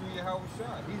 That's through Yahweh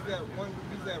Shai. He's that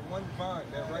one vine,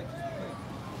 that righteous plant.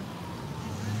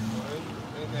 Right?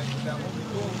 And that only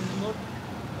door is open.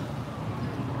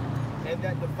 And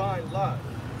that divine lies.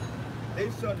 They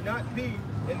shall not be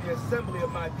in the assembly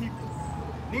of my people,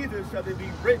 neither shall they be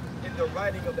written in the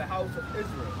writing of the house of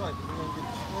Israel. Right, they're going to get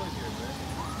destroyed here, man.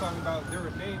 It's talking about there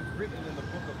are names written in the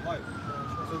book of life.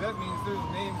 So that means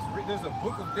there's a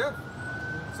book of death.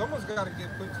 Someone's got to get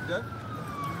put to death.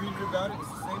 You read about it,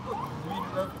 it's the same book. You read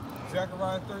about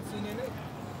Zechariah 13 and 8.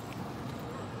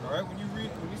 All right, when you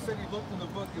said you looked in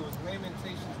the book, it was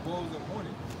lamentations, woes, and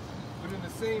mourning. But in the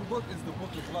same book is the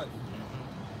book of life.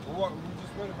 Well, we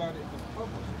just read about it. It was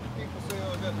published. People say,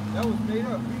 "Oh, that was made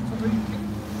up." Are you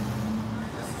kidding?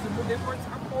 This is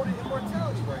I'm quoting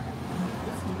immortality right here.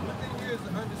 The thing here is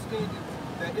the understanding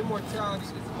that immortality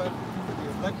is left to the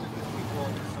elected people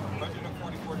on this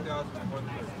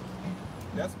 144,130.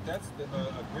 That's a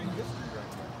great history right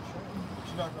there. But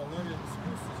you're not going to learn it in the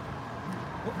school system.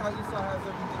 Look how Esau has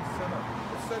everything set up.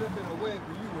 It's set up in a way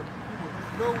where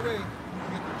there's no way you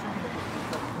get the truth of this.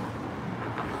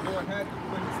 Lord had to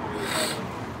put his spirit on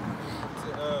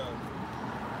to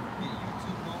get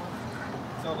YouTube going,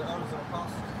 tell the elders and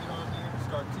apostles to get on there and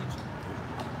start teaching.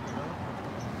 You know?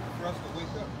 For us to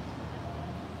wake up.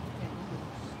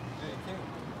 Yeah, you can't.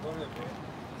 Go ahead, man.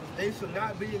 They shall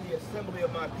not be in the assembly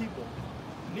of my people,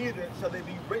 neither shall they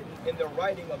be written in the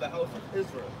writing of the house of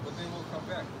Israel. But they will come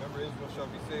back. Remember, Israel shall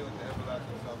be saved with the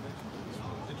everlasting salvation.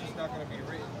 They're just not going to be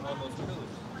written on those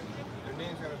pillars. Their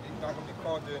names are not going to be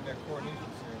called during that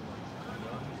coronation ceremony.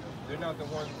 They're not the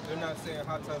ones, they're not saying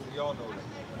hot times, y'all know that. It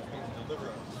means deliver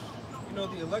us. You know,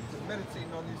 the elect is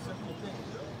meditating on these simple things.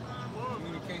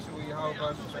 Communication with Yahweh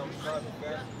about Shalom, fast,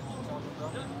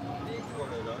 it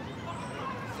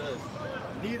says,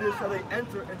 neither shall they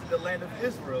enter into the land of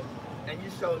Israel, and ye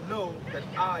shall know that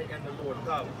I am the Lord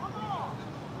God.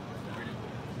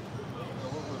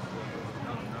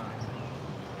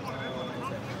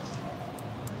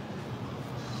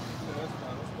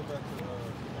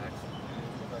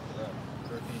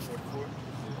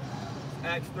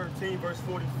 Acts 13, verse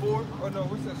 44. Oh no,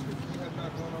 what's that scripture we have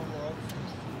not going on with all this?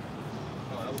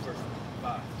 No, that was verse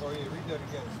 5. Oh yeah, read that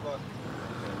again. Slot.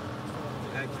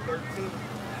 Acts 13.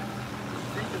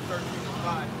 Read the 13 and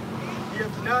 5. He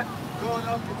has not gone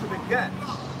up into the gaps,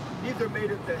 neither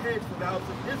made it the hedge for the house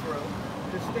of Israel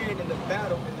to stand in the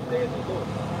battle in the day of the Lord.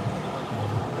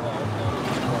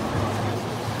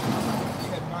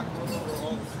 He had not gone over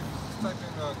all the cities. Just type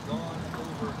in gone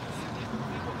over.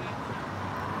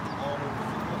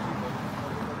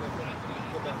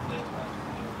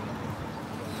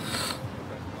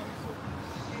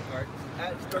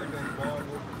 Acts 13,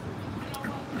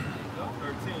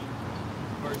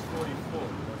 verse 44.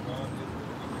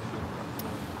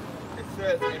 It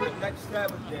says, and the next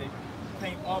Sabbath day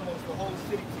came almost the whole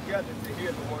city together to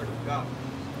hear the word of God.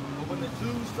 But when the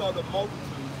Jews saw the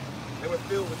multitude, they were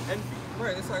filled with envy.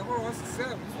 Right, it's like, oh, that's the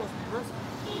Sabbath. You're supposed to be resting.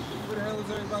 Where the hell is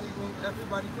everybody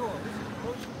going? This is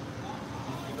emotion.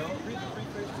 You know, read the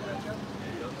preface to that chapter.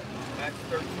 Acts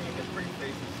 13 and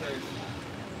preface, it says,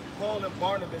 Paul and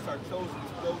Barnabas are chosen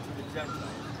to go to the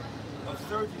Gentiles. Of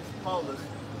Sergius Paulus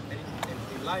and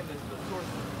Elymas the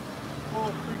sorcerer,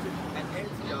 Paul preaching at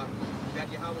Antioch that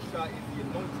Yahushua is the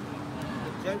anointed.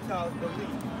 The Gentiles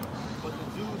believe, but the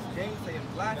Jews gainsay and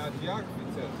blaspheme. Now, geography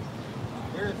tells us.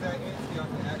 Where is that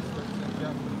Antioch in Acts 13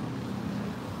 chapter?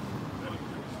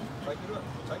 Type it up.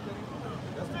 Type that in.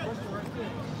 That's the question right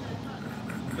there.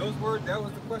 Those words, that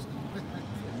was the question.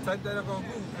 Type that up on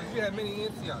Google, because you have many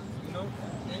Antiochs, you know?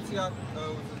 Antioch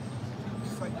was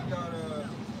just like you got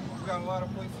a lot of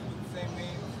places with the same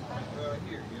names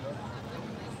here, you know?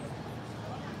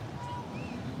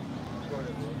 Go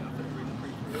ahead,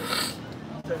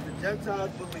 it says the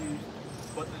Gentiles believe,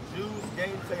 but the Jews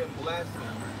gainsay and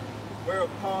blaspheme.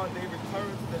 whereupon they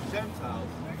returned to the Gentiles.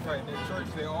 Right, in church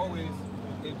they always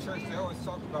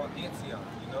talk about Antioch,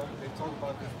 you know? They talk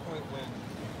about this point when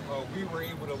we were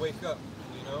able to wake up,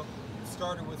 you know? It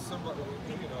started with somebody,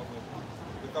 you know, with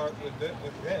them,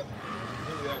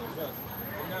 really that was us.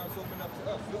 And now it's open up to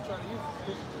us. We'll try to use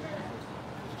this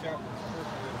chapter.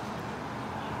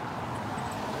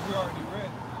 And we already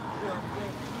read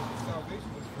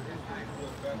salvation was for Israel who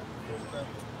was back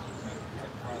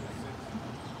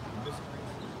mysteries.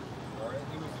 Alright?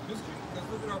 He was a mystery because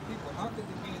look at our people. How could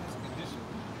they be in this condition?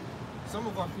 Some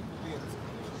of our people be in this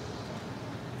condition.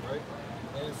 Right?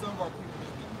 And some of our people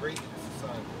just be great in this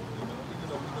society. You know, even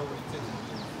though we know what it takes to be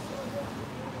in this society.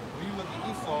 When you look at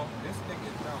Esau, this nigga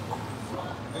is now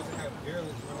he doesn't have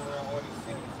virulence running around all these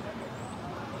cities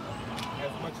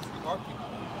as much as our people.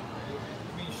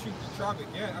 I mean, shoot, the tribe of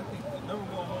Gad, I think the number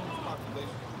one homeless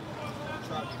population is the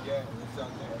tribe of Gad, and it's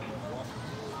out there in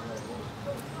Washington.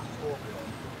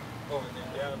 Oh, and then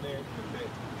down there in the Bay.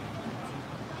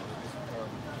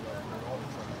 All the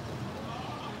tribes.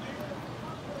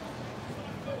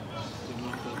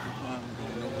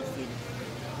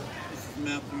 This is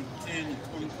Matthew 10 and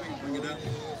 23. Bring it up. Get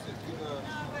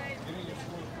in your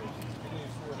sword first. Get in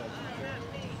your sword at you.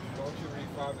 Don't you read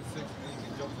 5 and 6 and then you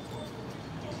can jump to 22.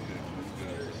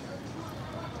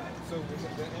 So at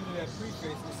the end of that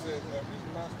preface, it said, read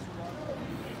the last 2 lines.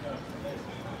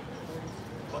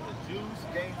 But the Jews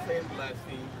gainsaid and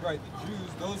blasphemed. Right, the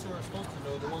Jews, those who are supposed to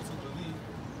know, the ones who believe.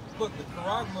 Look, the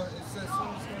charagma, it says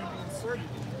something's going to be inserted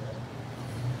in there.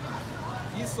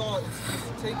 Esau is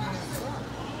taking his side.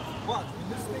 Watch, when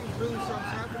this thing really starts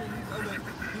happening,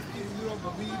 these people who don't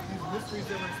believe these mysteries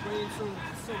that we're explaining to them,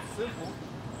 it's so simple.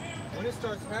 When it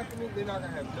starts happening, they're not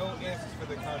going to have no answers for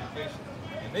their congregation.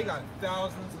 And they got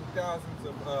thousands and thousands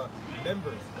of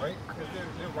members, right? Because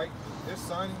they're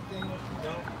signing things, you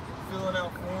know, filling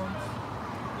out forms.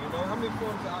 You know, how many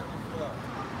forms I can fill out?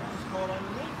 You just call on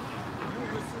the name. You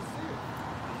were just sincere.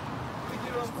 You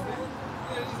get what I'm saying?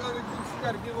 Yeah, these other groups, you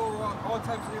got to give over all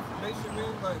types of information,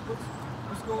 man. Like,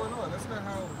 what's going on? That's not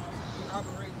how we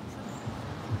operate in truth.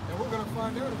 And we're going to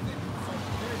find out if they do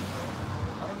something there.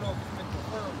 I don't know if it's been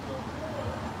confirmed, but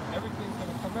everything's going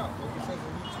to come out. Like it says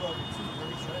in Luke 12 and 2,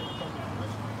 very soon will come to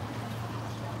fruition.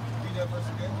 Read that verse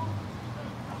again.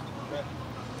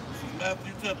 This is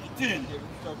Matthew chapter 10. Yeah,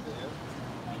 we start there.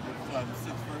 5 and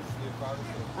 6 verse. Yeah, 5 and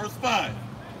 6. Verse 5.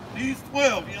 These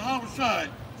 12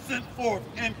 Yahushua sent forth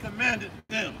and commanded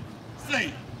them,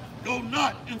 saying, Go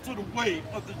not into the way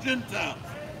of the Gentiles,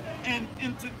 and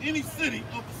into any city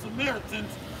of the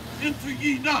Samaritans enter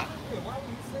ye not. Yeah, why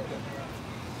would he say that?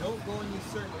 Don't go in these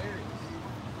certain areas.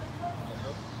 You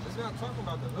know? It's not talking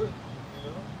about the hood,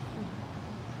 you know?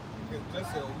 Because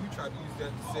just say, you try to use that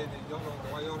to say that y'all don't,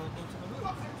 why y'all don't go to the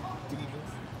hood?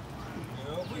 Demons. You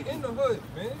know? We in the hood,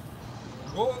 man.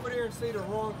 Go over there and say the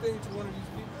wrong thing to one of these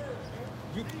people.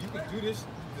 You can do this,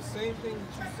 the same thing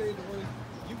that you say to one of these,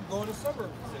 you can go in the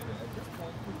suburbs and say that. At this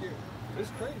point,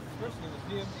 it's crazy, especially in the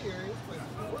DMV area, this place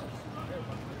is worse.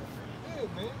 Yeah,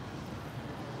 man.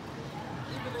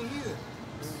 Even in here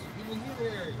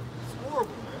area, it's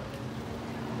horrible, man.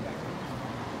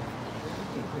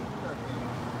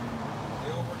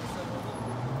 They all work the same way.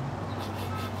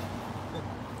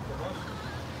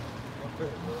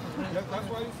 That's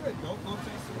why he said, don't go to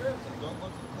the Samaritans, don't go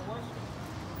to the Kawashi.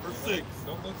 Verse 6.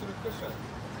 Don't go to the Kushites.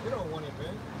 You don't want it,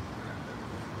 man.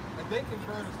 And they can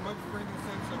burn as much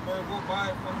frankincense and burn. We'll buy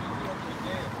it from you. We don't give a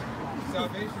damn.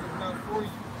 Salvation is not for you.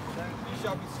 You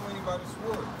shall be slain by the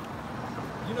sword.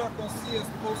 You're not going to see us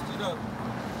posted up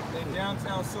in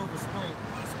downtown Silver Spring,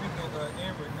 speaking of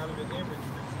Ambridge, out of the Ambridge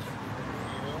Street.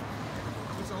 You know?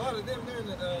 There's a lot of them there in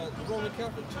the Roman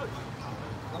Catholic Church.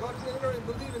 A lot of them don't even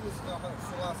believe in this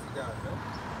Selassie guy, man.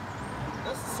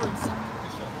 That's a certain sect.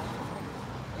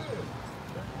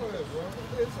 Go ahead, bro.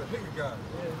 It's a nigga guy.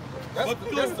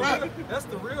 That's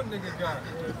the real nigga guy.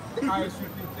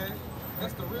 ISUPK.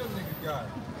 That's the real nigga guy.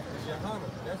 It's Johanna.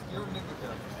 That's your nigga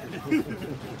guy.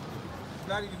 It's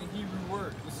not even a Hebrew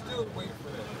word. We're still waiting for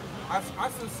that. I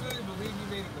sincerely believe he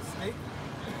made a mistake.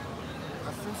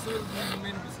 I sincerely believe he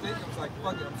made a mistake. I was like,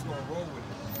 fuck it, I'm just gonna roll with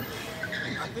it.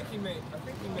 I think he meant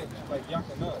like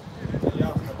Yakanah.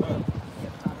 Yakanah.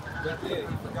 But yeah,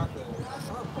 he forgot the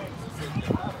Hassan part. He said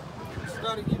Yakanah.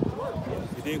 Not a Hebrew word.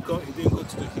 He didn't go to the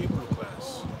Hebrew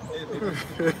class. Yeah,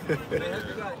 they had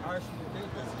the guy Irish from the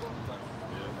class.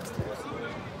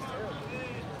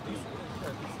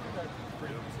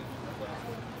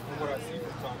 From what I see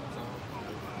from time to time.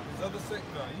 This other sect,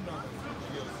 no, you know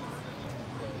GOC.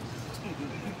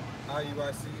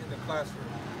 IUIC in the classroom.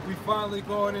 We finally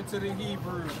going into the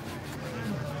Hebrew.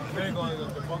 They're going to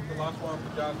debunk the lost one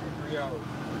for jobs for 3 hours.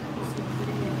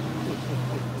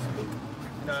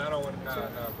 Nah, I don't want to. Nah,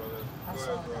 brother. Go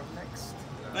ahead, bro. Next.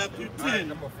 Matthew I'm 10.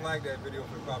 gonna flag that video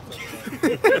if it pops up.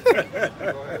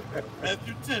 Go ahead, bro.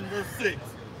 Matthew 10, verse 6. Yeah, I'm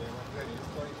petty. It's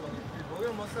 2023, bro. We're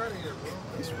almost out of here, bro.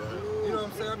 You know what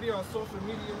I'm saying? I be on social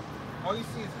media. All you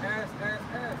see is ass, bro.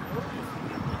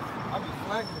 I be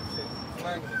flagging them shit.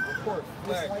 Flagging them. Report,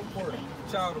 flag, report.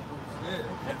 Child abuse. Yeah.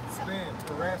 Spam,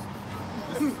 harassment.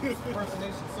 This is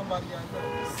impersonation of somebody I know.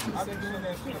 I've been doing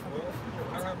that shit, bro.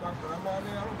 I'm on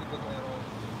there. I don't be looking at all.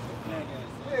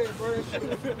 Yeah, bro. That shit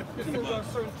sends out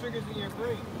certain triggers in your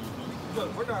brain. Look,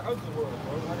 we're not of the world,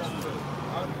 bro. Like I said,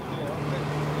 I'm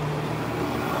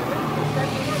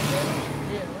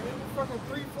fucking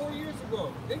 3-4 years ago.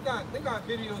 They got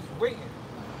videos waiting.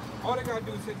 All they gotta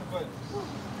do is hit the button.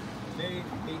 May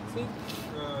 18th,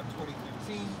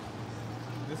 2015.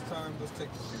 This time, let's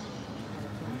take this video.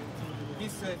 He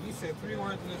said 3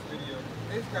 words in this video.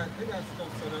 They got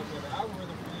stuff set up, but the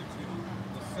algorithm for YouTube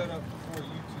was set up before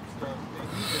YouTube started.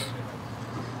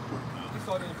 He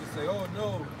saw them just say, "Oh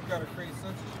no, you gotta create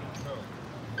censorship." No,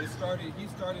 he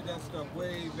started that stuff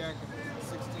way back in the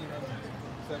 1600s,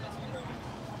 1700s.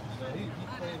 You know, he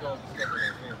planned all this stuff in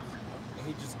advance, and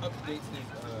he just updates his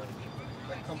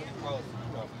like company policy.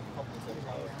 You know, company set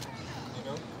policy. You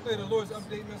know, hey, the Lord's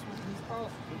updating us with his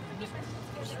policy.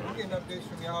 We're getting updates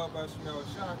from Yahweh by Shemal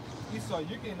Shah. Esau,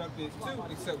 you're getting updates too,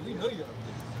 except we know you're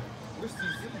updates. We're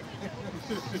CC.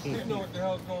 We know what the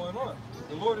hell's going on.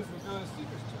 The Lord is revealing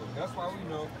secrets to us. That's why we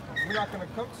know we're not going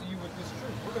to come to you with this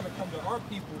truth. We're going to come to our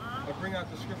people and bring out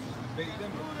the scriptures to bait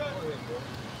them. Go ahead, bro.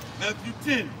 Matthew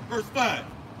 10, verse 5.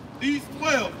 These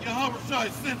 12 Yahweh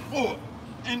sent forth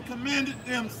and commanded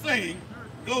them, saying,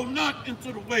 Go not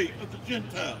into the way of the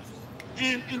Gentiles,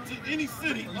 and into any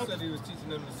city. He said he was teaching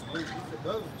them to salute. He said,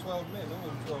 those were 12 men, those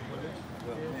were 12 women.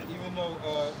 Even though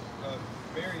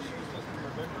Mary, she was supposed to be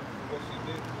remembered for what she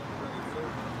did.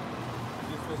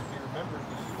 She was supposed to be remembered,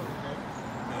 but she wasn't there.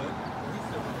 He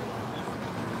said,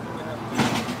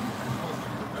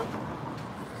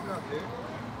 she's not there.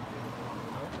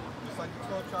 Just like the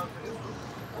 12 tribes of Israel.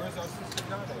 Where's our sister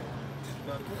John at? She's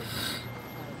not there.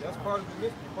 That's part of the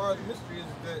mystery. Part of the mystery is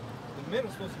that the men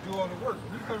are supposed to do all the work.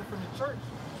 When you come from the church,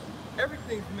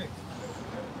 everything's mixed.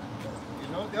 You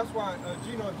know, that's why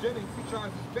Gino Jennings, he tries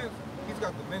his best. He's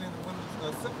got the men and the women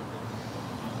separate.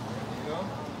 You know,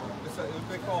 it's what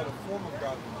they call it a form of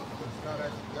godliness, but it's not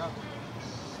actually godliness.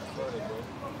 Go ahead, bro.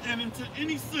 And into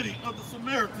any city of the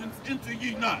Samaritans enter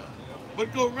ye not,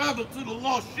 but go rather to the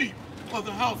lost sheep of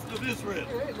the house of Israel.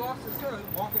 Yeah, they lost his son.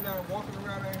 Walking around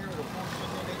out here with a full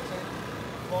sugar in their tank,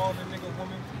 falling nigga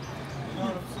woman. You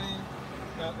know what I'm saying?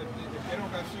 Now, if they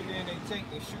don't got sugar in their tank,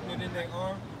 they shooting it in their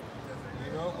arm.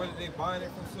 You know, whether they buying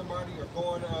it from somebody or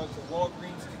going to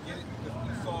Walgreens to get it because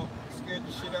Esau scared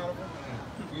the shit out of them.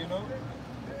 You know,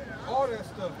 all that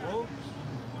stuff, bro.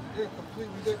 They're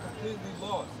completely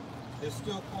lost. They're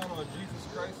still calling on Jesus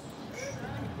Christ.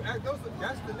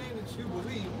 That's the name that you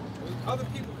believe. Other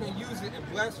people can use it and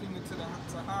blaspheme it to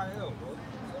high hell, bro.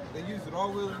 They use it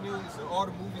all willy-nilly. It's in all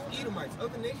the movies. Edomites,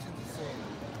 other nations are saying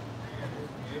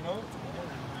it. You know?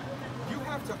 You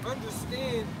have to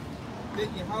understand that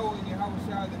Yahweh and Yahweh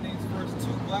Shai, the name's first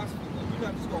 2 blasphemy. You're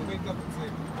not just going to wake up and say,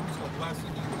 I'm just going to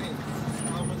blaspheme these names. It's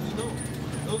commonly known.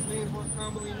 Those names weren't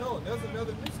commonly known. That's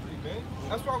another mystery, man.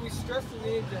 That's why we stress the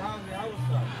name Yahweh and Yahweh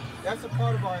Shai. That's a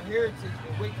part of our heritage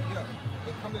and waking up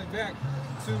and coming back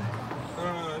to,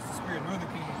 it's the spirit of other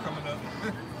people coming up.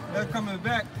 They're coming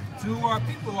back to who our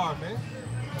people are, man.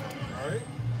 Alright?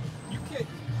 You can't,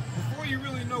 before you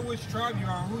really know which tribe you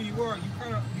are and who you are, you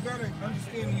gotta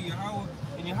understand who Yahweh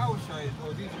and Yahweh Shai is.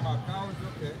 Oh, these are my powers,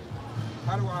 okay.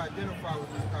 How do I identify with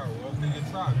this power? Well, through your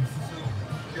tribe. This is who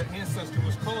your ancestor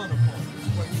was calling upon. This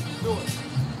is what he was doing.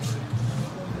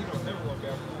 You don't never go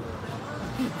back.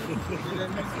 Hear that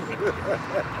music?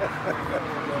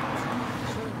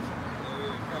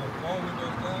 Kind of all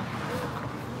windows down.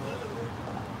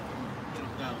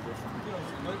 Down, bro. You don't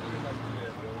see nothing like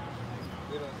that, bro.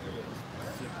 They don't do it.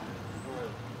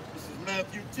 This is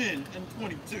Matthew 10 and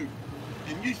 22.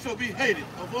 And ye shall be hated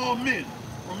of all men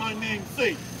for my name's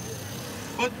sake.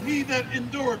 But he that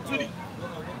endureth to the...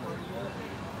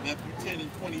 Matthew 10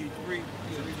 and 23.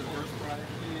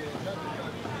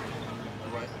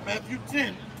 All right. Matthew 10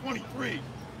 and 23.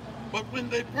 But when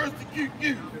they persecute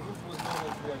you... This was known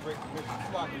as the Great Commission.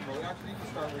 Actually, you can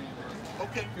start where you were.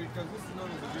 Okay. Because this is known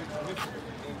as the Great Commission.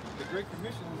 And the Great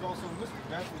Commission is also listed.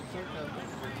 Matthew 10 has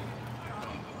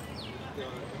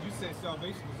when you say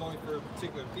salvation is only for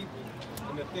particular people,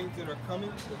 and the things that are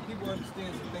coming, the people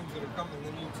understand the things that are coming,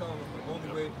 then you tell them the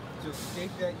only way to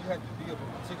escape that, you have to be of a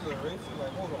particular race. You're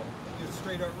like, hold on, you're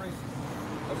straight up racist.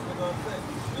 That's what I'm saying.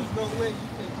 There's no way you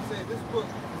can say this book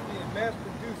is being mass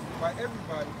produced by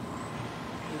everybody.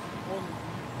 It's only,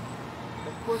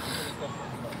 of course you're going to stuff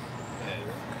like that.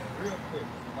 Real quick,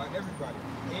 by everybody.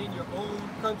 And your own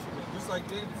countrymen. Just like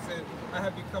David said, I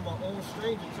have become my own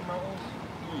stranger to my own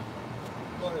people.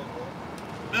 Go ahead, bro.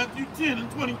 Matthew 10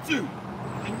 and 22.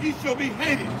 And ye shall be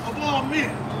hated of all men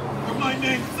for my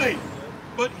name's sake.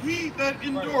 But he that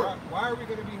endureth. Why are we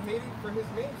going to be hated for his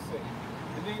name's sake?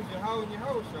 The name's Yahweh and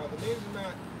Yahushua. The names are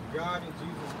not God and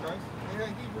Jesus Christ. They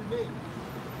had Hebrew names.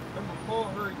 Remember, Paul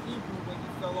heard Hebrew when he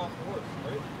fell off the horse,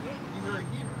 right? He heard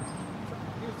Hebrew.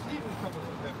 He was Hebrew coming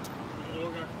from heaven. The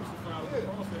Lord got crucified.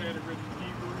 Yeah. Also had it written in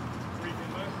Hebrew, Greek,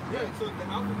 and Latin. Yeah, so the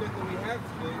alphabet that we have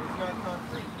today is not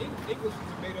concrete. English is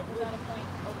a made-up language.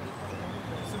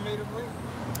 It's a made-up language.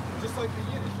 Just like the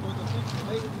Yiddish, or the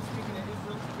language we're speaking in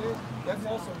Israel today, that's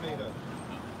also made up.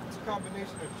 It's a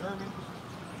combination of German,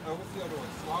 what's the other one?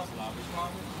 Slavic.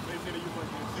 They say they use like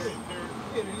the Syrian characters.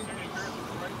 Yeah, they use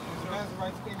right? The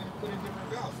Nazarites came in and put in different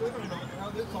vowels. So they don't know what the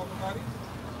hell they're talking about either.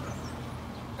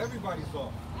 Everybody's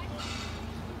off.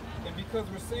 And because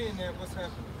we're saying that, what's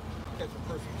happening? Catching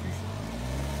persecution.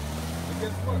 But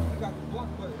guess what? You got the block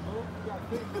button, bro. You got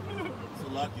things.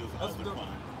 Salaki was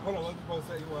undefined. Hold on, what you supposed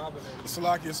to say? You want to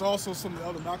Salaki, it's also something the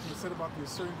Elder Malcolm said about the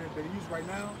Assyrian that they use right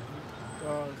now.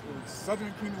 The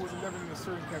Southern Kingdom was never in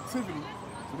Assyrian captivity.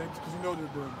 Because you know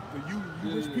the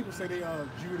Jewish people say they are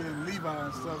Judah and Levi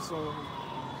and stuff. So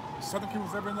the Southern Kingdom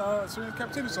was never in Assyrian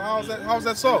captivity. So how is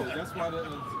that so? Yeah, that's why the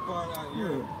Quran out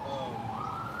here,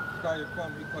 he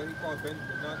called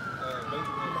Benjamin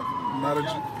not a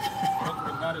Jew.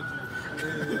 Benjamin not a Jew.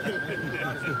 Benjamin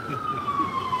not a Jew.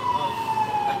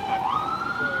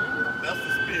 That's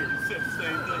the spirit. He said the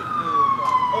same thing.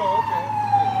 Oh, okay.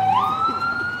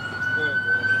 Go ahead,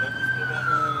 bro.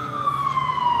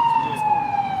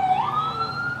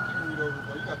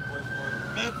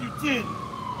 Matthew 10,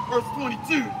 verse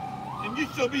 22. And ye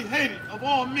shall be hated of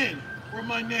all men for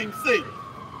my name's sake.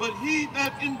 But he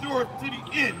that endureth to the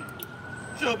end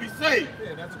shall be saved.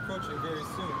 Yeah, that's approaching very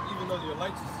soon. Even though your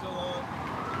lights are still on,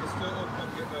 you can still open up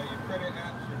your credit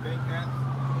apps, your bank apps.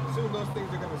 Soon those things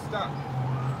are going to stop.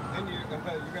 Then you're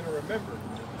going to remember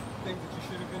things that you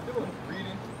should have been doing.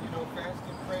 Reading,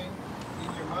 fasting, praying, in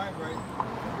your mind right.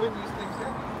 When these things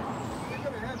happen, they're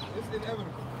going to happen. It's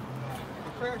inevitable.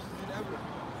 The crash is inevitable.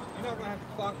 You're not going to have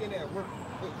to clock in at work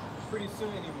pretty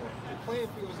soon anymore. The playing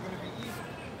field is going to be easy.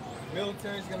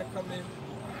 Military is going to come in.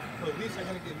 Police are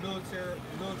going to get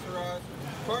militarized.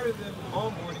 Part of them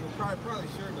onboarding, I'm probably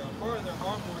sure now, part of their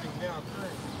onboarding now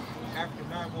currently after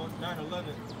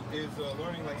 9/11 is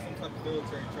learning like some type of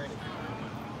military training.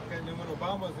 And then when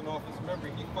Obama was in office, remember,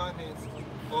 he financed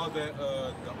all that,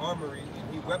 the armory,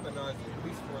 and he weaponized the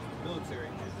police force, the military.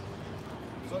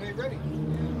 So they ready.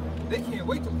 They can't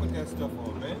wait to put that stuff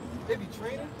on, man. They be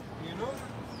training, You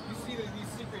see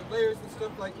these secret layers and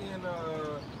stuff like in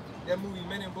that movie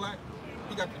Men in Black.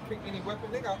 He got to pick any weapon.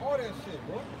 They got all that shit,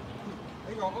 bro.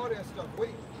 They got all that stuff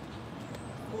waiting.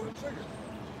 Pull the trigger.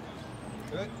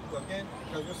 Good. Again,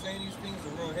 because we're saying these things, the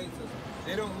world hates us.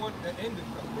 They don't want the end to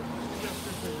come. Look at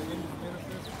scripture, the end of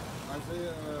Genesis.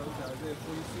 Isaiah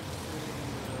 46.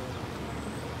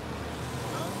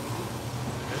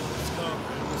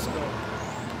 Let's go.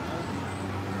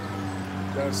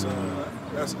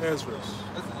 That's Ezra's.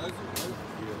 That's Ezra.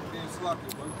 Yeah, sloppy,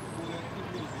 bro.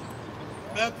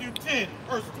 Matthew 10,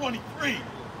 verse 23.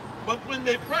 But when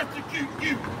they persecute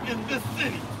you in this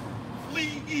city,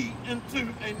 flee ye into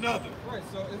another. Right,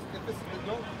 so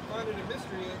don't find it a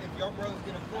mystery if y'all brothers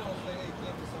get a call and say, hey,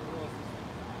 can't be something else.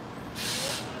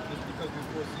 Just because we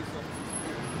foresee something.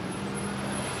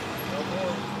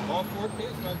 All 4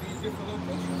 kids might be in different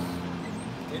locations.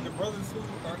 And the brothers who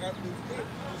are after these kids,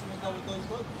 just link up with those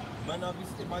brothers.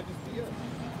 It might just be us.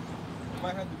 It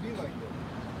might have to be like that,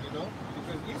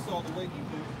 Because Esau, the way he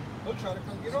do, he'll try to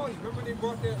come get on you. Remember they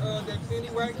brought that penny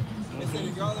wagon? They said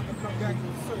if y'all ever come back to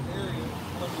a certain area,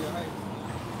 Columbia Heights,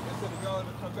 they said if y'all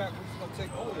ever come back, we're just going to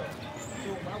take all y'all.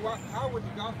 So how would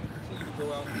the gospel continue to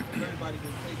go out if everybody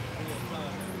can take it one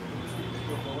time and just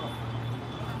still go out?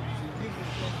 See, these are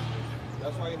things.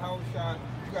 That's why Yahushua,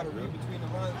 you got to read between the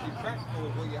lines and be practical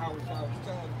with what Yahushua was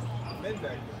telling the men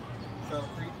back then. Sound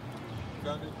free?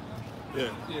 Found it? Yeah.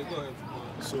 Yeah, go ahead.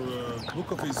 So, book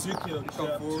of Ezekiel,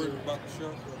 Come forward, about the show.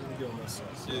 Let me get on that side.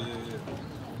 Yeah.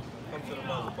 Come to the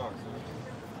mother box.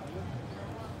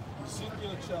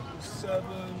 Ezekiel chapter 7,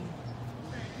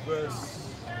 verse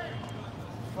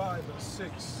 5 and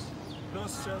 6.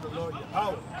 Thus said the Lord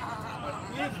Yahweh, an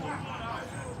evil,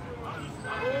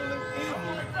 only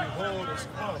evil, behold, is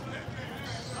come.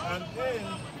 An end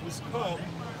is come,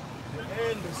 the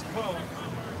end is come,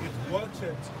 it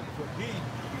watcheth for thee,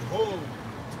 behold,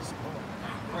 it is come.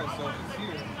 Right, so if it's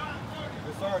here, if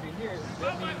it's already here,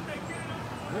 that means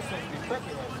we're supposed to be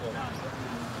prepping ourselves.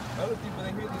 Other people,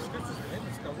 they hear these scriptures and they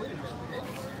just go, wait a minute, the end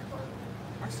is here.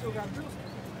 I still got bills.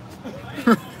 I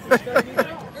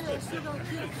still got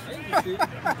kids. I ain't just here.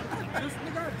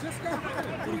 Nigga, I just got hired.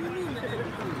 What do you mean the end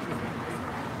is here?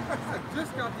 I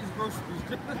just got these groceries.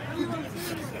 You know what I'm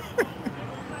saying?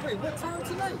 Wait, what time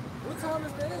tonight? What time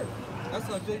is the end? That's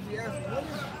how JG asked me, what is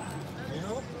it? You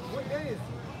know? What day is it?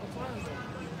 What time is it?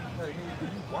 Like, do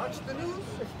you watch the news?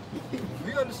 Do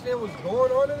you understand what's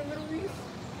going on in the Middle East?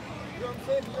 You know what I'm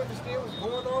saying? Do you understand what's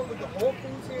going on with the whole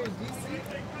things here in DC? You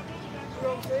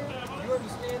know what I'm saying? Do you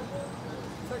understand the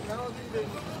technology that's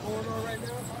going on right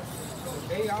now?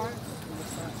 With AI?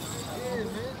 Yeah,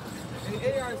 man. And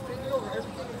AI is taking over.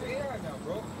 Everything is AI now,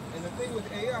 bro. And the thing with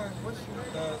AI, once you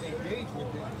engage with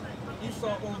it,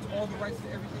 Esau owns all the rights to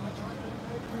everything that you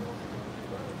do.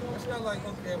 It's not like,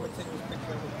 okay, I'm going to take this picture,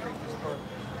 I'm going to create this part.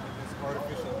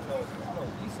 Artificial intelligence. No,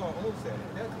 Esau owns that.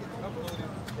 If that gets uploaded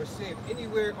or saved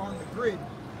anywhere on the grid,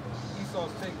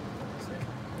 Esau's taking it.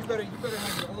 You better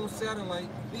have your own satellite,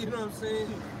 you know what I'm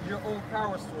saying? Your own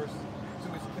power source.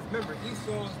 Because remember,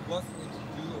 Esau is blessed with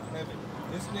the dew of heaven.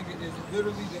 This nigga is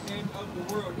literally the end of the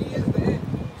world. He is the end.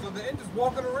 So the end is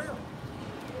walking around.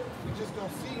 We just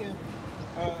don't see him.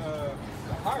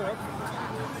 The higher up,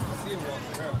 we see him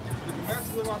walking around. But the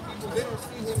masses of our people, they don't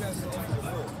see him as the end of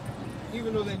the world.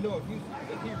 Even though they know if he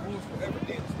rules forever,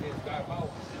 then it's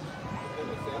diabolical. And then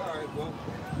they say, all right, well,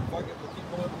 fuck it, we'll keep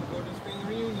going to go to this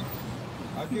family reunion.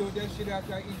 I'll deal with that shit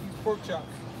after I eat these pork chops.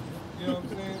 You know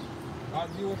what I'm saying? I'll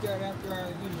deal with that after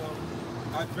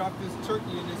I drop this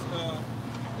turkey in this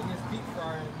deep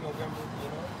fryer in November,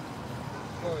 you know?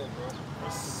 Go ahead, bro.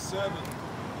 Verse 7.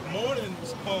 The morning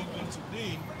is come unto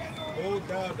thee, O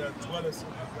thou that dwellest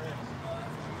in the land.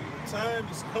 The time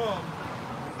is come,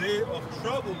 day of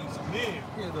trouble is near.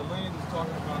 Yeah, the land is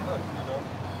talking about us, you know.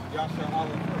 Yasha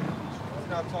Allah. It's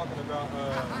not talking about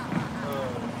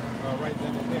right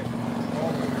then and there.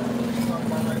 It's talking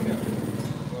about right now.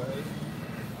 Go ahead.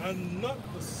 And not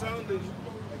the sounding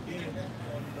again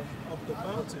of the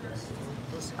mountains.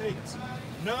 Verse 8.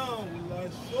 Now will I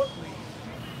shortly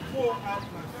pour out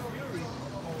my fury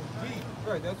on thee.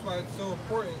 Right, that's why it's so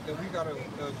important that we gotta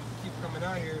keep coming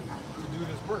out here to do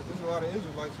this work. There's a lot of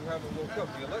Israelites who haven't woke up.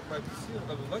 The elect might be sealed,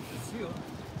 the elect is sealed,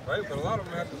 right? But a lot of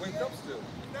them have to wake up still.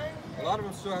 A lot of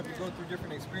them still have to go through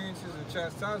different experiences and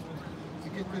chastisements to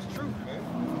get this truth, man.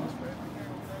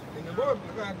 And the Lord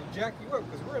is gonna have to jack you up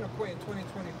because we're in a point in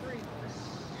 2023,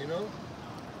 you know,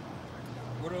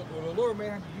 where the Lord may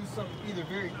have to do something either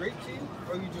very great to you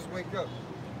or you just wake up,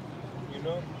 you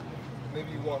know.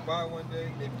 Maybe you walk by one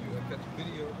day, maybe you catch a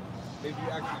video, maybe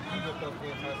you actually do look up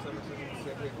anti-Semitism and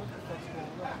say, wait, what the fuck's going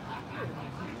on?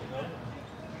 You know?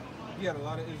 We had a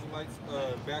lot of Israelites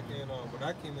back in, when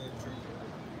I came into the truth,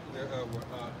 they were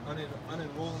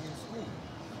unenrolling in school.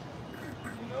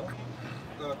 You know?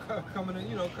 Coming to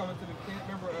the camp,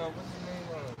 remember, what's his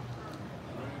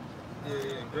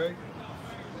name? Greg.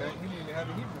 He didn't even have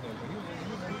a Hebrew name, but he was in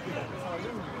Hebrew. That's how he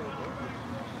was, bro.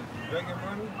 Greg and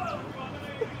Bernie.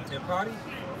 And Potty,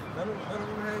 none of them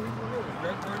had Hebrew names.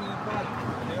 Greg, Bernie, and Potty.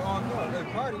 And they all know.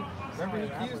 And Potty, remember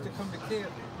he used to come to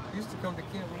camp. He used to come to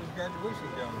camp when his graduation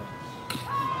down there.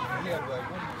 He had like,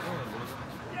 what are you doing,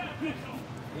 dude?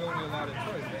 He only allowed a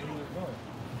choice, man. He was going.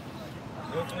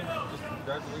 You know what I'm saying? Just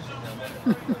graduation down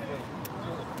there.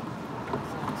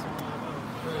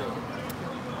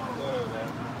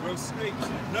 Verse 8.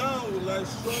 Now will I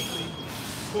shortly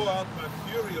pour out my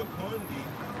fury upon thee,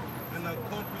 and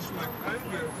accomplish my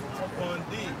anger upon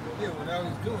thee. Yeah, well now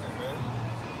he's doing it, man.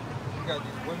 You got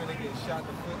these women that get shot in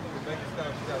the foot. Rebecca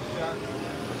Style, she got shot.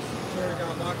 Tori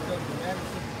got locked up. The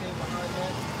Madison came behind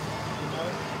that. You know?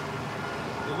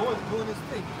 The Lord's doing his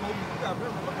thing. He told me, you gotta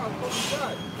remember, look how close he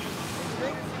died. As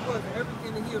great as he was, and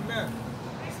everything that he amassed.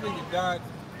 This nigga died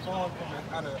falling from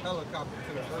out of a helicopter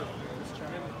to the earth,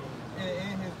 man.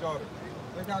 And his daughter.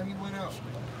 Look how he went out.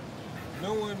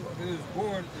 No one who is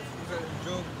born is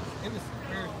Job is innocent.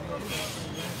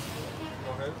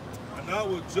 Go ahead. And I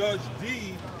will judge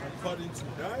thee according to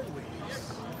thy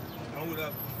ways, and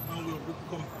will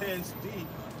recompense thee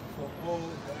for all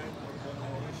thy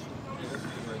abomination. Yeah, that's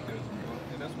good right there.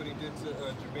 And that's what he did to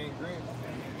Jermaine Grant.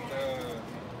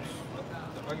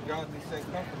 the ungodly said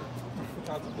comforter,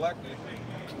 because the black man,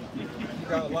 he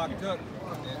got locked up,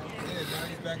 and yeah, now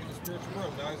he's back in the spiritual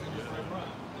world. Now he's in his right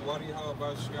mind. Why do you how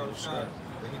about Shai?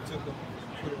 And he took him,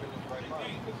 put him in his right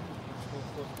mind because he was school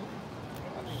for school.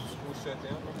 I think the school shut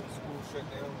down. Remember the school shut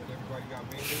down when everybody got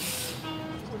mandated?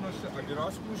 Did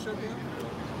our school shut down?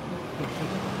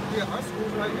 Yeah, our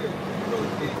school's right here. You know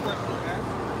the kids that were asked.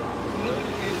 You know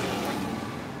the kids.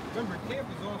 Remember, camp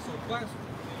is also a classroom.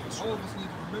 All of us need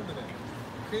to remember that.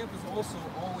 Camp is also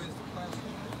always the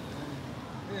classroom.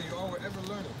 Yeah, you're always ever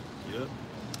learning. Yeah.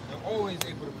 You're always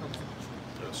able to come to the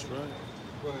truth. That's right.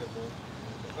 Go ahead,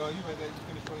 bro. You read that? You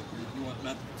finished 23? You want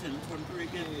Matthew 10 and 23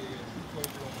 again?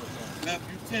 Yeah.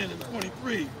 Matthew 10 and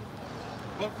 23.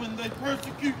 But when they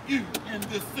persecute you in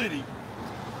this city,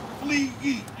 flee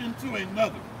ye into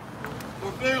another.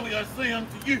 For verily I say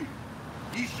unto you,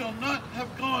 ye shall not have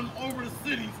gone over the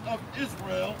cities of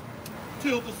Israel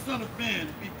till the Son of Man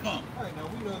be come. All right, now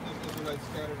we know that Israelites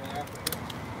scattered in Africa,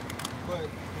 but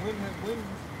when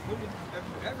did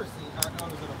you ever see our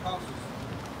elders and apostles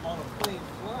on a plane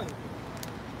flying?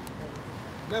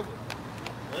 Never,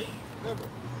 right? Never.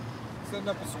 Setting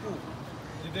up a school.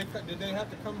 Did they have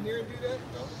to come here and do that?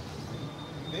 No.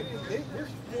 They didn't. We're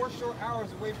 4 short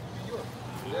hours away from New York.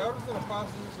 The elders and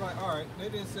apostles was like, all right. They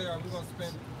didn't say, all right, we're gonna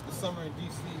spend the summer in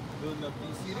D.C. building up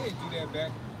D.C. They didn't do that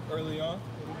back early on.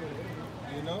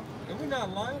 You know, and we're not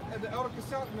lying. At the elder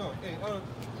Casal, no. Hey,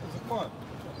 it's a fun.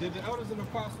 Did the elders and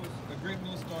apostles, a great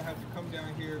millstone, have to come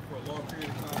down here for a long period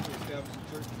of time to establish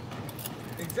the church?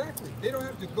 Exactly. They don't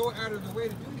have to go out of the way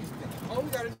to do these things. All we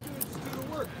got to do is just do the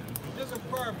work. It doesn't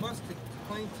require bus tickets,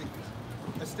 plane tickets,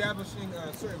 establishing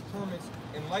certain permits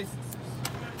and licenses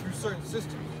through certain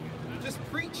systems. Just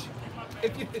preach.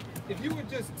 If you would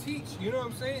just teach, you know what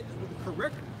I'm saying,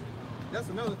 correctly. That's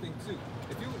another thing too.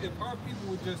 If our people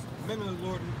would just remember the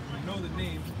Lord, know the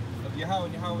name of Yahweh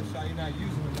and Yahweh Shai, you're not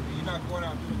using them, you're not going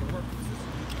out doing the work of the system.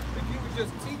 If you would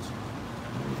just teach,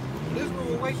 Israel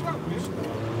will wake up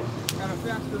at a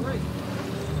faster rate.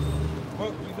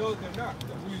 But we know they're not.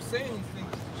 We're saying these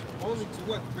things only to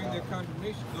what? To bring their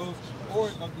condemnation. Those or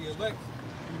of the elect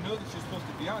who know that you're supposed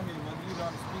to be out here, whether you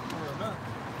know how to speak for it or not.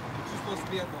 But you're supposed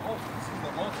to be at the altar. This is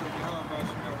the altar of Yahweh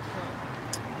Shai.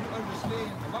 You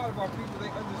understand, a lot of our people, they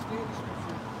understand the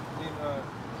scripture in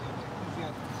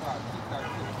Ecclesiastes 5. Keep thy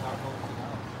kids, not go to the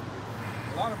house.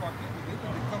 A lot of our people, they need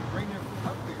to come bring their food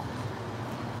up there.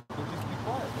 But just be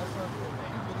quiet. That's our people.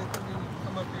 They think they need to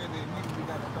come up here, they immediately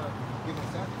got to start giving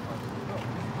sacrifices. No,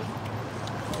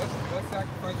 that's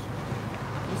sacrifice.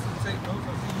 Listen, take notes.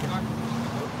 I see you not going to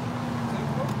take notes.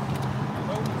 Take notes. You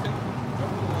know, we take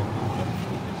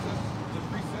the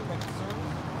precept like the service.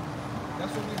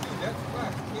 That's what we do. That's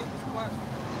class. Campus class.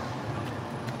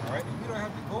 All right? And you don't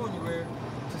have to go anywhere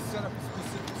to set up a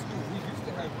specific school. We used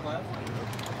to have class,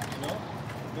 you know,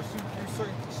 but through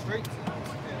certain constraints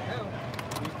and hell,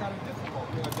 it was kind of difficult.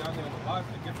 You know, down there in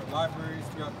the different libraries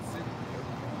throughout the city,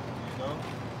 you know.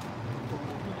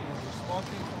 Small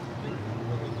things that we do.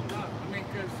 I mean,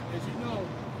 because as you know,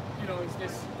 it's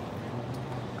this.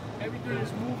 Everything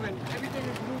is moving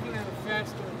at a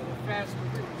faster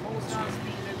rate. Most times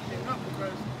speeding everything up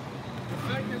because the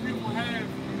fact that we will have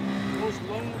those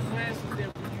long classes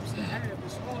that we used to have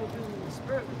is all dealing in the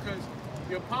spirit because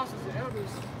the apostles and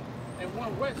elders in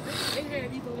One West, they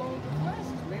had even longer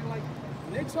classes, man. Like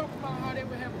when they talk about how they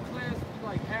would have a class for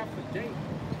like half a day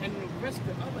and the rest of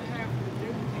the other half of the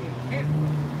day would be in camp.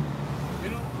 You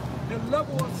know, the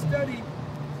level of study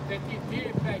that they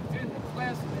did back then, the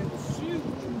classes, it was huge.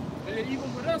 And even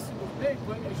with us, it was big.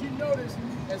 But as you notice,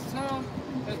 as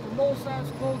the Most High is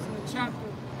closing the chapter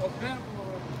of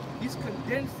Babylon, he's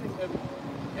condensing everything.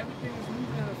 Everything is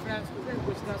moving at a faster rate,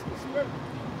 which that's the spirit.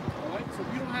 All right? So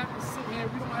we don't have to sit here,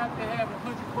 we don't have to have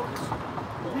 100 books.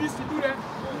 We used to do that.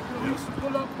 We used to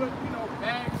pull up with,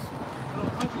 bags,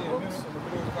 100 books. In the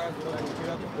middle of class, we like to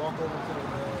get up and walk over to the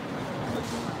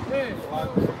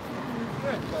library.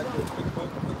 Quick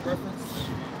reference,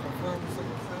 confirm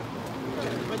something.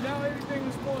 But now everything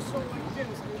is more so like this.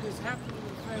 It is happening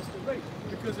at a faster rate.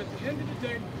 Because at the end of the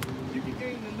day, you can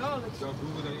gain the knowledge. Y'all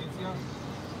Google that Antioch?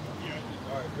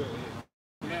 Yeah. All right, good.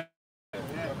 Yeah.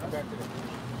 Come back to that.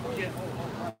 Yeah.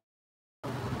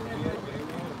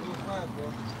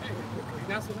 Hey,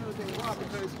 that's another thing why,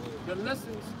 because the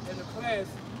lessons in the class,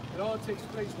 it all takes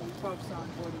place when we prophesy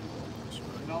according to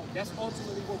the Lord. That's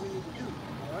ultimately what we need to do.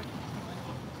 All right?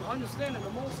 So understanding the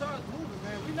Most High is moving,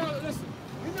 man. We're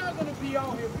not going to be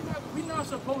out here. We're not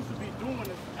supposed to be doing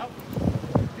this forever.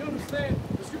 You understand?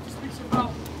 The scripture speaks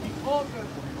about the author,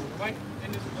 right?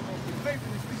 And the faith,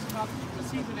 and it speaks about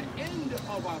receiving the end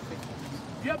of our faith.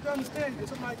 You have to understand that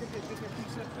somebody can get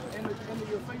precept at the end of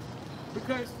your faith.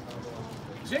 Because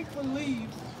Jake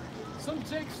believes, some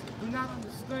Jakes do not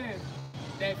understand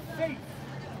that faith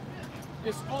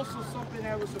is also something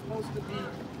that was supposed to be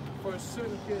for a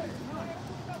certain period of time.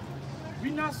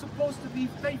 We're not supposed to be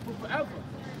faithful forever.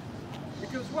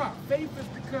 Because why? Faith is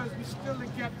because we're still in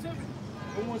captivity.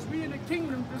 But once we're in the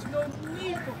kingdom, there's no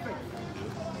need for faith.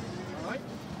 All right?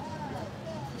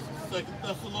 2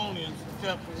 Thessalonians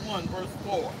chapter 1, verse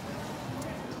 4.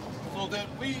 So that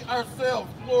we ourselves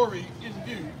glory in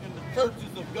you in the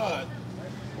churches of God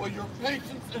for your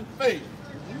patience and faith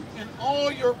in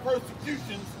all your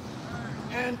persecutions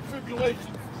and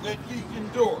tribulations that ye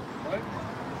endure,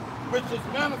 which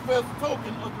is manifest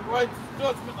token of the righteous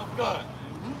judgment of God,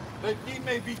 that ye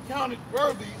may be counted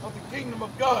worthy of the kingdom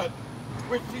of God,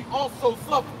 which ye also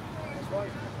suffered. That's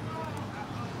right.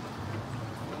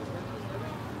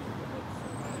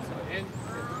 And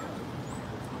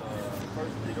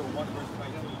 1 Peter 1 verse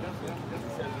 19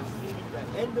 says, receive the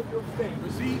end of your faith.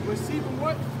 Receiving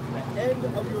what? The end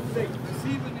of your faith.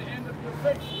 Receiving the end of your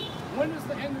faith. When does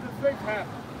the end of the faith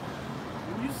happen?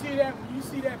 When you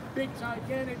see that big,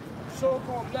 gigantic,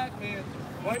 so-called black man,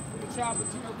 right, from the tribe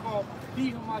of Judah called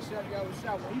the Hamashiach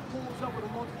Yahushua, when he pulls up with a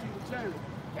multitude of chariots,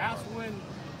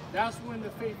 that's when the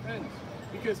faith ends.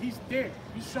 Because he's there.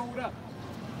 He showed up.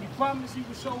 He promised he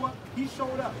would show up. He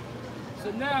showed up. So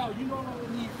now you no longer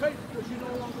need faith because you're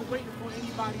no longer waiting for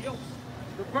anybody else.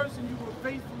 The person you were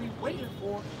faithfully waiting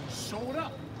for showed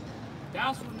up.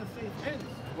 That's when the faith ends.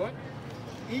 What?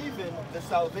 Even the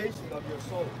salvation of your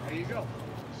soul. There you go.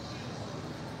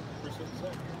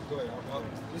 Go ahead.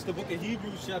 It's the book of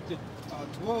Hebrews, chapter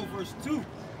 12, verse 2.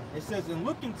 It says, and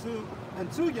look unto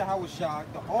Yahushua,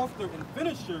 the author and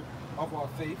finisher of our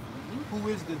faith, who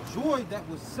is the joy that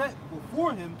was set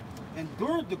before him,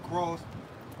 endured the cross,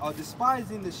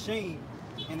 despising the shame,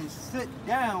 and is set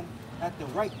down at the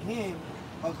right hand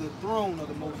of the throne of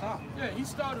the Most High. Yeah, he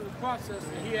started the process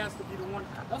and he has to be the one.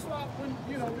 That's why when,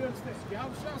 we understand,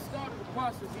 Yahushua started the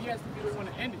process, he has to be the one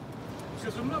to end it.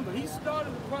 Because remember, he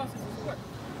started the process as what?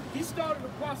 He started the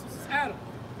process as Adam.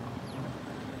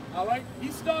 All right? He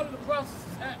started the process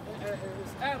as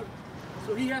Adam.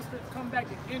 So he has to come back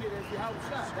and end it as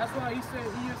Yahushua. That's why he said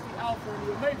he is the Alpha and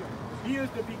the Omega. He is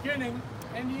the beginning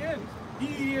and the end.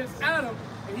 He is Adam,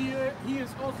 and he is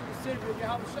also the Savior of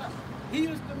Yahushua. He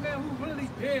is the man who really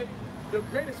did the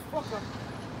greatest fuck up,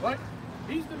 right?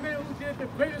 He's the man who did the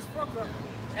greatest fuck up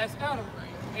as Adam,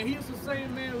 and he is the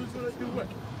same man who's going to do what?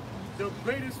 The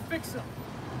greatest fix up.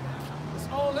 It's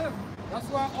all him. That's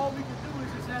why all we can do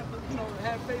is just have,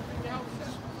 have faith in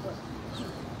Yahushua.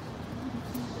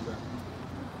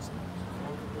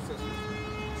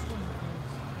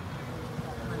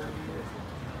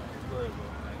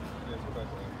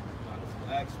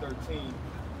 Acts 13,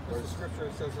 where the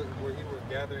scripture says that where he would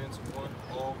gather into one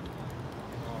all. I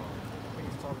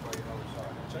think he's talking about Yahushua.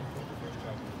 Check the first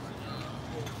chapter.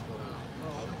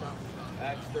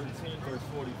 Acts 13, verse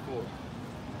 44.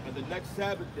 And the next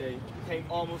Sabbath day came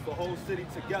almost the whole city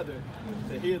together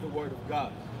to hear the word of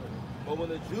God. But when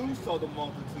the Jews saw the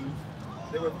multitudes,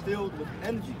 they were filled with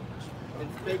envy and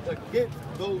spake against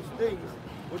those things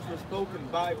which were spoken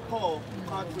by Paul,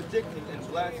 contradicting and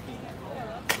blaspheming.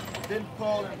 Then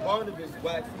Paul and Barnabas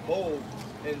waxed bold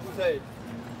and said,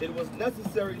 it was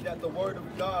necessary that the word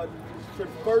of God should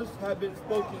first have been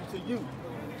spoken to you.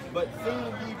 But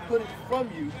seeing ye put it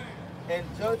from you, and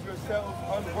judge yourselves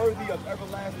unworthy of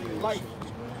everlasting life,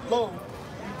 lo,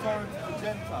 you turn to the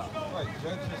Gentiles. Right,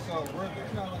 judge yourself worthy.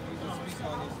 It's not like we just speak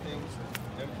on these things.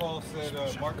 And Paul said,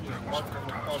 mark them with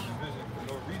Paul's division for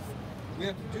no reason. We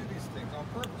have to do these things on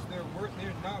purpose. They're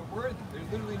not worthy. They're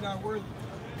literally not worthy.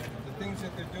 The things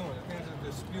that they're doing, the things that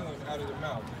they're spewing out of their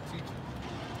mouth, they're teaching.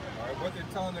 All right, what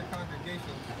they're telling their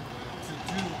congregation to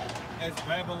do as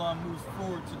Babylon moves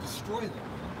forward to destroy them.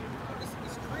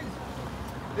 It's crazy.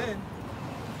 Then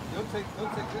they'll take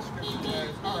this scripture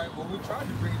as, all right, well, we tried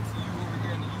to bring it to you over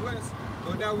here in the U.S.,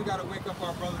 but now we got to wake up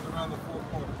our brothers around the four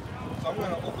corners. So I'm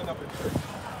going to open up a church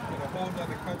in a whole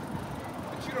other country.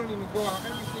 But you don't even go out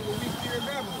every single week here in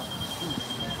Babylon.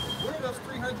 Where are those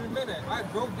 300 men at? I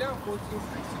drove down 14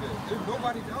 streets today. There's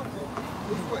nobody down there.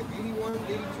 It's what, 81,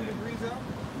 82 degrees out?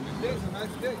 Today's a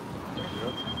nice day.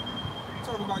 You're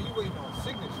talking about you waiting on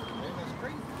signatures, man. That's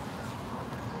crazy.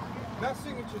 Not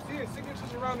signatures here,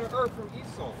 signatures around the earth from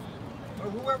Esau. Or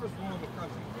whoever's ruling the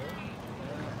country, man.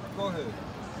 Go ahead.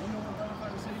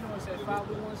 It's at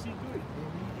 501c3.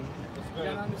 You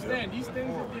gotta understand, these things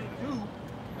that they do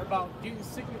about getting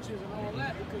signatures and all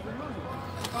that, because remember,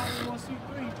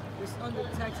 501c3 is under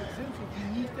tax exemption.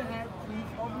 You need to have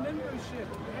proof of membership,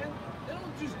 man. They don't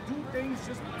don't just do things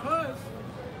just because.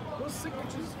 Those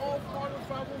signatures all part of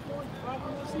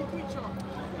 501c3 charge.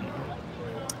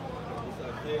 It's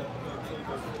Isaiah 13,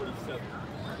 verse 47.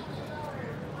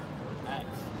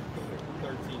 Acts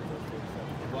 13, verse 47.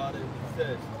 While it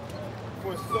says,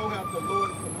 "For so hath the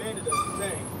Lord commanded us,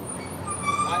 saying,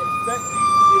 I have set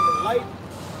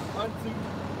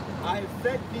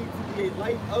thee to be a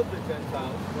light of the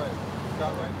Gentiles." Right.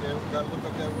 Stop right there. We got to look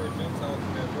up that word Gentiles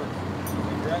in that verse.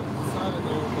 And grab the side of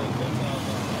there with Gentiles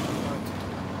on it.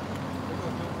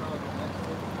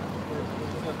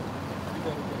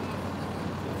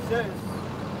 It says,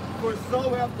 "For so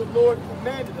hath the Lord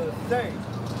commanded us, saying,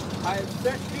 I have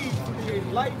set thee to be a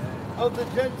light of the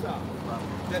Gentiles,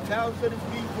 that thou shouldest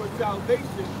be for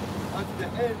salvation unto the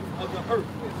ends of the earth."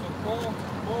 So Paul's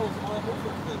all over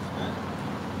the place, man.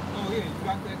 Oh, yeah, you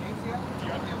got that Antioch?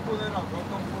 Yeah, pull that up. Don't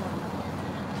come forward.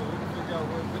 So we can figure out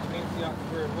which Antioch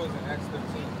where it was in Acts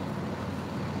 13.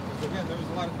 Because again, there was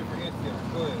a lot of different Antiochs.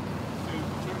 Go ahead. To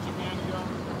the Church of Antioch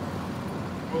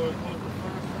was one of the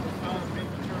first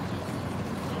major churches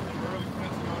of the early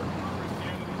Pentecostal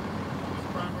Christianity. It was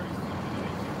primarily centered in the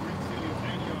ancient Greek city of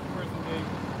Antioch, present-day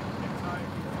entire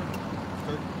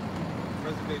Turkey.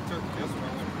 Present-day Turkey. That's what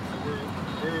I went for. So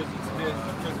where is it today?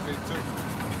 Present-day Turkey.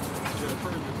 Yeah,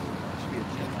 Persia. Should be a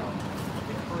Gentile.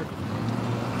 Persia.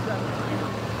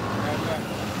 Right back.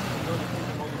 Go to keep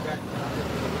them on your back.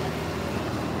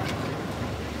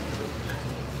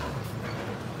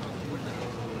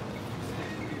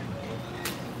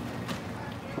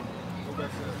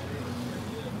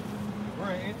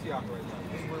 We're in Antioch right now.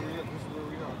 This is where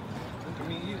we are. I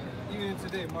mean, even in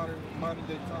today, modern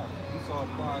day time, Esau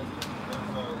applies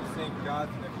the same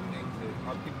gods and everything to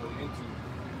how people are into.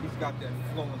 He's got that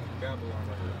flowing in Babylon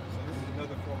right now. So this is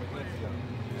another form of Antioch.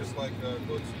 Just like go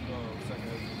to second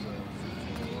Ezra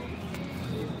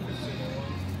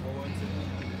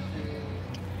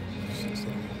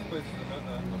 16. Places, a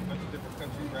bunch of different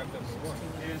countries wrapped up in one.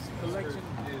 There's a collection.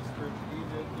 Is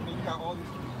Egypt. I mean, you got all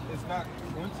these. It's not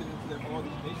coincidence that all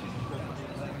these nations are present.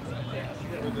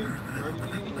 Were they already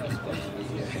being Definitely a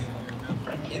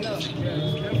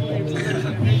collection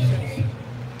of nations.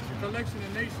 A collection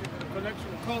of nations, a collection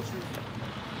of cultures,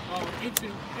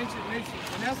 ancient nations.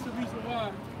 And that's the reason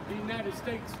why the United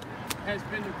States has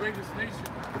been the greatest nation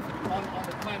on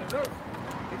the planet Earth.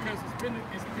 Because it's been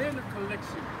a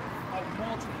collection of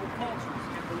multiple cultures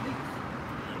and beliefs.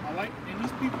 All right? And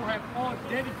these people have all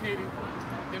dedicated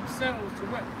themselves to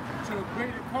what? To a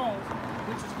greater cause,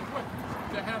 which is to what?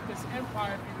 To have this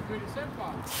empire be the greatest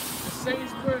empire. The same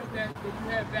spirit that you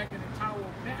had back in the Tower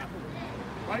of Babel,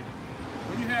 right?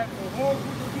 When you had a whole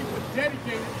group of people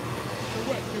dedicated to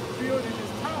what? To building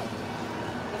this tower.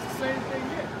 It's the same thing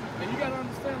here. And you got to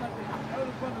understand, like the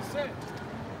elder brother said,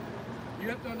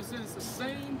 you have to understand it's the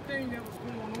same thing that was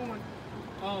going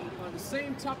on the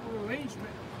same type of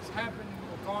arrangement is happening in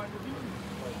the Garden of Eden.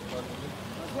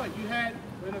 That's right. You had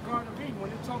in the Garden of Eden, when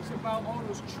it talks about all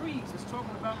those trees, it's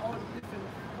talking about all the different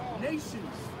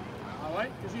nations. All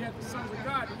right? Because you had the sons of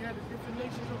God and you had the different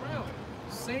nations around.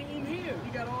 Same here.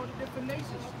 You got all the different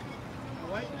nations.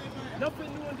 All right? Nothing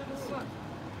new under the sun.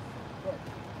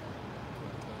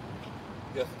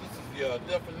 Yes, this is the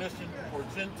definition for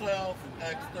Gentiles in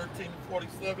Acts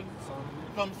 13:47.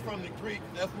 Comes from the Greek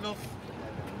ethnos,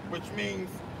 which means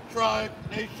tribe,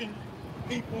 nation,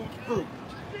 people, group,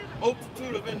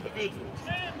 multitude of individuals,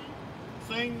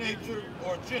 same nature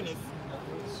or genus,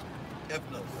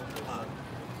 ethnos.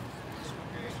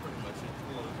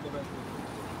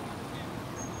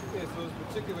 Yeah, so it's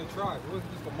particular tribes. It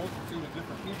wasn't just a multitude of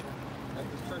different people at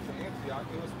this church in Antioch.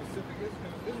 It was specific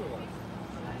Israelites.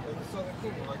 Like the southern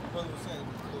kingdom, like the brother was saying,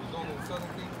 there was only the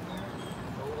southern kingdom there.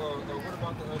 Or what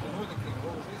about the northern kingdom?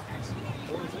 What was his piece?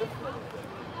 What was it?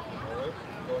 All right,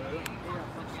 go ahead.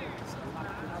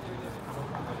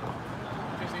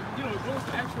 Because it goes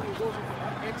into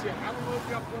Antioch. I don't know if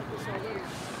y'all brought this already,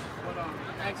 but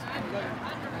Acts 11.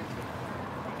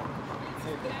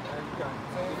 You got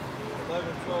 10, 11,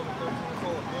 12, and 13,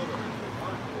 and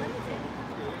 12.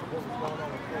 What was going on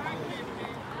with 14?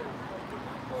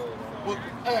 Book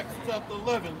Acts chapter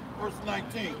 11, verse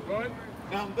 19. Right?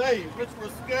 Now they which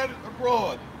were scattered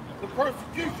abroad, the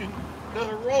persecution that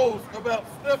arose about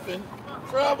Stephen,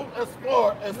 traveled as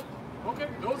far as... Okay,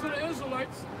 those are the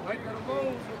Israelites, right, that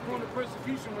arose upon the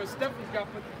persecution where Stephen got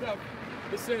put to death.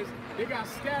 It says they got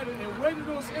scattered, and where did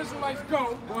those Israelites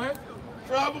go? Go ahead.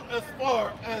 Traveled as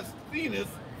far as Phoenix.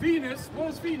 Phoenix, what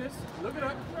was Phoenix? Look it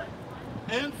up.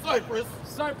 And Cyprus.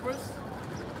 Cyprus.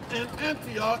 And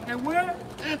Antioch. And where?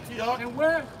 Antioch. And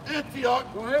where? Antioch.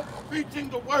 Go ahead. Preaching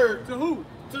the word. To who?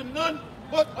 To none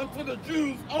but unto the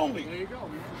Jews only. There you go.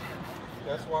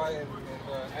 That's why in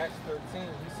Acts 13,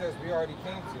 he says we already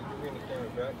came to you. We're in the camera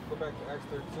back. Go back to Acts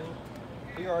 13.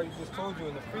 He already just told you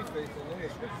in the preface and in the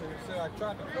scripture, he said, I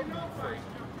tried to cover you first.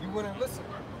 You wouldn't listen.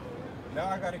 Now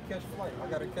I gotta catch flight. I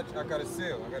gotta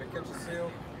sail. I gotta catch a sail.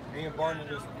 Me and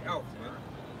Barnabas out, man.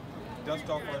 Dust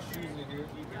off our shoes in here.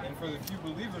 And for the few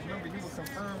believers, remember he was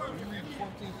confirmed, when you read the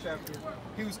 14th chapter,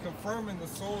 he was confirming the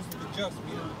souls of the just,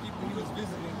 meaning the people he was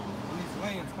visiting in these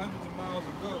lands hundreds of miles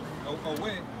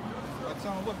away. I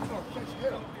tell him, look, we're gonna catch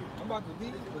hell. I'm about to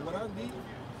leave, but when I leave,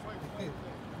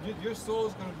 your soul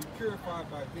is gonna be purified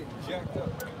by getting jacked up.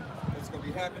 It's gonna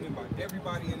be happening by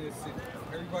everybody in this city.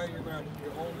 Everybody around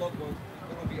your own loved ones,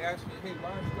 they're gonna be asking, hey, why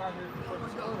aren't you out here for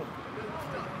this film?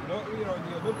 You know,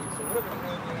 the Olympics or whatever the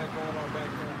hell they had going on back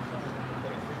then.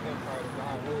 But it's the empire, the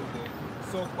high holiday,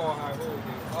 so-called high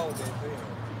holidays, they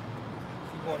have.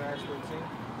 Keep going to Acts 13.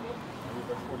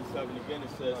 Verse 47 again,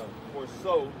 it says, for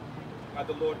so hath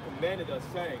the Lord commanded us,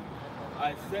 saying,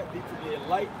 I set thee to be a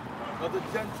light of the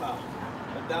Gentiles,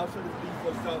 and thou shouldest be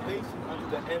for salvation unto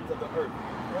the ends of the earth.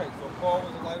 Right, so Paul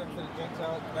was a light unto the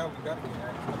Gentiles. Now we got to be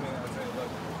Acts. Isaiah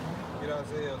 11. Get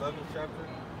Isaiah 11 chapter,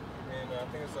 and I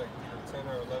think it's like 10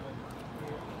 or 11.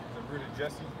 The root of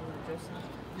Jesse.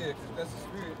 Yeah, because that's the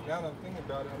spirit. Now that I'm thinking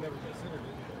about it, I never considered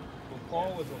it. But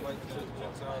Paul was a light unto the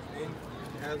Gentiles, and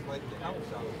as like the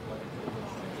outside of the light unto the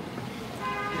Gentiles.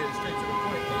 Yeah, straight to the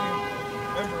point. And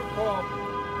remember, Paul,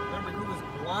 he was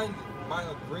blinded by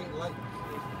a great light.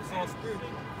 It's all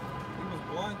spiritual. He was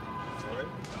blinded. All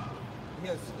right? He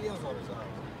has scales on his eyes.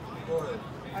 Go ahead.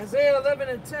 Isaiah 11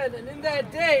 and 10, and in that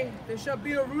day there shall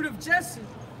be a root of Jesse,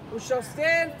 which shall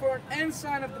stand for an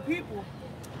ensign of the people.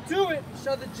 To it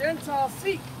shall the Gentiles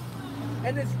seek,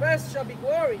 and its rest shall be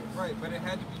glorious. Right, but it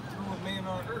had to be through a man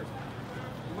on earth.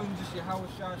 It wasn't just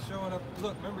Yahushua showing up.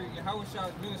 Look, remember,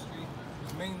 Yahushua's ministry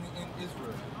was mainly in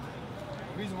Israel.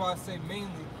 The reason why I say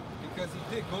mainly, because he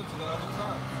did go to the other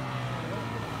tribes.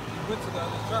 He went to the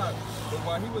other tribes. But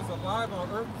while he was alive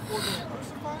on earth before being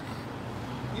crucified,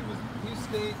 he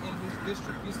stayed in his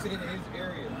district. He stayed in his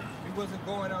area. He wasn't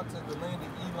going out to the land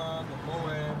of Elam or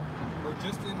Moab, or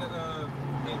just in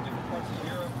different parts of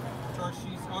Europe,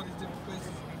 Tarshish, all these different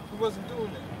places. He wasn't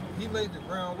doing that. He laid the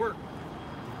groundwork.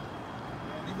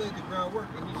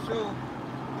 And he showed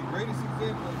the greatest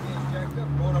example of being jacked up,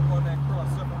 going up on that cross,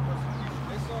 suffering persecution.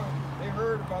 They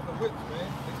heard about the whips, man.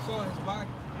 They saw his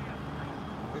body.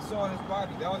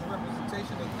 That was a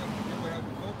representation of things they would have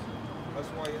to go to. That's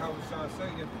why Yahushua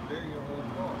said you have to bear your own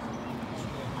cross.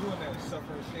 And doing that is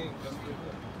suffering shame just for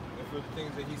him. And for the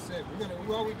things that he said.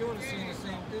 All we're doing is saying the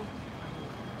same thing.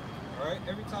 Alright?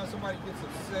 Every time somebody gets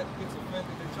upset, gets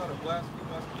offended, they try to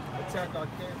blaspheme us, attack our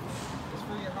character. It's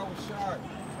for Yahushua.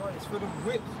 It's for the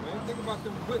whips, man. Think about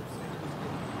them whips.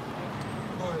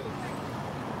 Go ahead.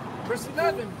 Verse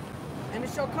 11, and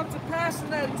it shall come to pass in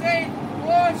that day, the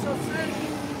Lord shall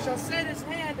send his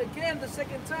hand again the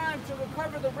second time to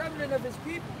recover the remnant of his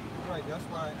people. Right, that's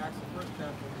why I asked the first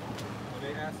chapter, when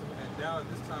they asked him, and now at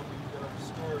this time when you're going to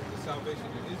restore the salvation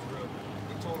of Israel,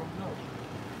 he told them no.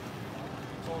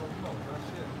 Not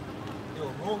shit.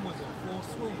 Rome was in full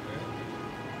swing, man.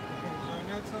 During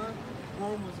that time,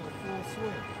 Rome was in full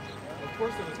swing. Of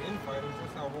course there was infighting,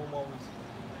 that's how Rome always,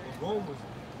 but Rome was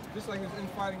just like it's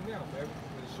infighting now, man.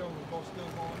 The show was both still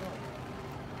going on.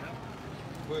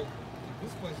 But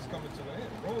this place is coming to an end.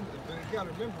 Rome, but you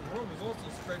gotta remember, Rome is also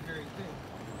spread very thin.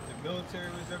 The military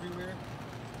was everywhere,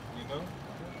 you know?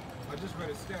 I just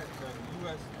read a stat that the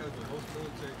U.S. has the most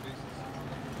military bases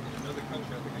in another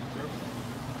country, I think in Germany.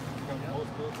 We got the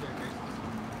most military bases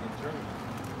in Germany.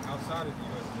 Outside of the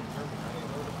U.S. in Germany. I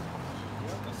didn't know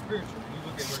that. That's spiritual. When you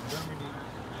look at where Germany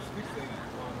speaks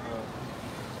on earth.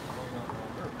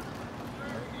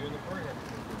 You're in the prayer.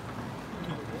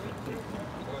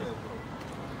 Go ahead, bro.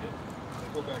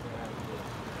 Go back and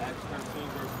Acts 13,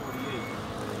 verse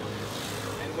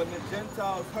 48. And when the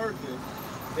Gentiles heard this,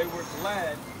 they were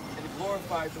glad and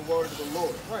glorified the word of the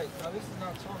Lord. Right. Now this is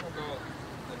not talking about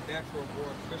a natural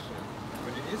born Christian,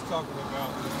 but it is talking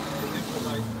about the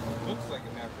Israelite who looks like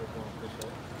a natural born Christian.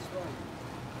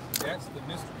 That's the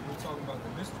mystery. We're talking about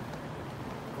the mystery.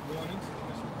 We're going into the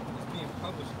mystery. It's being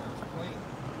published now. It's plain.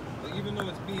 But even though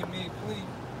it's being made plain,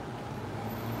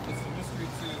 it's a mystery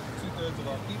to 2/3 of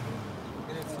our people.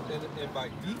 And by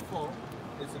default,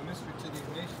 it's a mystery to these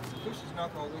nations. Kush is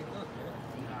not going to wake up, man.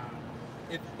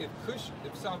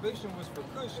 If salvation was for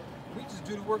Kush, we just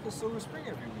do the work of Silver Spring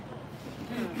every week.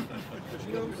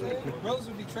 You know what I'm saying? Brothers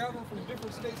would be traveling from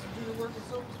different states to do the work of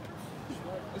Silver Spring.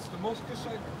 It's the most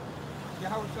Kushite.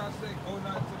 Yahushua say, go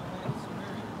not to the land of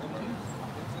Samaria,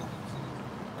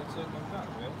 into said I'm not,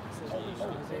 man.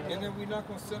 And then we're not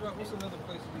gonna set up. What's another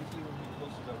place we see when we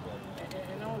posted up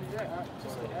at? And only that,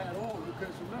 just to add on,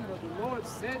 because remember, the Lord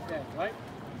said that, right?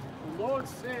 The Lord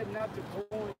said not to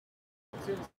go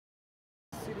into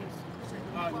the cities,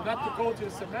 not to go to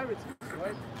the Samaritans,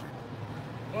 right?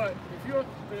 But if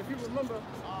you remember,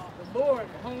 the Lord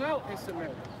hung out in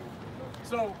Samaria.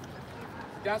 So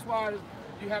that's why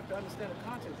you have to understand the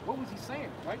context. What was he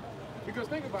saying, right? Because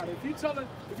think about it. If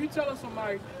you telling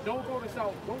somebody, don't go to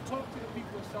South, don't talk to the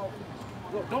people in Southeast.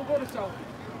 Well, don't go to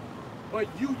Southeast. But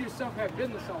you yourself have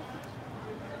been to Southeast.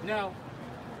 Now,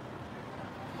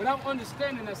 without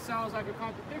understanding, that sounds like a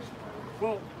contradiction.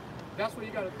 Well, that's what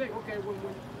you got to think. Okay,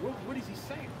 what is he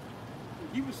saying?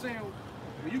 He was saying,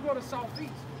 when you go to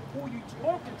Southeast, who are you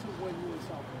talking to when you're in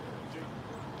Southeast?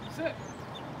 That's it.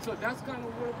 So that's kind of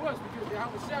what it was, because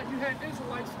you had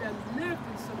Israelites that lived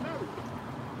in Samaria.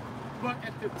 But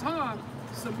at the time,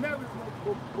 Samaria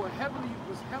was heavily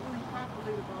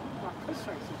populated by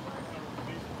Cushites.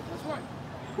 That's right.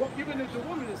 Well, even if the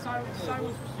woman, Cyrus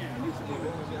was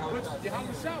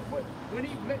when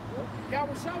he met,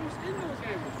 Yahushua was in those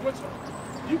areas. Which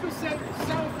you could say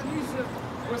South Phoenicia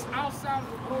was outside of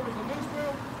the borders of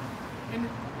Israel in the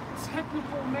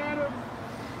technical manner.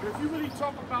 If you really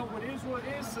talk about what Israel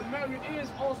is, Samaria is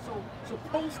also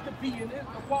supposed to be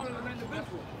a part of the land of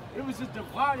Israel. It was just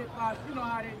divided by, you know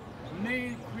how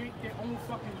they create their own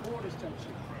fucking borders type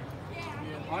shit.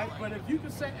 Alright, but if you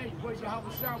could say, hey, was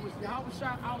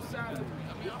Yahushua outside of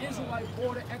the Israelite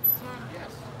border at the time?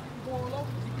 Yes. You go all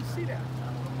over, you can see that.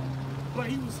 But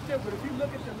he was still, but if you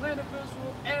look at the land of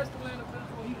Israel, as the land of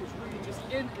Israel, he was really just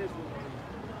in Israel.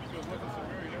 Because what the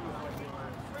Samaria,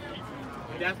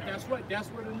 that was like That's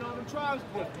where the northern tribes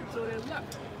were until they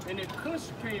left. And then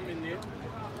Cush came in there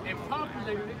and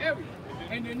populated the area.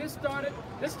 And then they started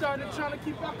trying to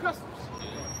keep our customs.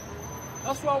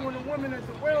 That's why when the woman at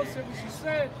the well said what she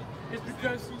said, is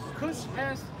because Cush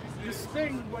has this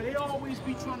thing where they always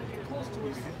be trying to get close to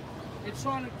us and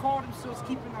trying to call themselves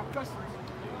keeping our customs.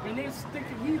 And they're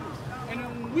stinking heathens. And then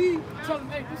when we tell them,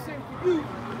 hey, this ain't for you,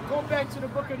 go back to the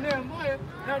book of Nehemiah,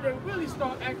 now they really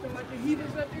start acting like the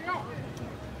heathens that they are.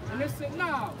 And they said,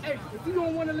 nah, hey, if you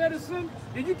don't want to let us in,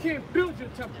 then you can't build your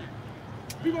temple.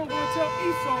 We're going to go tell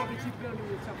Esau that you're building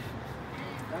your temple.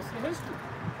 That's the history.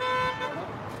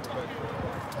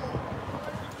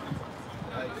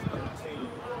 Acts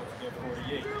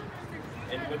 13:48.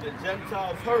 And when the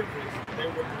Gentiles heard this, they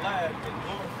were glad and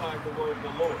glorified the word of the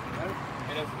Lord.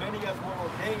 And as many as were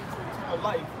ordained to eternal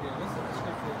life, Listen to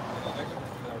scripture.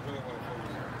 I really want to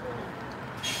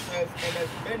says, and as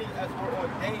many as were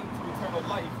ordained to eternal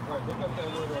life. Right, look up that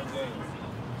word ordained.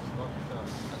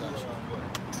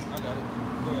 I got it.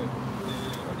 Go ahead.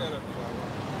 Yeah, I got it.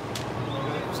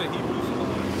 Say Hebrews.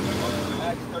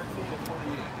 Acts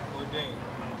 13:48. Ordained.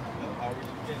 I'll read it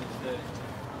again. It says,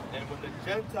 and when the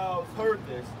Gentiles heard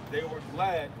this, they were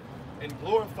glad and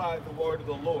glorified the word of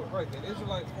the Lord. Right, the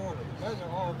Israelites going. Imagine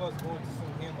all of us going to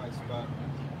some Hamite spot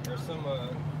or some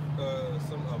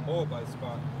Moabite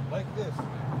spot like this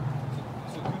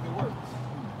to do the works.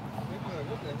 They'd be like,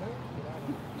 what the hell?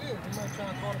 Yeah, they might try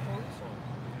and call the police on us.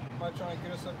 They might try and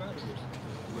get us up out of here.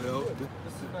 Well,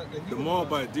 the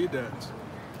Moabite did that.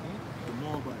 The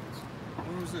Moabites.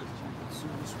 Where was it?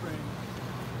 Silver Spring.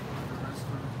 The rest of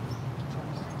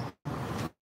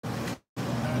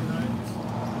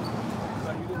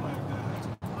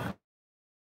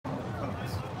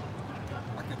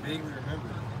I can vaguely remember.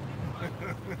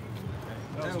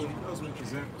 that was when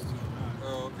Kazan was doing that.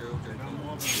 Oh, okay. Now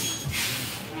Moabite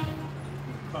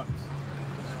cuts.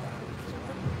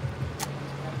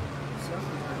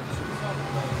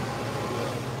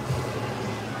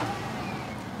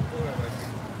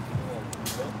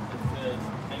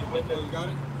 You got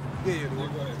it? Yeah. Go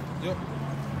ahead. Yep.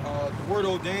 The word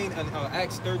ordained in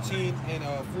Acts 13 and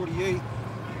 48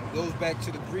 goes back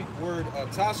to the Greek word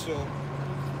tasso,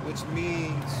 which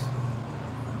means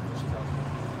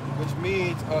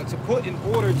to put in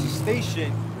order, to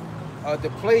station, to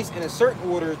place in a certain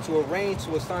order, to arrange,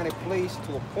 to assign a place,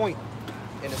 to a point.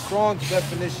 In the Strong's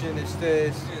definition, it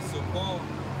says. Yeah, so Paul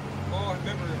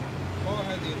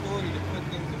had the authority to put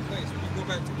things in place. When you go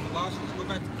back to Colossians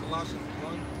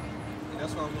 1, and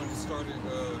that's why I wanted to start at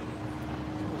 24,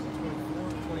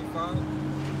 25.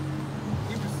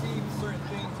 He received certain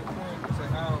things according to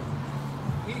how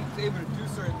he was able to do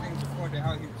certain things according to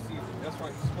how he received it. That's why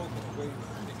he spoke in the way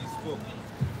that he spoke.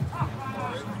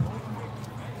 Alright?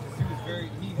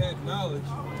 He had knowledge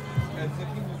as if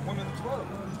he was one of the 12.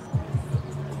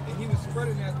 And he was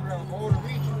spreading that throughout all the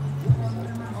region.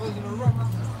 I was in a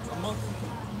ruckus amongst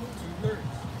 2/3.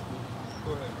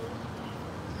 Go ahead, bro.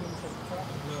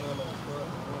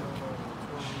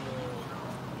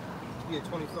 Yeah,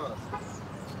 25.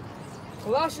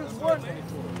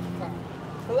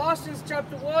 Colossians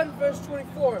chapter 1, verse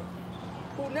 24.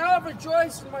 Who now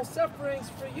rejoice in my sufferings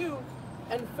for you,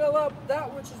 and fill up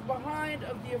that which is behind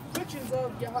of the afflictions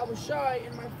of Yahushua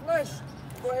in my flesh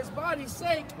for his body's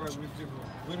sake. Right, we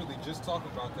literally just talked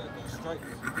about that, those stripes.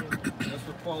 That's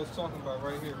what Paul is talking about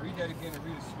right here. Read that again and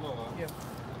read it slow. Huh? Yeah.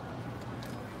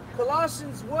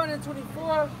 Colossians 1 and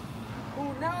 24.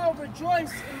 Who now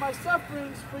rejoice in my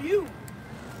sufferings for you,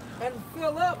 and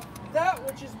fill up that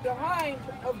which is behind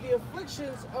of the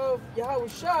afflictions of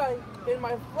Yahushua in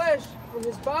my flesh for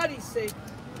his body's sake,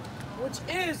 which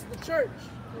is the church.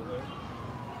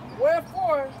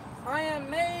 Wherefore I am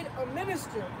made a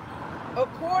minister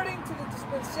according to the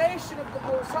dispensation of the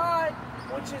Most High,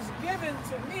 which is given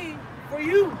to me for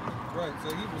you. Right,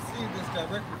 so he received this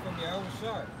directly from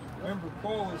Yahushua. Remember,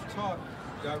 Paul was taught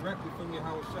directly from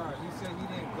Yahushua. He said he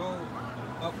didn't go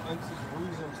up unto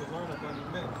Jerusalem to learn of any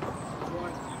men.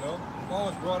 You know, Paul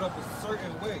was brought up a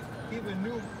certain way. He even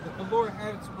knew that the Lord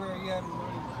had it to where he had to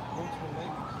learn multiple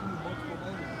languages. He knew multiple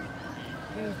languages.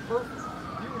 He was perfect.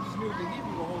 You just knew the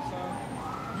Hebrew the whole time.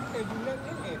 You can't do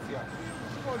nothing in Antioch.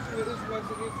 You want to do the Israelites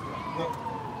in Antioch. But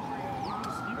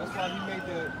that's why he made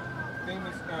the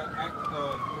famous act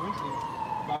of Corinthians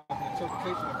about the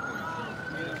interpretation of things.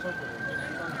 He made interpreter.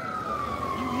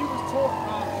 He was taught,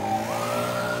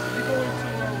 you go into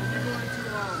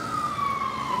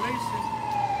Galatians,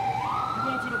 you go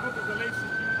into the book of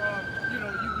Galatians, you know,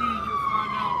 you read, you'll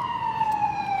find out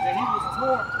that he was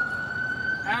taught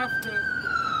after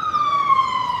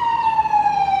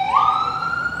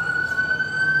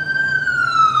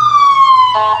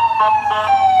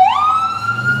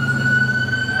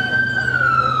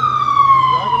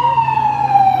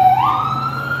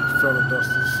Fellow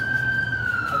dusters.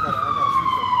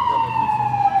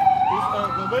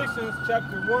 Galatians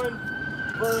chapter 1,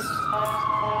 verse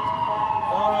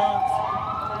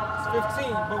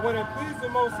 15. But when it pleased the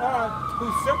Most High, who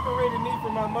separated me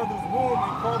from my mother's womb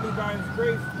and called me by his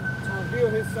grace to reveal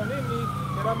his Son in me,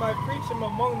 that I might preach him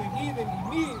among the heathen,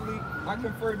 immediately I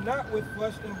conferred not with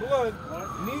flesh and blood,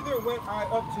 neither went I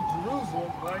up to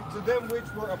Jerusalem to them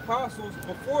which were apostles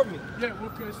before me. Yeah,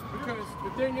 because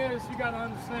the thing is, you got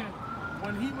to understand,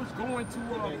 when he was going to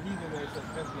right.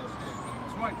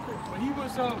 When he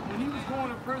was going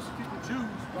to persecute the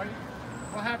Jews, right?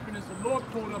 What happened is the Lord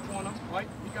pulled up on him, right?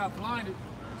 He got blinded,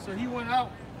 so he went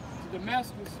out to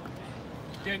Damascus.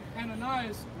 Then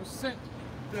Ananias was sent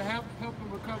to help him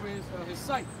recover his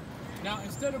sight. Now,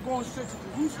 instead of going straight to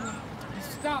Jerusalem, he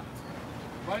stopped,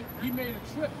 right? He made a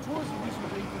trip towards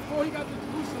Jerusalem. Before he got to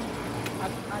Jerusalem, I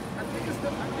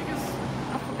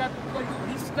forgot the place, but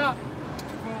he stopped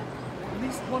for at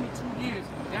least 22 years.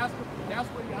 That's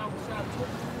what Yahushua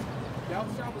took.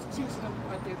 Yahushua was teaching them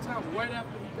at that time, right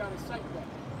after he got his sight back.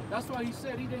 That's why he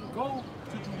said he didn't go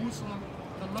to Jerusalem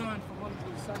to learn from one of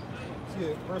the disciples.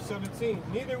 Yeah, verse 17.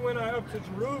 Neither went I up to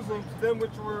Jerusalem to them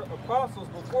which were apostles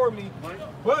before me,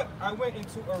 but I went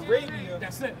into Arabia.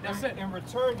 That's it. And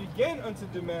returned again unto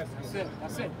Damascus.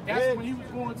 That's it. That's when he was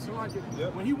going to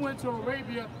when he went to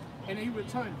Arabia and he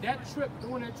returned. During that trip, the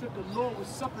Lord was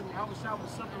supping. Yahushua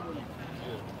was supping with him.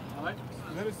 All right.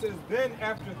 And then it says, then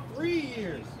after 3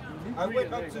 years, I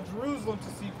went up to Jerusalem to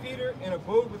see Peter and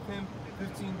abode with him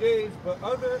 15 days, but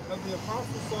other of the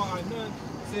apostles saw I none,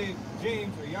 save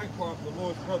James or Yaakov, the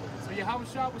Lord's brother. So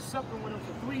Yahushua was supping with him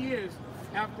for 3 years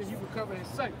after he recovered his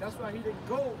sight. That's why he didn't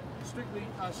go straightly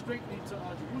to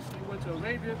Jerusalem. He went to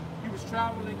Arabia. He was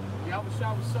traveling.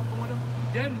 Yahushua was supping with him.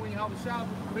 Then when Yahushua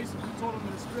basically told him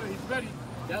in the spirit he's ready,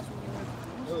 that's when he went to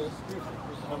Jerusalem.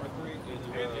 Number 3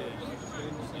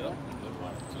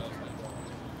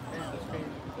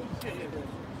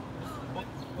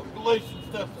 of Galatians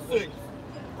chapter 6,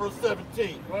 verse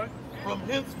 17. Right. From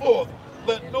henceforth,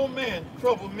 let no man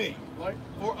trouble me, right,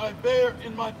 for I bear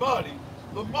in my body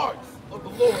the marks of the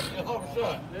Lord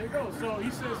Yahushua. There you go. So he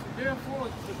says, therefore,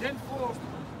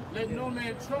 let no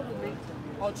man trouble me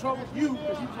or trouble you,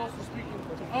 because he's also speaking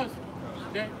to us.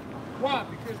 Why?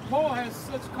 Because Paul has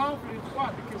such confidence.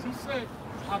 Why? Because he said,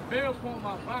 I bear upon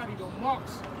my body the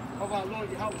marks of our Lord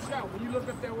Yahushua. When you look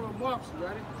up that word marks, you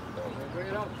got it? Bring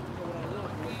it out.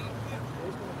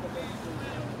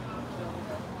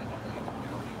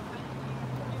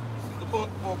 The book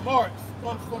for marks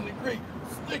comes from the Greek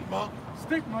stigma.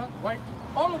 Stigma, right?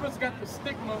 All of us got the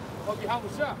stigma of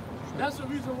Yahushua. That's the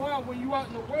reason why when you out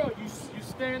in the world, you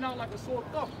stand out like a sore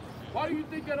thumb. Why do you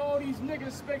think that all these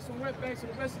niggas, specks, and wetbacks,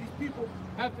 and the rest of these people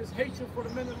have this hatred for the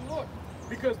men of the Lord?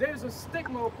 Because there's a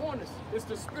stigma upon us. It's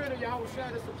the spirit of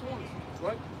Yahushua that's upon us,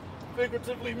 right?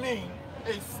 Figuratively mean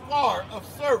a scar of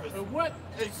service. And what?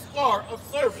 A scar of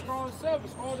service. Scar of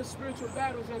service. All the spiritual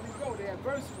battles that we go, the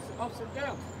adversities, the ups and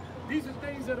downs. These are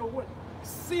things that are what?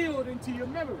 Sealed into your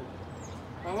memory.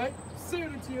 All right?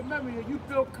 Sealed into your memory, and you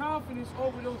build confidence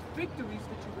over those victories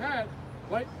that you had,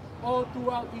 right? All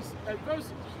throughout these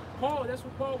adversities. Paul, that's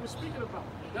what Paul was speaking about.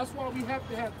 That's why we have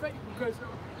to have faith, because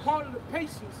part of the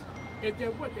patience is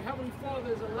that what? The Heavenly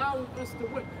Father is allowing us to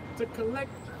what? To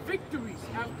collect victories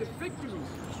after victories.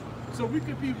 So we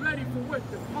could be ready for what?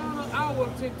 The final hour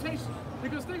of temptation.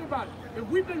 Because think about it. If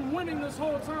we've been winning this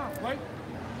whole time, right?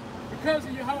 Because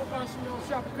of Yahweh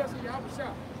Shah, because of Yahweh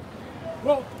Shah.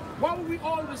 Well, why would we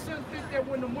all of a sudden think that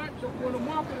when the mark of the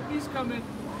beast come in,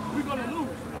 we're going to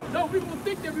lose? No, we're going to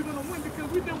think that we're going to win because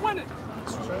we've been winning.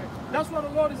 That's why the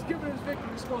Lord is giving us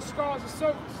victory. It's called scars of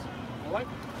service. All right?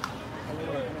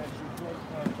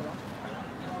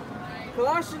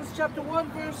 Colossians chapter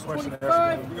 1, verse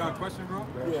 25. You got a question, bro?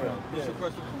 Yeah. What's your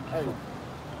question?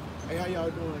 Hey, how y'all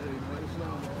doing today, man?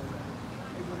 Islam.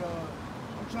 Hey, but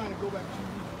I'm trying to go back to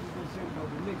what you said about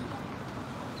the niggas.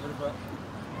 What about?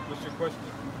 What's your question?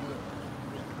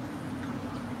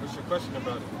 What's your question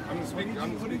about it? I'm speaking.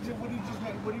 What he just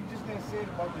said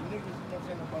about the niggas, you know what I'm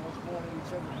saying, about us born in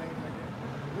each other, things like that.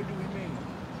 What do we mean?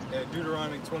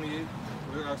 Deuteronomy 28.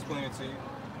 I'll explain it to you.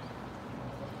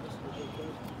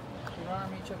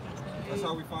 Deuteronomy chapter 28. That's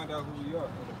how we find out who we are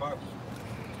in the Bible.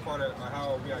 It's part of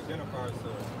how we identify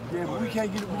ourselves. Yeah, but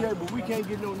we can't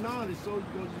get no knowledge. So you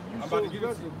so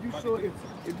aggressive.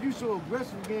 If you so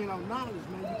aggressive getting out knowledge,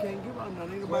 man, you can't give out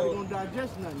nothing. Ain't nobody gonna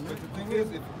digest nothing, man. But the thing is,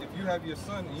 if you have your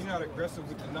son and you're not aggressive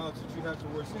with the knowledge that you have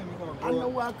towards him, you're gonna grow I know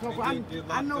where I come from. Get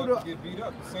I know up, get beat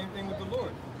up. The same thing with the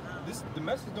Lord. The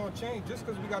message don't change just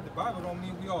because we got the Bible. Don't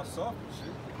mean we all soft and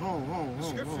shit. The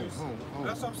scriptures.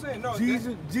 That's what I'm saying. No,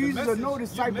 Jesus or no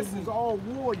disciples was all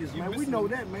warriors, man. We know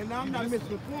that, man. Now I'm not missing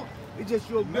the point. It's just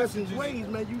your aggressive ways,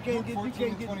 man. You can't get.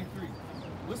 23.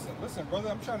 Listen, brother.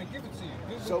 I'm trying to give it to you.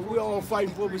 So we all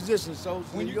fighting for position. So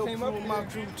when you came up here,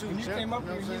 when you came up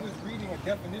here, he was reading a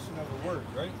definition of the word,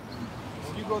 right?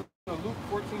 If you go to Luke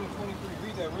 14 and 23,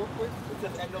 read that real quick. It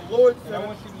says, and the Lord said, and I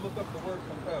want you to look up the word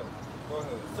compel. Go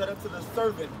ahead. Said unto the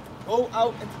servant, go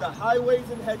out into the highways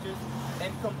and hedges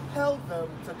and compel them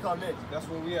to come in. That's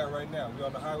where we are right now. We're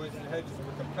on the highways and hedges.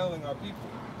 We're compelling our people.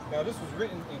 Now this was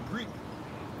written in Greek.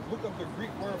 Look up the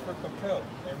Greek word for compel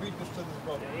and read this to this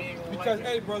brother. Because,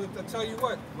 hey, brother, to tell you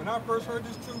what, when I first heard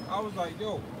this truth, I was like,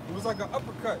 yo, it was like an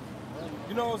uppercut.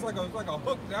 You know, it was like a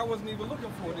hook that I wasn't even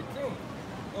looking for. It came.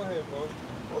 Go ahead, bro.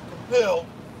 Well, compel,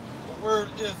 the word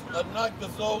is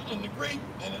anagkazo in the Greek,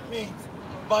 and it means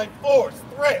by force,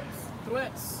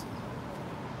 threats.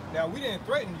 Now, we didn't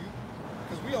threaten you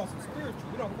because we on some spiritual.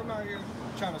 We don't come out here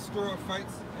trying to stir up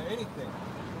fights and anything.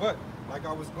 But like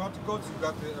I was going to go to,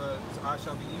 got the I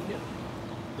shall be evil.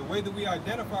 The way that we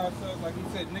identify ourselves, like he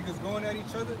said, niggas going at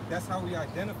each other, that's how we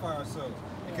identify ourselves.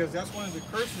 Because that's one of the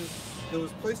curses that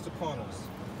was placed upon us.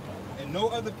 And no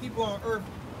other people on earth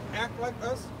act like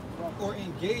us or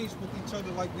engage with each other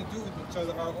like we do with each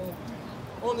other, our own people.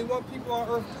 Only one people on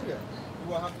earth do that.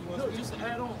 No, just to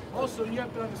add on. Also, you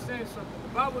have to understand something.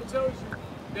 The Bible tells you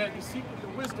that the secret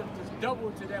of wisdom is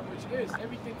double to that which is.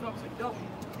 Everything comes in double.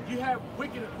 You have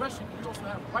wicked aggression, you also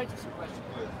have righteous aggression.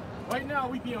 Right now,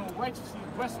 we being righteously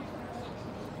aggressive.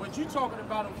 What you're talking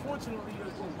about, unfortunately,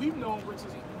 is what we've known, which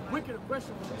is wicked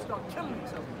aggression when you start killing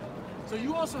each other. So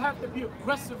you also have to be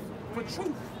aggressive for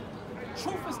truth.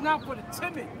 Truth is not for the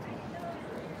timid.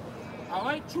 All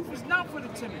right? Truth is not for the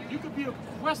timid. You can be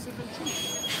aggressive in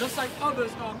truth, just like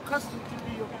others are accustomed to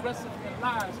be aggressive in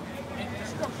lies and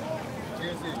destruction.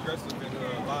 You're going to see aggressive in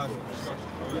lies and destruction.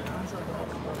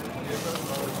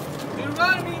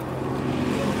 Deuteronomy.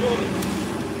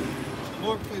 The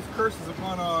Lord placed curses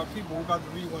upon our people. We're about to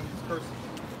read one of these curses.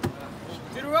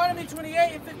 Deuteronomy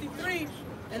 28 and 53.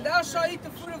 And thou shalt eat the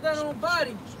fruit of thine own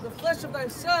body, the flesh of thy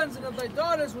sons and of thy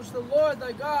daughters, which the Lord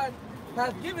thy God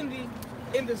hath given thee,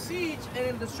 in the siege and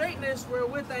in the straitness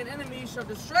wherewith thine enemies shall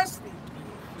distress thee.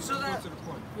 So that, so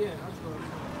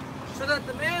that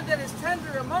the man that is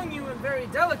tender among you and very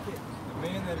delicate. The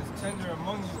man that is tender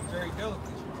among you and very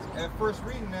delicate. At first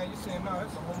reading that, you're saying, no,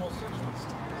 that's a homosexual.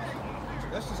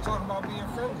 That's just talking about being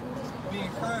friendly,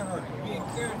 being kind-hearted, being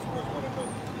caring towards one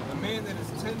another. The man that is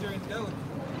tender and delicate.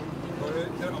 Go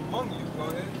ahead. They're among you. Go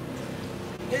ahead.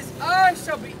 His eye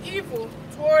shall be evil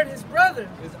toward his brother.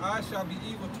 His eye shall be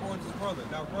evil towards his brother.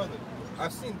 Now, brother,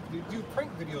 I've seen you do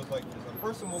prank videos like this. A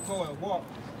person will go and walk.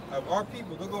 Our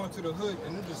people, they'll go into the hood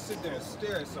and they'll just sit there and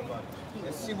stare at somebody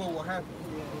and see what will happen.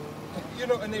 You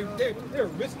know, and they're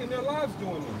risking their lives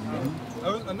doing this.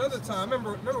 Another time,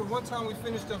 remember one time we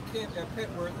finished up camp at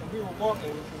Petworth, and we were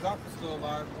walking, because I was still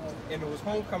alive, and it was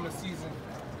homecoming season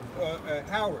at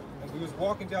Howard, and we was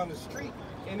walking down the street,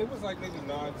 and it was like maybe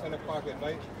 9, 10 o'clock at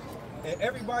night, and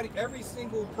every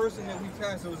single person that we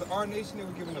passed, it was our nation, they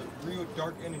were giving us real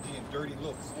dark energy and dirty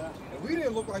looks. And we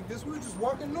didn't look like this, we were just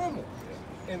walking normal.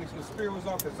 And the spirit was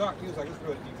off his eye. He was like, it's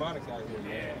real demonic out here.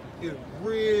 Yeah. It was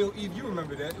real evil. You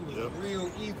remember that? It was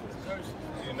real evil.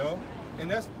 You know? And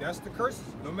that's the curses.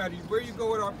 No matter where you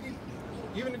go with our people.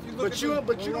 Even if you look at you don't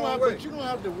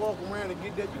have to walk around and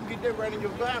get that. You can get that right in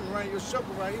your environment, right in your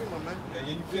circle right here, my man. Yeah,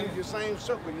 you can. Your same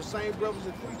circle, your same brothers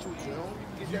that preach with you, know?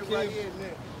 You get that right here and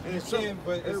there. And you can,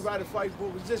 but everybody fight for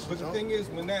resistance. But the thing is,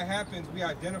 when that happens, we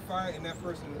identify it and that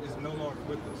person is no longer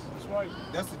with us. That's right.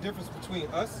 That's the difference between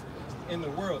us and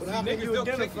the world. See, niggas, they'll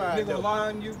take you, nigga lie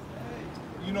on you.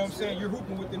 You know what I'm saying? You're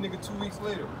hooping with the nigga 2 weeks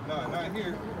later. Nah, not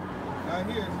here. Not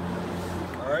here.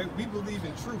 All right? We believe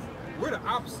in truth. We're the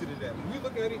opposite of that. When we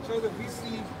look at each other, we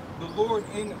see the Lord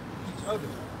in each other.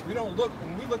 We don't look,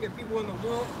 when we look at people in the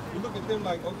world, we look at them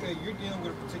like, okay, you're dealing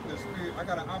with a particular spirit. I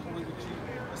got to operate with you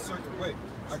a certain way.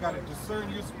 I got to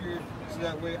discern your spirit so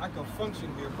that way I can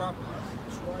function here properly.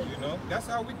 You know? That's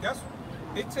how we,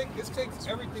 it takes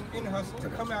everything in us to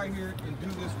come out here and do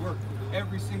this work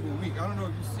every single week. I don't know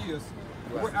if you see us,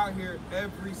 but we're out here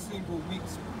every single week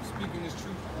speaking this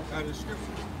truth out of the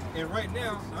scripture. And right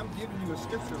now, I'm giving you a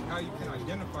scripture of how you can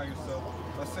identify yourself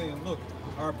by saying, look,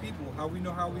 our people, how we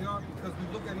know how we are, because we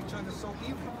look at each other so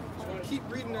evil. So keep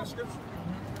reading that scripture.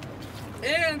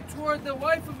 And toward the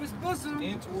wife of his bosom.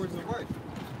 And towards the wife.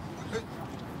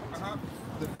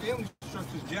 The family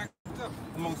structure is jacked up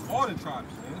amongst all the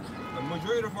tribes, man. The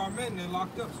majority of our men, they're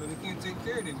locked up, so they can't take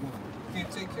care of their women. Can't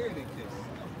take care of their kids.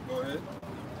 Go ahead.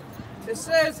 It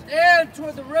says, and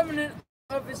toward the remnant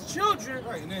of his children.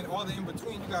 Right, and then all the in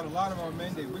between, you got a lot of our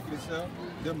men, they wicked as hell.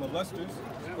 They're molesters,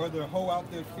 or they'll hoe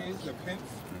out their kids, they're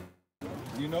pimps.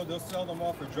 You know, they'll sell them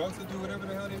off for drugs to do whatever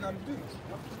the hell they gotta do.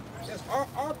 Yes,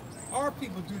 our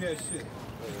people do that shit.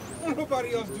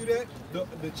 Nobody else do that.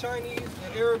 The Chinese,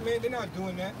 the Arab men, they're not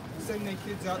doing that. Sending their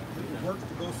kids out to work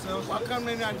to go sell. Why come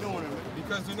they're not doing it?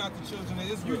 Because they're not the children of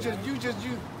Israel. You just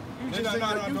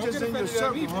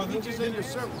in your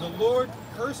circle. The Lord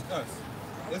cursed us.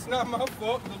 It's not my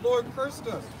fault. The Lord cursed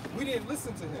us. We didn't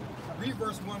listen to him. Read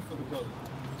verse 1 for the brother.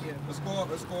 Yeah. Let's go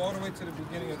all the way to the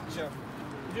beginning of the chapter.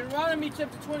 Deuteronomy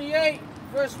chapter 28,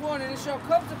 verse 1, and it shall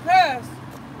come to pass,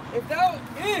 if thou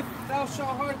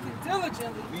shalt hearken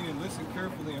diligently, meaning listen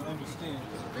carefully and understand,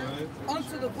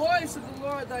 unto the voice of the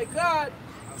Lord thy God,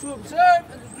 to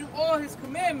observe and to do all his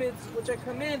commandments, which I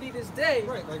command thee this day.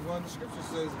 Right, like one of the scriptures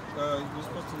says, you're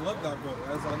supposed to love thy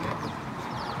brother as our neighbor.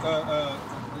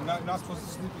 You're not supposed to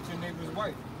sleep with your neighbor's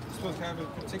wife. You're supposed to have a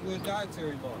particular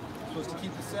dietary law. You're supposed to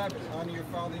keep the Sabbath, honor your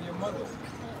father and your mother.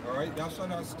 All right, thou shalt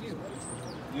not steal.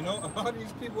 You know, a lot of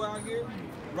these people out here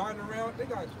riding around, they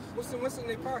got what's in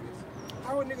their pockets?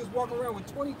 How are niggas walking around with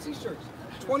 20 t-shirts,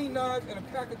 20 knives, and a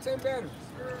pack of 10 batteries?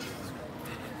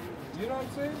 You know what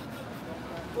I'm saying?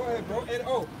 Go ahead, bro. And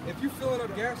oh, if you filling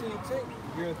up gas in your tank,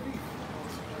 you're a thief.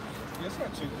 That's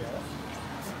not your gas.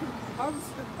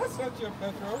 That's not your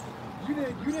petrol. You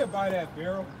didn't buy that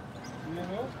barrel. You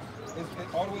know?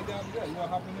 It's all the way down to that. You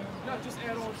want to hop in there? No, just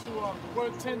add on to the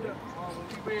word tender.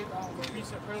 We read what we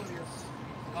said earlier.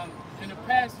 In the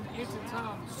past, in the ancient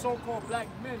times, so-called black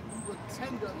men, we were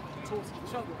tender towards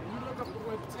each other. When you look up the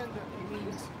word tender, it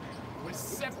means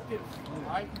receptive,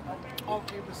 right? Of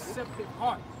a receptive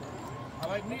heart. All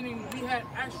right, meaning we had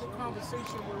actual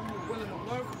conversation where we were willing to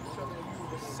learn from each other and we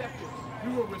were receptive.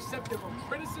 We were receptive of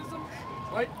criticism,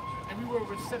 right? And we were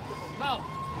receptive of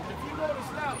knowledge. If you notice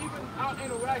now, even our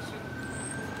interaction,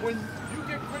 when you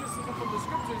get criticism from the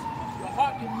scriptures, your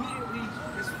heart immediately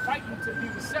is fighting to be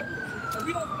receptive. And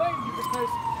we don't blame you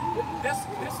because this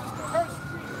is the curse.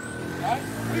 Right?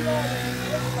 We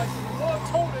know that the Lord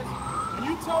told us, when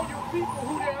you tell your people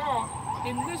who they are,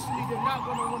 initially they're not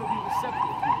going to want to be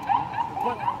receptive.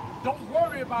 But don't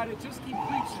worry about it, just keep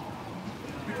preaching.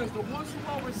 Because the ones who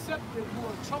are receptive, who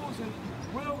are chosen,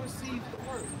 will receive the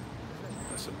word.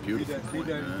 That's a beautiful read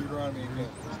that in Deuteronomy again.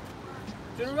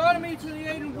 Deuteronomy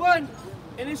 28:1,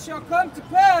 and it shall come to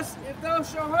pass, if thou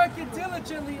shalt hearken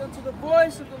diligently unto the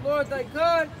voice of the Lord thy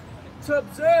God, to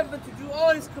observe and to do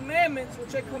all his commandments,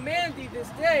 which I command thee this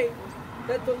day,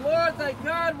 that the Lord thy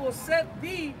God will set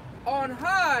thee on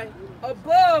high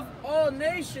above all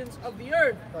nations of the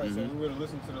earth. All right, so if we would have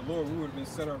listened to the Lord, we would have been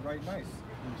set up right nice.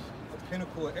 The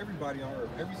pinnacle of everybody on earth,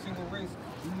 every single race,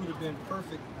 we would have been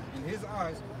perfect in his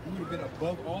eyes. We would have been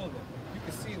above all of them. you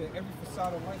can see that every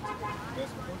facade of life,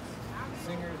 best cooks,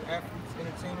 singers, athletes,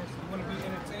 entertainers. You want to be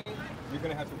entertained, you're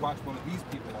going to have to watch one of these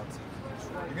people on TV.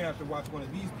 You're going to have to watch one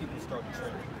of these people start the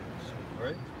trend. All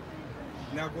right?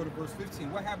 Now go to verse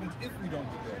 15. What happens if we don't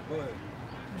do that? Go ahead.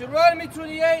 Deuteronomy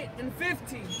 28 and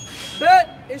 15. But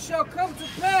it shall come to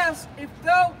pass, if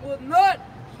thou wilt not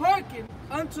hearken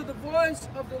unto the voice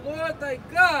of the Lord thy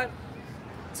God,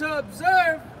 to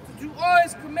observe, to do all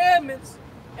his commandments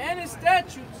and his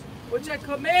statutes, which I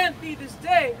command thee this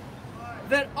day,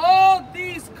 that all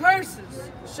these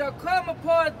curses shall come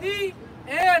upon thee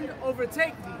and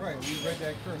overtake thee. Right, we read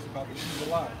that curse about the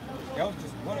evil eye. That was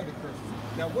just one of the curses.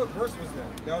 Now, what verse was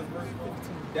that? That was verse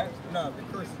 15. That's no, the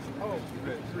curse that you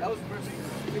read. That was verse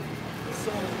 15.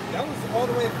 So that was all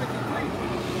the way at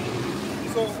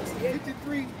 53. So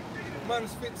 53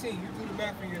 minus 15, you do the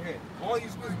math in your head. All you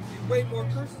do is way more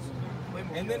curses.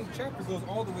 And then the chapter goes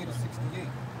all the way to 68.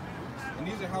 And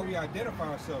these are how we identify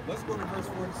ourselves. Let's go to verse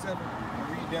 47 and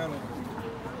read down a little bit.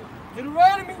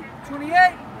 Deuteronomy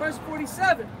 28, verse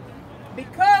 47.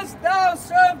 Because thou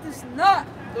servest not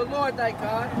the Lord thy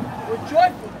God with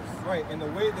joyfulness. Right, and the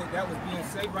way that that was being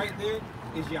said right there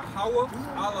is Yahweh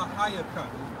Alahayaka.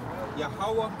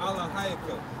 Yahweh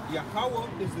Alahayaka. Yahweh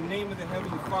is the name of the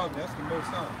Heavenly Father. That's the Most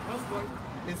High.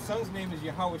 His son's name is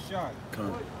Yahweh Shai.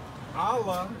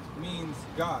 Allah means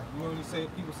God. You know when you say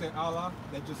people say Allah,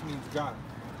 that just means God.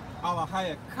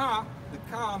 Alahayaka, the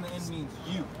ka on the end means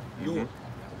you, your.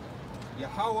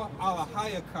 Yahweh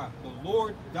Alahayaka, the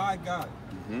Lord thy God.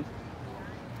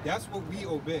 That's what we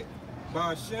obey.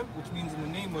 By Hashem, which means in the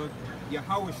name of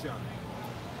Yahweh Shai.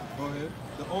 Go ahead.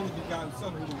 The only begotten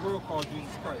Son who the world calls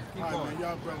Jesus Christ. Keep going.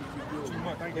 Y'all brothers be good. Too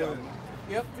much. Thank you.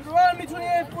 Yep. Deuteronomy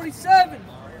 28:47.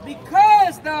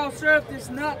 Because thou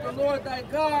servest not the Lord thy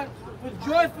God with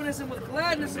joyfulness and with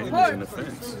gladness of heart. It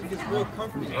gets real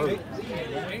comforting.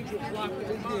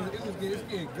 It's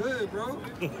getting good, bro.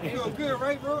 You feel good,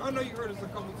 right, bro? I know you heard us a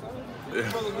couple times.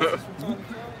 Brother listens from time to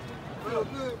time. Feel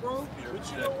good, bro. But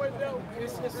you know what, though?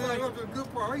 It's Yeah, like... the good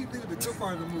part. How you think of the good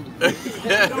part of the movie? But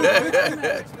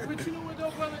you know what,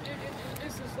 though, brother?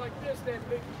 It's just like this that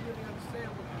makes you really understand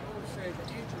what the Lord said. The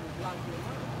angel will block your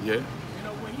mind. Yeah. You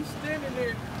know, when he's standing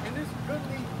there and this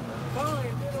goodly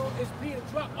vine, you know, is being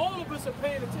dropped, all of us are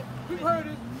paying attention. We've heard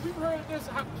this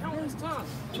countless times.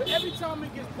 But every time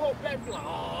it gets pulled back, you're like,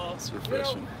 oh, it's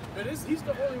refreshing. But he's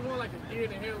the only one like an ear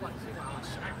to hear, like, oh,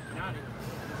 shit, not it.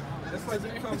 It's like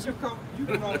you've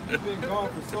been gone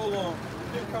for so long,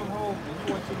 you come home and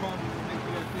you want your mom to make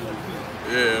you that favorite meal.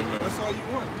 Yeah, man. That's all you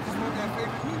want. You just want that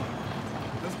favorite meal.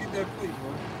 Let's get that plate,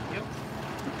 bro. Yep.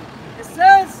 It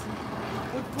says,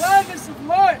 with gladness of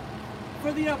heart,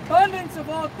 for the abundance of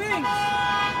all things.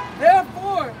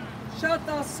 Therefore shalt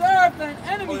thou serve thine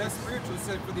enemies. Oh, that's spiritual. It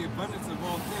said for the abundance of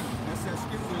all things. That's that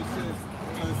scripture. It says,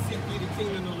 seek ye the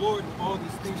kingdom of the Lord, and all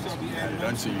these things shall be added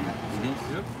unto you.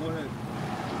 Yep. Go ahead.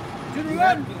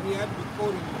 Deuteronomy. He had to be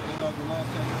quoted in the last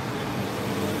chapter.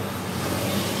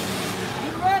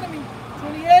 Deuteronomy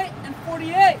 28 and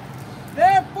 48.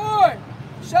 Therefore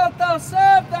shalt thou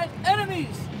serve thine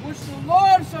enemies, which the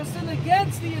Lord shall send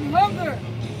against thee in hunger,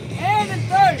 and in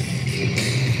thirst,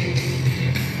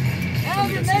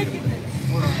 and in nakedness.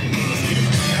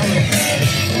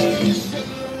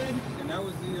 And that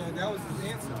was his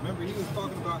answer. Remember, he was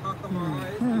talking about how come our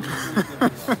eyes.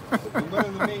 And one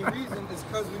of the main reasons is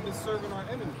because we've been serving our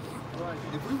enemies. Right.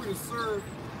 If we were to serve,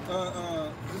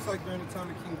 just like during the time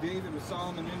of King David or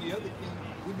Solomon and any other king,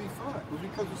 we'd be fine. But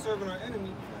because we're serving our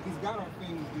enemy, he's got our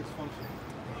things dysfunctional.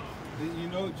 You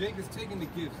know, Jake is taking the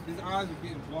gifts. His eyes are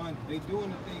getting blinded. They're doing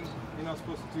the things they're not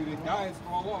supposed to do. Their diets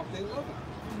fall off. They love it.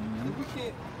 And we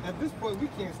can't, at this point, we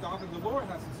can't stop it. The Lord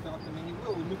has to stop them, and he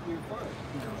will with nuclear fire.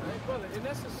 Right, brother, and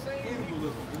that's the same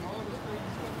cannibalism, you know, all this crazy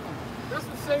stuff. That's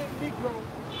the same Negro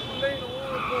who later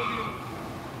on is going to be,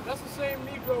 that's the same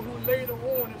Negro who later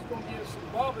on is going to be in some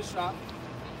barbershop.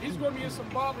 He's going to be in some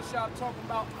barbershop talking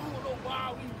about, I don't know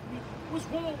why what's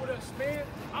wrong with us, man?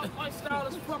 Our lifestyle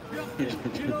is fucked up. You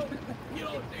know,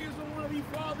 niggas don't want to be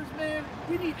fathers, man.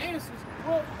 We need answers.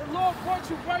 Well, the Lord brought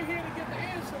you right here to get the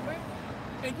answer, man.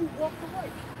 And you walked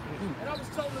away. And I was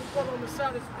telling this brother on the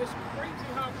side, it's crazy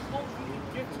how close we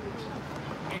get to it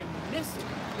and miss it.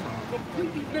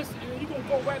 Completely miss it. And then you're going to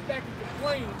go right back and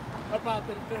complain about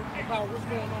about what's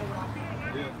going on with our people.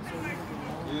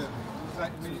 Yeah. It's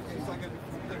like it's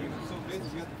so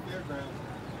busy at the fairgrounds.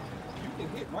 You can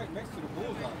hit right next to the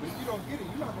bullseye, but if you don't get it,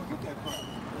 you're not going to get that prize.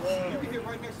 You can hit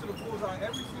right next to the bullseye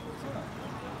every single time.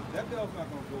 That bell's not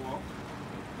going to go off.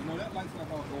 You know, that light's not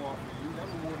going to go off for you. That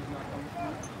reward is not coming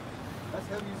through. That's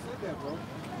heavy you said that, bro.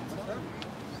 That's heavy.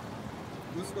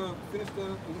 Let's finish a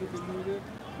little bit more there.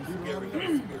 Scary.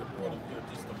 Spirit brought him here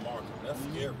just to mark him. That's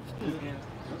scary.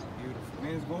 Beautiful.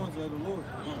 Man's going to the Lord.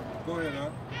 Go ahead,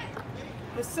 Al.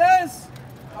 It says,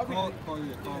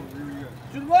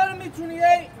 Deuteronomy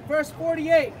 28, verse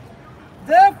 48.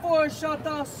 Therefore shalt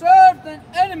thou serve thine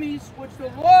enemies, which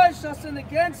the Lord shall send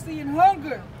against thee in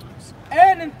hunger,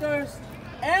 and in thirst,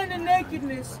 and in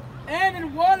nakedness, and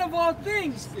in want of all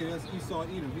things. Yeah, that's Esau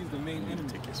Edom. He's the main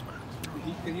enemy.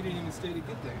 He didn't even stay to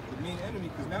get that. The main enemy,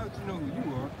 because now that you know who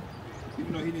you are,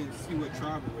 even though he didn't see what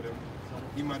tribe or whatever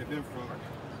he might have been from,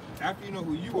 after you know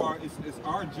who you are, it's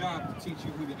our job to teach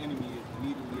you who the enemy is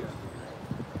immediately after.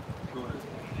 Go ahead.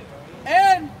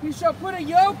 And he shall put a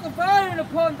yoke of iron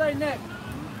upon thy neck,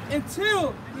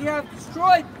 until he have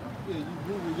destroyed thee. Yeah, you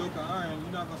rule a yoke of iron,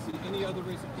 you're not going to see any other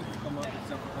race of people come up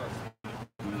except for us.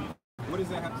 What does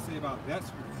that have to say about that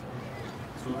scripture?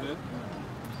 Go ahead.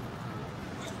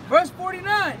 Verse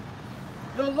 49.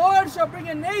 The Lord shall bring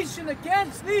a nation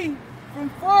against thee from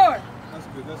far. That's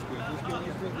good, that's good. Let's get him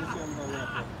going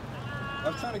wrap up. I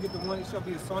was trying to get the one, it shall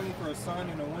be a song for a sign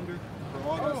and a wonder for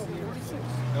all that see. 46.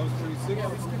 That was 46?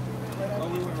 Oh,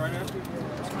 we went right after?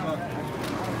 That's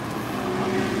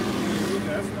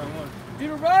not one.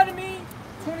 Deuteronomy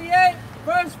 28,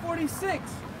 verse 46.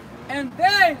 And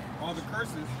they, all the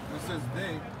curses, it says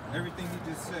they, everything he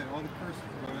just said, all the curses,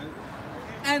 go ahead.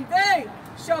 And they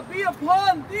shall be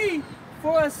upon thee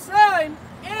for a sign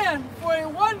and for a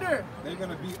wonder. They're going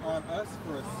to be on us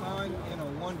for a sign and a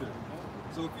wonder.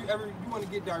 So if you want to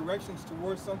get directions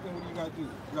towards something, what do you got to do?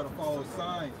 You got to follow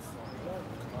signs.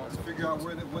 To figure out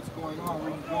what's going on,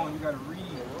 where you're going, you got to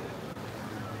read.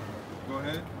 Go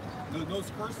ahead. Those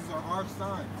curses are our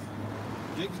signs.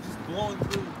 Jacob's just blowing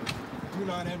through. Do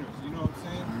not enter. You know what I'm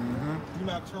saying? Mm-hmm. Do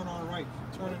not turn on right.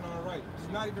 Turn it on right.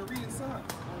 He's not even reading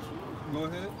signs. Go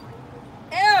ahead.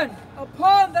 And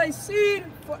upon thy seed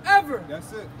forever.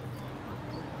 That's it.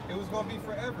 It was going to be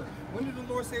forever. When did the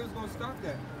Lord say he was going to stop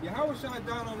that? Yahweh shined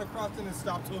down on the cross and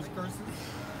stopped those curses.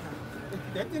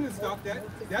 That didn't stop that.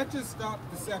 That just stopped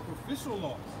the sacrificial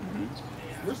laws.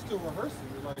 Mm-hmm. We're still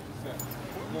rehearsing, like you said.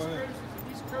 Go ahead.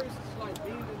 These curses like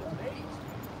being in a maze.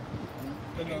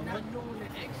 And not knowing the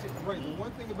exit. Right, the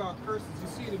one thing about curses, you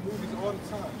see it in movies all the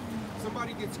time.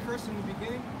 Somebody gets cursed in the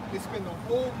beginning, they spend the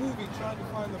whole movie trying to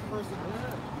find the person who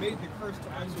made the curse to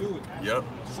undo it. Yep.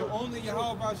 So only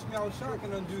Yahweh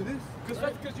can undo this.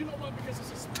 Because you know what? Because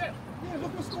it's a spell. Yeah,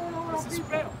 look what's going on with our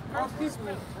people. Our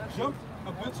people jumped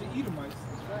a bunch of Edomites,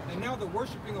 and now they're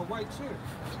worshiping a white chair.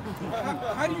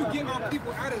 How do you get our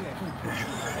people out of that?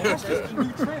 And that's just a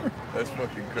new trend. That's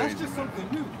fucking crazy. That's just something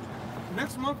new.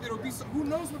 Next month it'll be who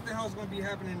knows what the hell is going to be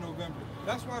happening in November.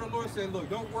 That's why the Lord said, look,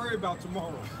 don't worry about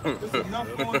tomorrow. There's enough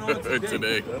going on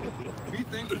today. Be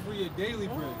thankful for your daily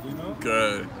bread, you know?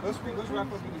 God. Let's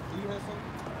wrap up. Do you have something?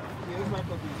 Yeah, let's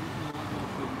wrap up.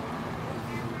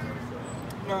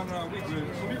 No, we good.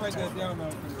 Let me write that down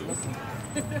now.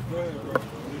 Go ahead, bro.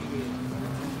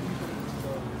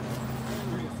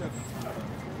 3 and 7.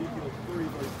 Ezekiel 3,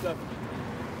 verse 7.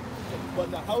 But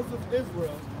the house of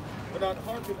Israel will not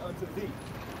hearken unto thee,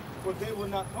 for they will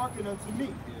not hearken unto me.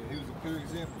 Yeah, he was a clear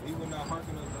example. He will not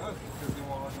hearken unto us because they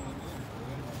won't hearken unto him.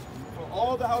 For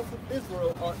all the house of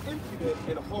Israel are impudent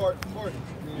and hard-hearted.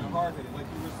 Meaning hard-headed, like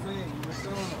you were saying, you were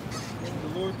telling us.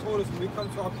 The Lord told us when we come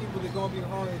to our people, they're going to be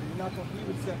hard-headed. They're not going to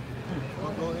even accept.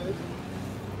 Go ahead.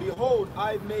 Behold,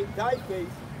 I have made thy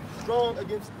face strong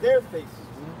against their faces.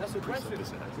 That's aggressive.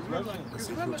 Because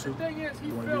remember, the thing is,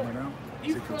 he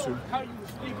felt how you were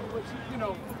speaking, which, you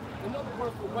know, another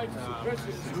word for righteous aggression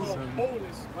is called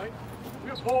boldness, right?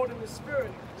 We're bold in the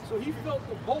spirit. So he felt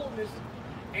the boldness,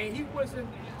 and he was a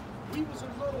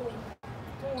little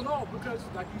thrown off because,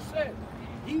 like you said,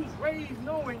 he was raised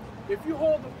knowing if you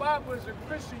hold the Bible as a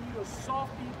Christian, you're a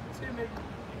softy, timid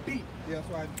beat. Yeah, that's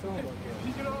why I told him about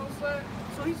that. You know what I'm saying?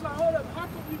 So he's like, hold up, how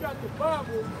come you got the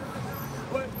Bible,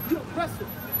 but you're aggressive?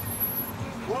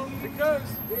 Well, because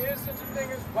there is such a thing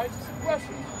as righteous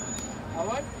aggression. All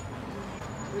right?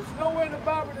 There's nowhere in the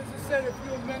Bible does it say if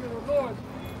you're a man of the Lord.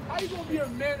 How you going to be a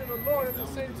man of the Lord at the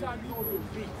same time you're going to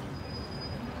be a beat?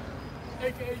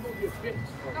 AKA you're going to be a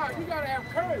bitch. Nah, you got to have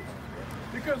courage.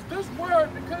 Because of this word,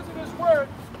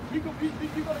 you're going to be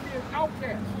an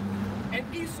outcast.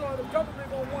 And Esau, the government,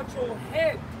 going to want your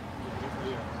head.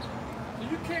 So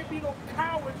you can't be no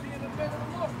coward being a man of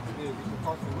the Lord. Yeah, you can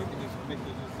talk to wickedness and make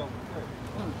yourself afraid.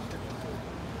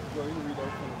 Go, you read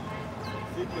that from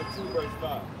Ezekiel 2, verse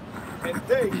 5. And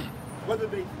they, whether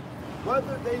they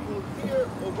will hear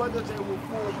or whether they will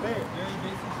forbear. Yeah, you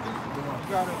basically speaking. You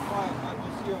gotta apply it, not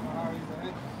just hear how he's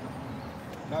ahead.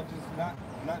 Not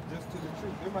just to the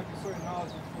truth. There might be certain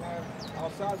knowledge that you have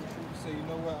outside the truth. You say, you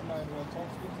know what, I'm not even gonna talk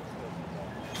to you.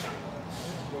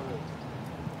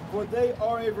 For they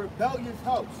are a rebellious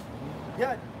house,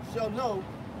 yet shall know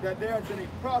that there has been a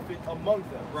prophet among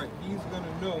them. Right, he's going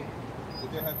to know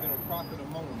that there has been a prophet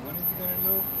among them. When is he going to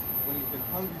know? When he's been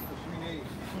hungry for 3 days.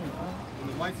 When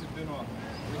the lights have been off.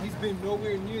 When he's been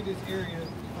nowhere near this area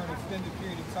for an extended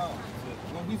period of time.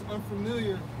 When he's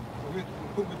unfamiliar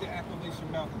with the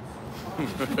Appalachian Mountains. You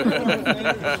know what I'm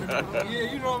saying?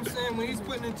 Yeah, you know what I'm saying? When he's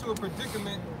putting into a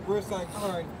predicament where it's like, all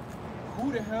right,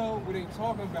 who the hell were they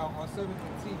talking about on 7th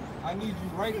and T? I need you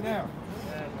right now.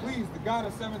 Please, the God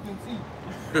of 7th and T.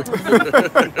 They're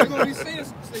going to be saying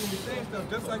stuff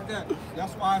just like that.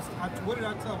 That's why what did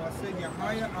I tell him? I said,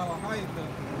 Yahaya al-Hayatha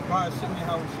by Hashem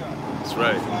Yahushua. That's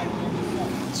right.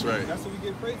 That's right. That's what we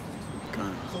give praises to.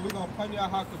 So we're going to Panya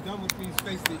HaKadam, which means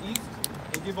face the east,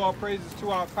 and give all praises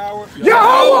to our power.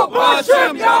 Yahweh,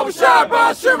 Ba'ashem, Yahushua,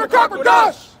 Ba'ashem,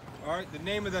 Kakodash. All right, the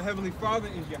name of the Heavenly Father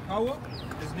is Yahweh.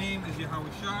 His name is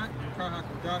Yahushua.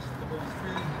 HaKadosh is the Holy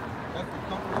Spirit. That's the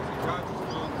comfort of God's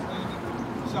understanding.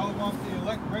 Shalom to the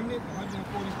elect remnant,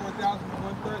 144,000 and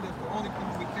 1/3. That's the only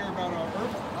people we care about on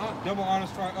earth. Double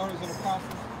honors to our elders and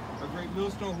apostles. A great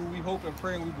millstone who we hope and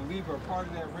pray and we believe are part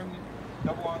of that remnant.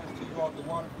 Double honors to you all the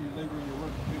water for your labor and your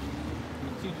work.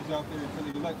 The teachers out there until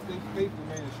the elect stay faithful,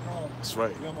 man, and strong. That's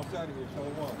right. We're almost out of here.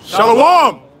 Shalom.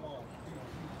 Shalom.